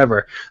or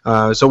whatever.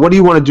 So what do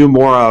you want to do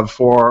more of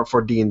for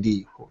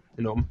D&D?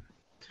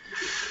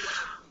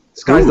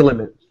 Sky's the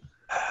limit.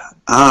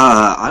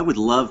 I would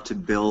love to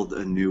build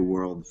a new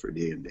world for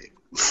D&D.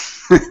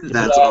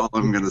 That's all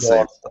I'm going to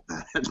say about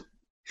that.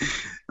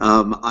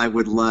 I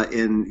would love,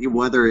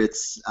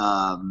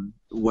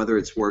 whether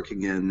it's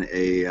working in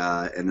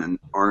an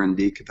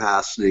R&D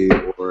capacity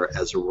or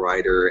as a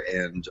writer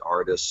and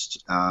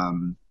artist.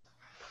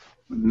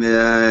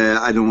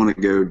 I don't want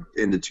to go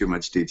into too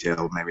much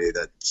detail. Maybe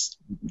that's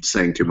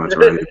saying too much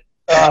already.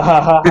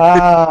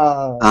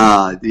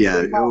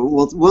 Yeah,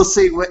 we'll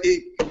see.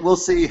 We'll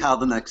see how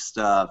the next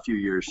few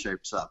years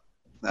shapes up.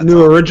 That's New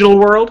all. original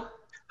world?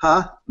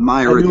 Huh?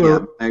 My Your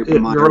original.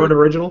 own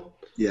original?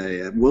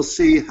 Yeah. We'll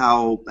see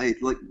how.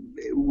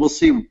 We'll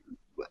see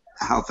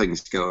how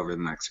things go over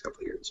the next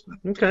couple of years.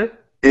 Okay.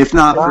 If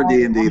not for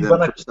D&D, I'm then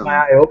gonna for keep some. my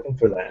eye open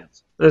for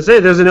that. Let's say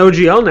there's an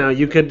OGL now.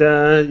 You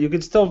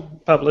could still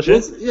publish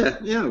it.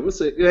 Yeah, we'll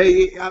see.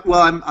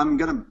 Well, I'm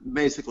gonna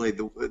basically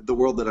the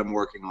world that I'm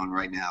working on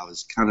right now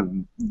is kind of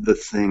the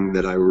thing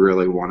that I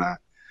really want to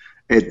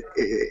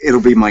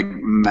it'll be my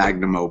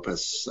magnum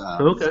opus.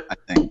 Okay. I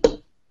think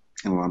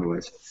in a lot of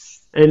ways.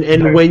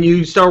 And when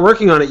you start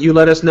working on it, you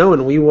let us know,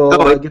 and we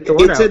will get the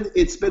word out.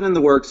 It's been in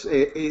the works.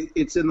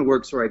 It's in the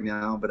works right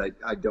now, but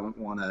I don't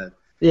want to.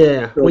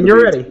 Yeah, when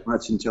you're ready.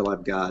 Much until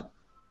I've got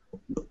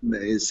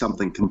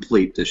something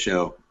complete to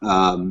show.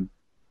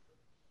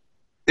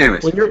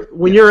 Anyways,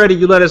 when you're ready,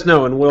 you let us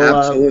know, and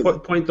we'll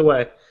point the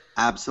way.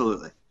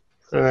 Absolutely.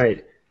 All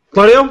right,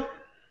 Claudio.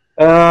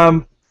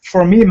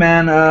 For me,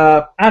 man,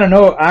 I don't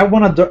know. I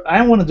want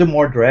to do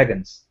more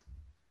dragons.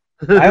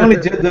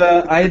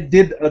 I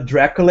did a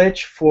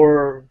Dracolich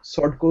for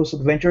Sword Coast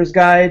Adventures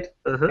Guide,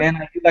 and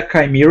I did a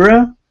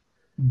Chimera,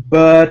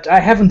 but I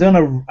haven't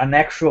done an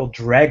actual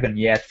dragon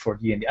yet for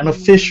D&D, an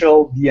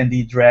official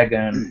D&D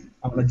dragon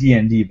on a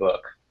D&D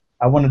book.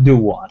 I want to do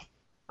one.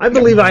 I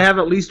believe I have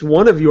at least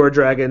one of your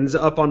dragons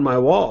up on my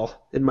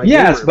wall in my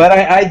game room. But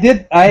I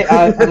did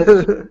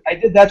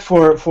that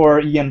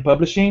for Ian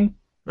Publishing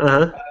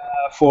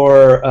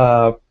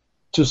for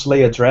To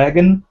Slay a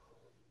Dragon.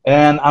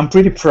 And I'm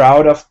pretty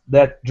proud of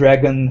that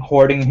dragon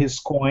hoarding his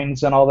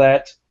coins and all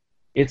that.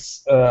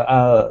 It's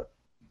the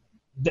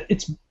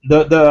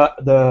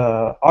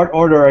art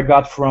order I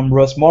got from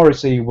Russ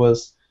Morrissey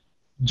was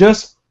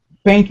just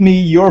paint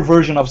me your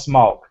version of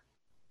Smaug,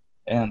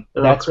 and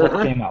that's what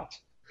came out.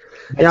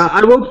 Yeah,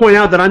 I will point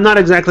out that I'm not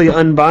exactly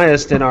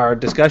unbiased in our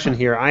discussion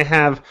here. I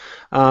have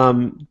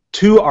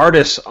 2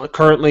 artists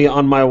currently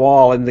on my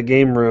wall in the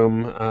game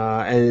room,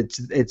 and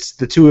it's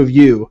the 2 of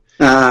you.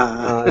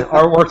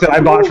 Artwork that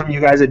I bought from you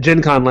guys at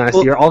Gen Con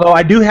last year. Although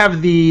I do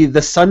have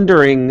the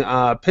Sundering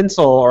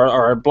pencil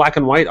or black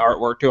and white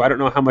artwork too. I don't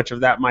know how much of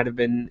that might have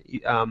been.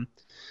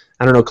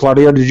 I don't know,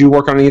 Claudio. Did you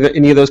work on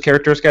any of those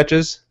character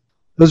sketches?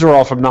 Those are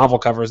all from novel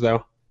covers,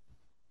 though.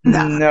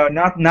 No,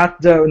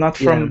 not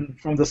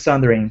from the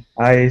Sundering.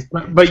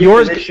 But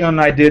yours. Edition,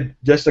 I did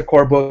just the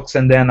core books,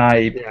 and then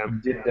I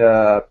did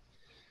the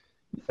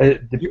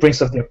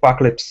Prince of the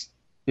Apocalypse.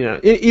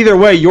 Yeah. Either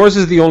way, yours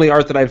is the only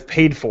art that I've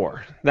paid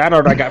for. That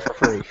art I got for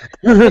free.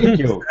 Thank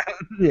you.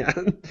 Yeah.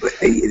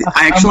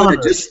 I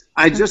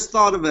just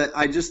thought of it.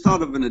 I just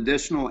thought of an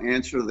additional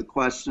answer to the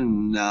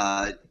question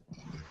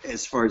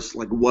as far as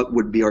like what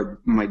would be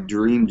my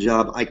dream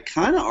job. I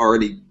kind of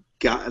already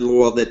got.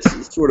 Well,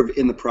 that's sort of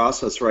in the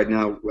process right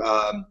now.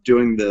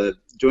 Doing the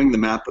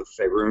map of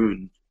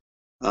Faerun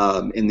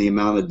in the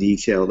amount of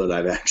detail that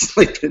I've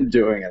actually been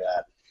doing it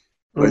at.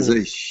 Was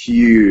a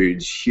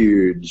huge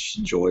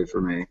joy for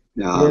me,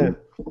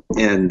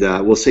 and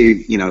we'll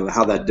see,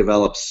 how that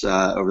develops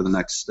over the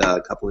next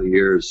couple of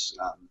years.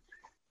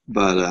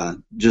 But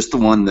just the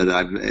one that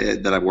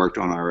I've worked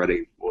on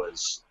already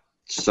was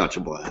such a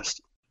blast.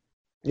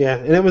 Yeah,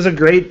 and it was a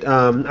great.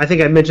 I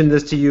think I mentioned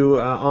this to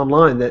you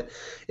online that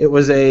it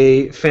was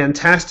a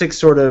fantastic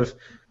sort of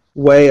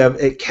way of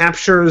it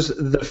captures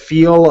the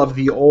feel of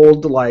the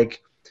old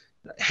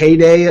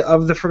heyday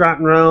of the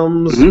Forgotten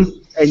Realms, and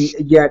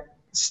yet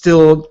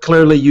still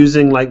clearly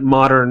using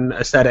modern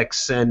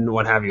aesthetics and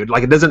what have you.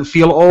 It doesn't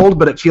feel old,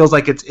 but it feels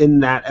like it's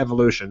in that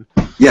evolution.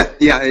 Yeah,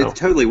 it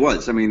totally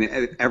was. I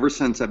mean, ever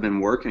since I've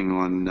been working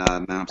on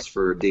maps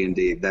for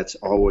D&D, that's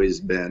always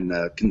been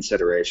a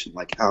consideration,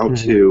 how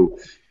to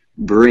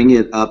bring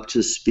it up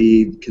to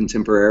speed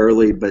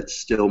contemporarily, but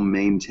still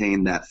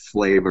maintain that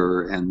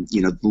flavor and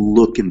the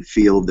look and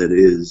feel that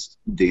is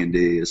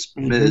D&D,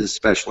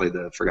 especially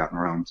the Forgotten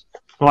Realms.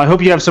 Well, I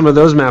hope you have some of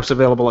those maps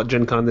available at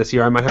Gen Con this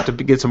year. I might have to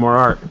get some more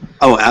art.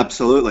 Oh,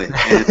 absolutely.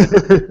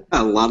 And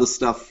a lot of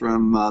stuff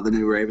from the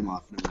new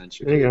Ravenloft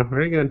adventure. There you go.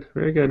 Very good.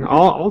 Very good.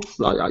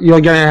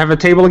 You're going to have a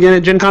table again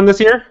at Gen Con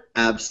this year?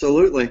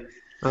 Absolutely.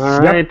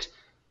 All right.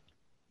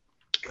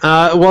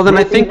 Well, then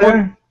I think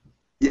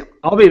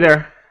I'll be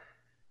there.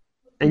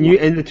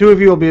 And the 2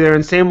 of you will be there,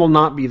 and Sam will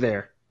not be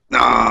there.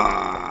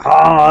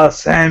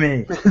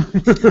 Sammy.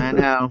 I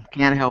know,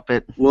 can't help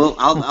it. Well,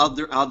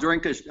 I'll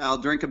drink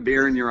a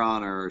beer in your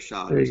honor or a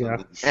shot. There you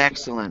go.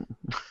 Excellent.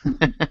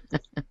 And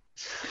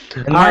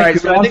all right,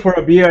 so I think for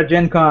a beer at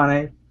Gen Con,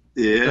 eh?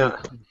 Yeah.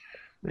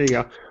 There you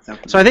go.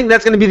 So I think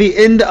that's going to be the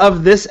end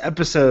of this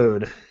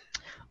episode.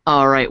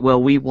 All right.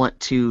 Well, we want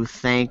to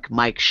thank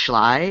Mike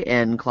Schley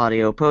and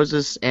Claudio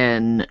Pozos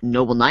and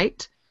Noble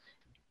Knight,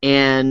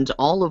 and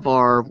all of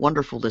our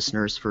wonderful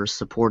listeners for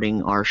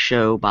supporting our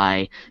show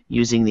by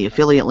using the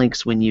affiliate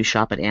links when you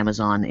shop at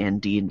Amazon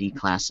and D&D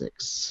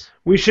Classics.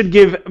 We should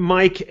give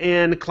Mike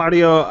and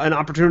Claudio an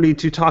opportunity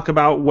to talk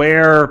about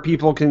where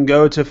people can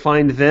go to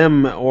find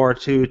them or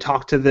to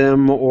talk to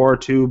them or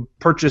to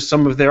purchase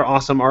some of their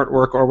awesome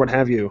artwork or what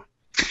have you.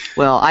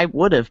 Well, I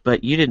would have,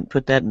 but you didn't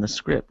put that in the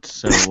script,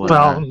 so...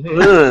 can't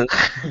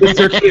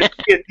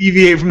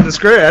deviate from the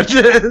script.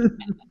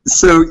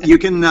 So you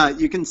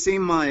can see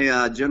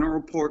my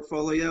general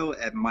portfolio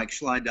at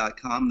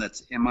MikeSchley.com.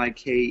 That's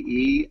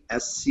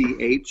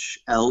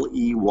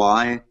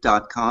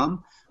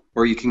MikeSchley.com.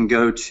 Or you can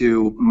go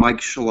to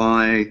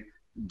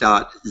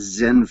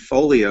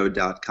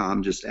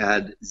MikeSchley.zenfolio.com. Just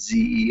add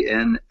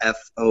ZENFOLIO.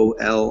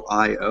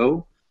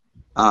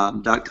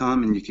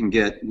 .com, and you can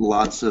get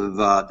lots of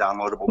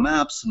downloadable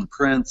maps and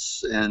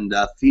prints. And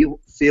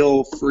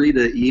feel free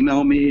to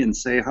email me and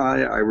say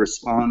hi. I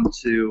respond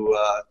to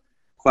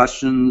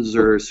questions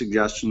or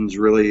suggestions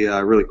really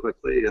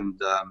quickly, and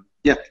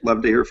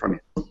love to hear from you.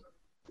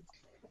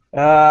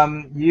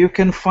 You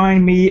can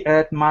find me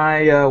at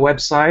my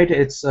website.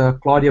 It's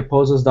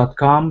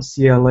claudiopozas.com,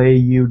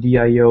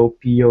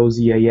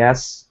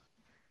 CLAUDIOPOZAS,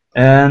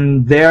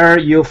 and there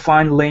you'll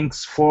find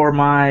links for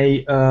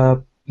my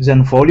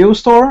Zenfolio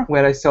store,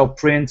 where I sell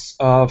prints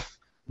of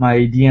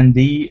my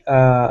D&D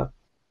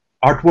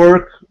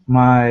artwork,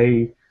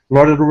 my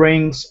Lord of the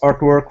Rings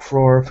artwork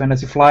for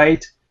Fantasy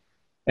Flight,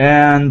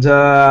 and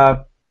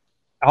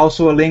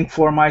also a link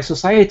for my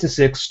Society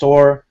 6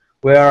 store,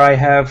 where I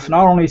have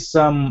not only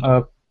some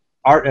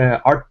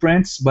art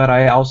prints, but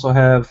I also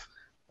have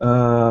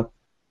mobile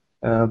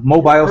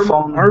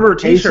phone armor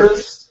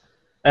T-shirts,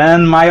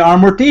 and my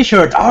armor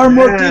T-shirt.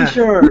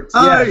 T-shirts.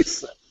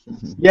 Nice. Yes.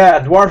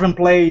 Yeah, Dwarven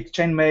plate,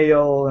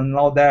 chainmail, and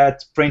all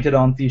that printed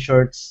on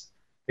T-shirts.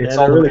 It's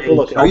all really cool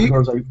looking. Are you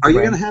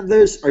gonna have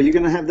those? Are you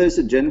gonna have those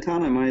at Gen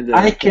Con?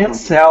 I can't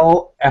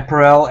sell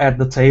apparel at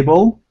the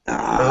table.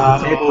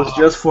 The table is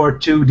just for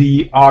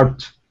 2D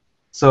art,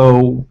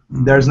 so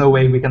there's no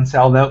way we can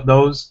sell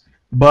those.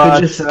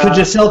 But could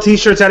you sell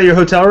T-shirts out of your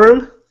hotel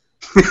room?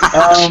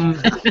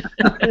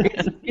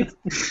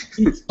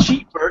 It's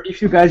cheaper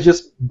if you guys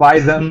just buy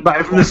them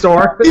from the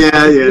store.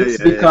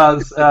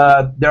 Because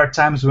there are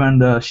times when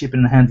the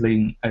shipping and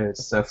handling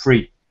is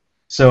free,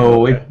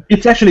 so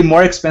it's actually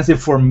more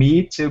expensive for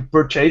me to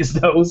purchase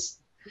those.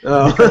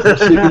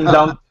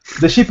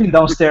 The shipping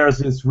downstairs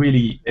is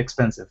really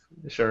expensive.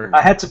 Sure.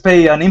 I had to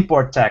pay an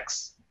import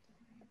tax,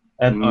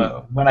 and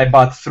when I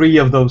bought 3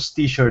 of those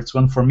T-shirts,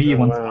 one for me,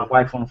 one for my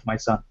wife, one for my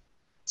son.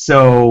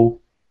 So.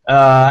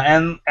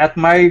 And at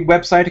my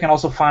website, you can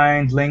also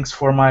find links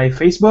for my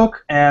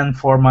Facebook and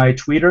for my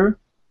Twitter.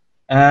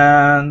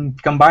 And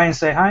come by and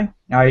say hi.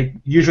 I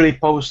usually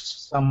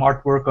post some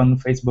artwork on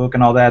Facebook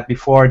and all that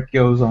before it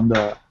goes on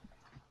the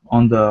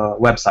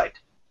website.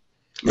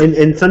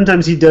 And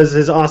sometimes he does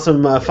his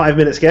awesome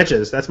 5-minute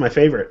sketches. That's my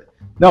favorite.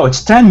 No,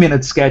 it's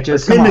 10-minute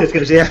sketches. 10-minute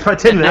sketches, yeah,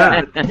 10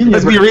 minutes.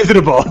 Let's be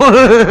reasonable.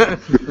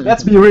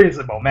 Let's be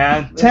reasonable,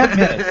 man. 10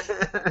 minutes.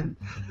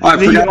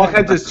 You do all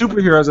kinds of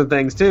superheroes and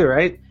things too,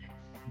 right?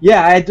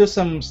 Yeah, I do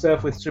some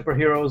stuff with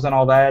superheroes and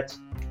all that,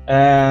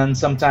 and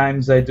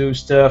sometimes I do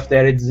stuff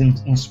that is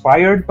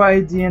inspired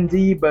by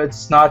D&D, but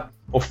it's not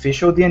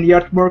official D&D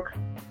artwork,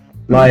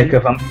 like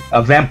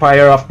a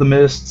Vampire of the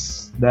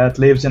Mists that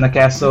lives in a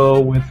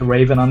castle with a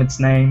raven on its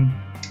name.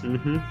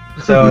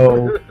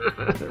 So,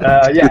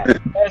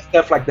 there's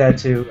stuff like that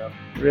too.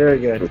 Very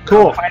good.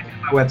 Cool. Find it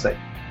on my website.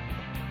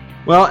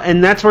 Well,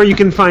 and that's where you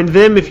can find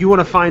them. If you want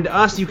to find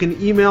us, you can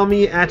email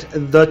me at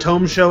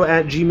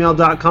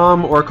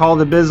thetomeshow@gmail.com or call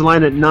the biz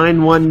line at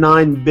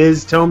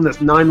 919-BIZ-TOME. That's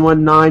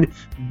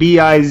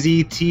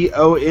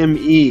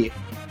 919-BIZTOME.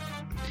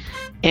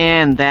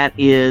 And that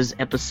is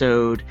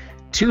episode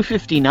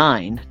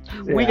 259.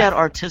 Yeah. We got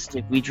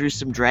artistic. We drew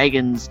some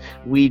dragons.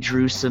 We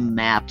drew some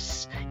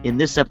maps in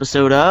this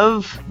episode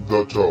of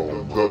The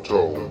Tome, The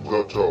Tome,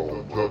 The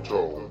Tome, The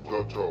Tome,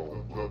 The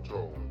Tome, The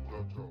Tome.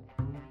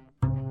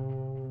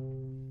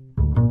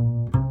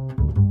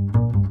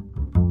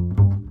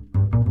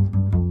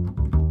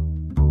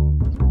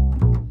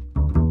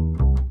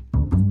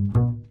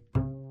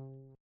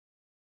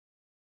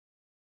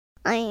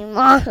 I'm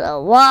on the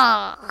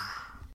wall.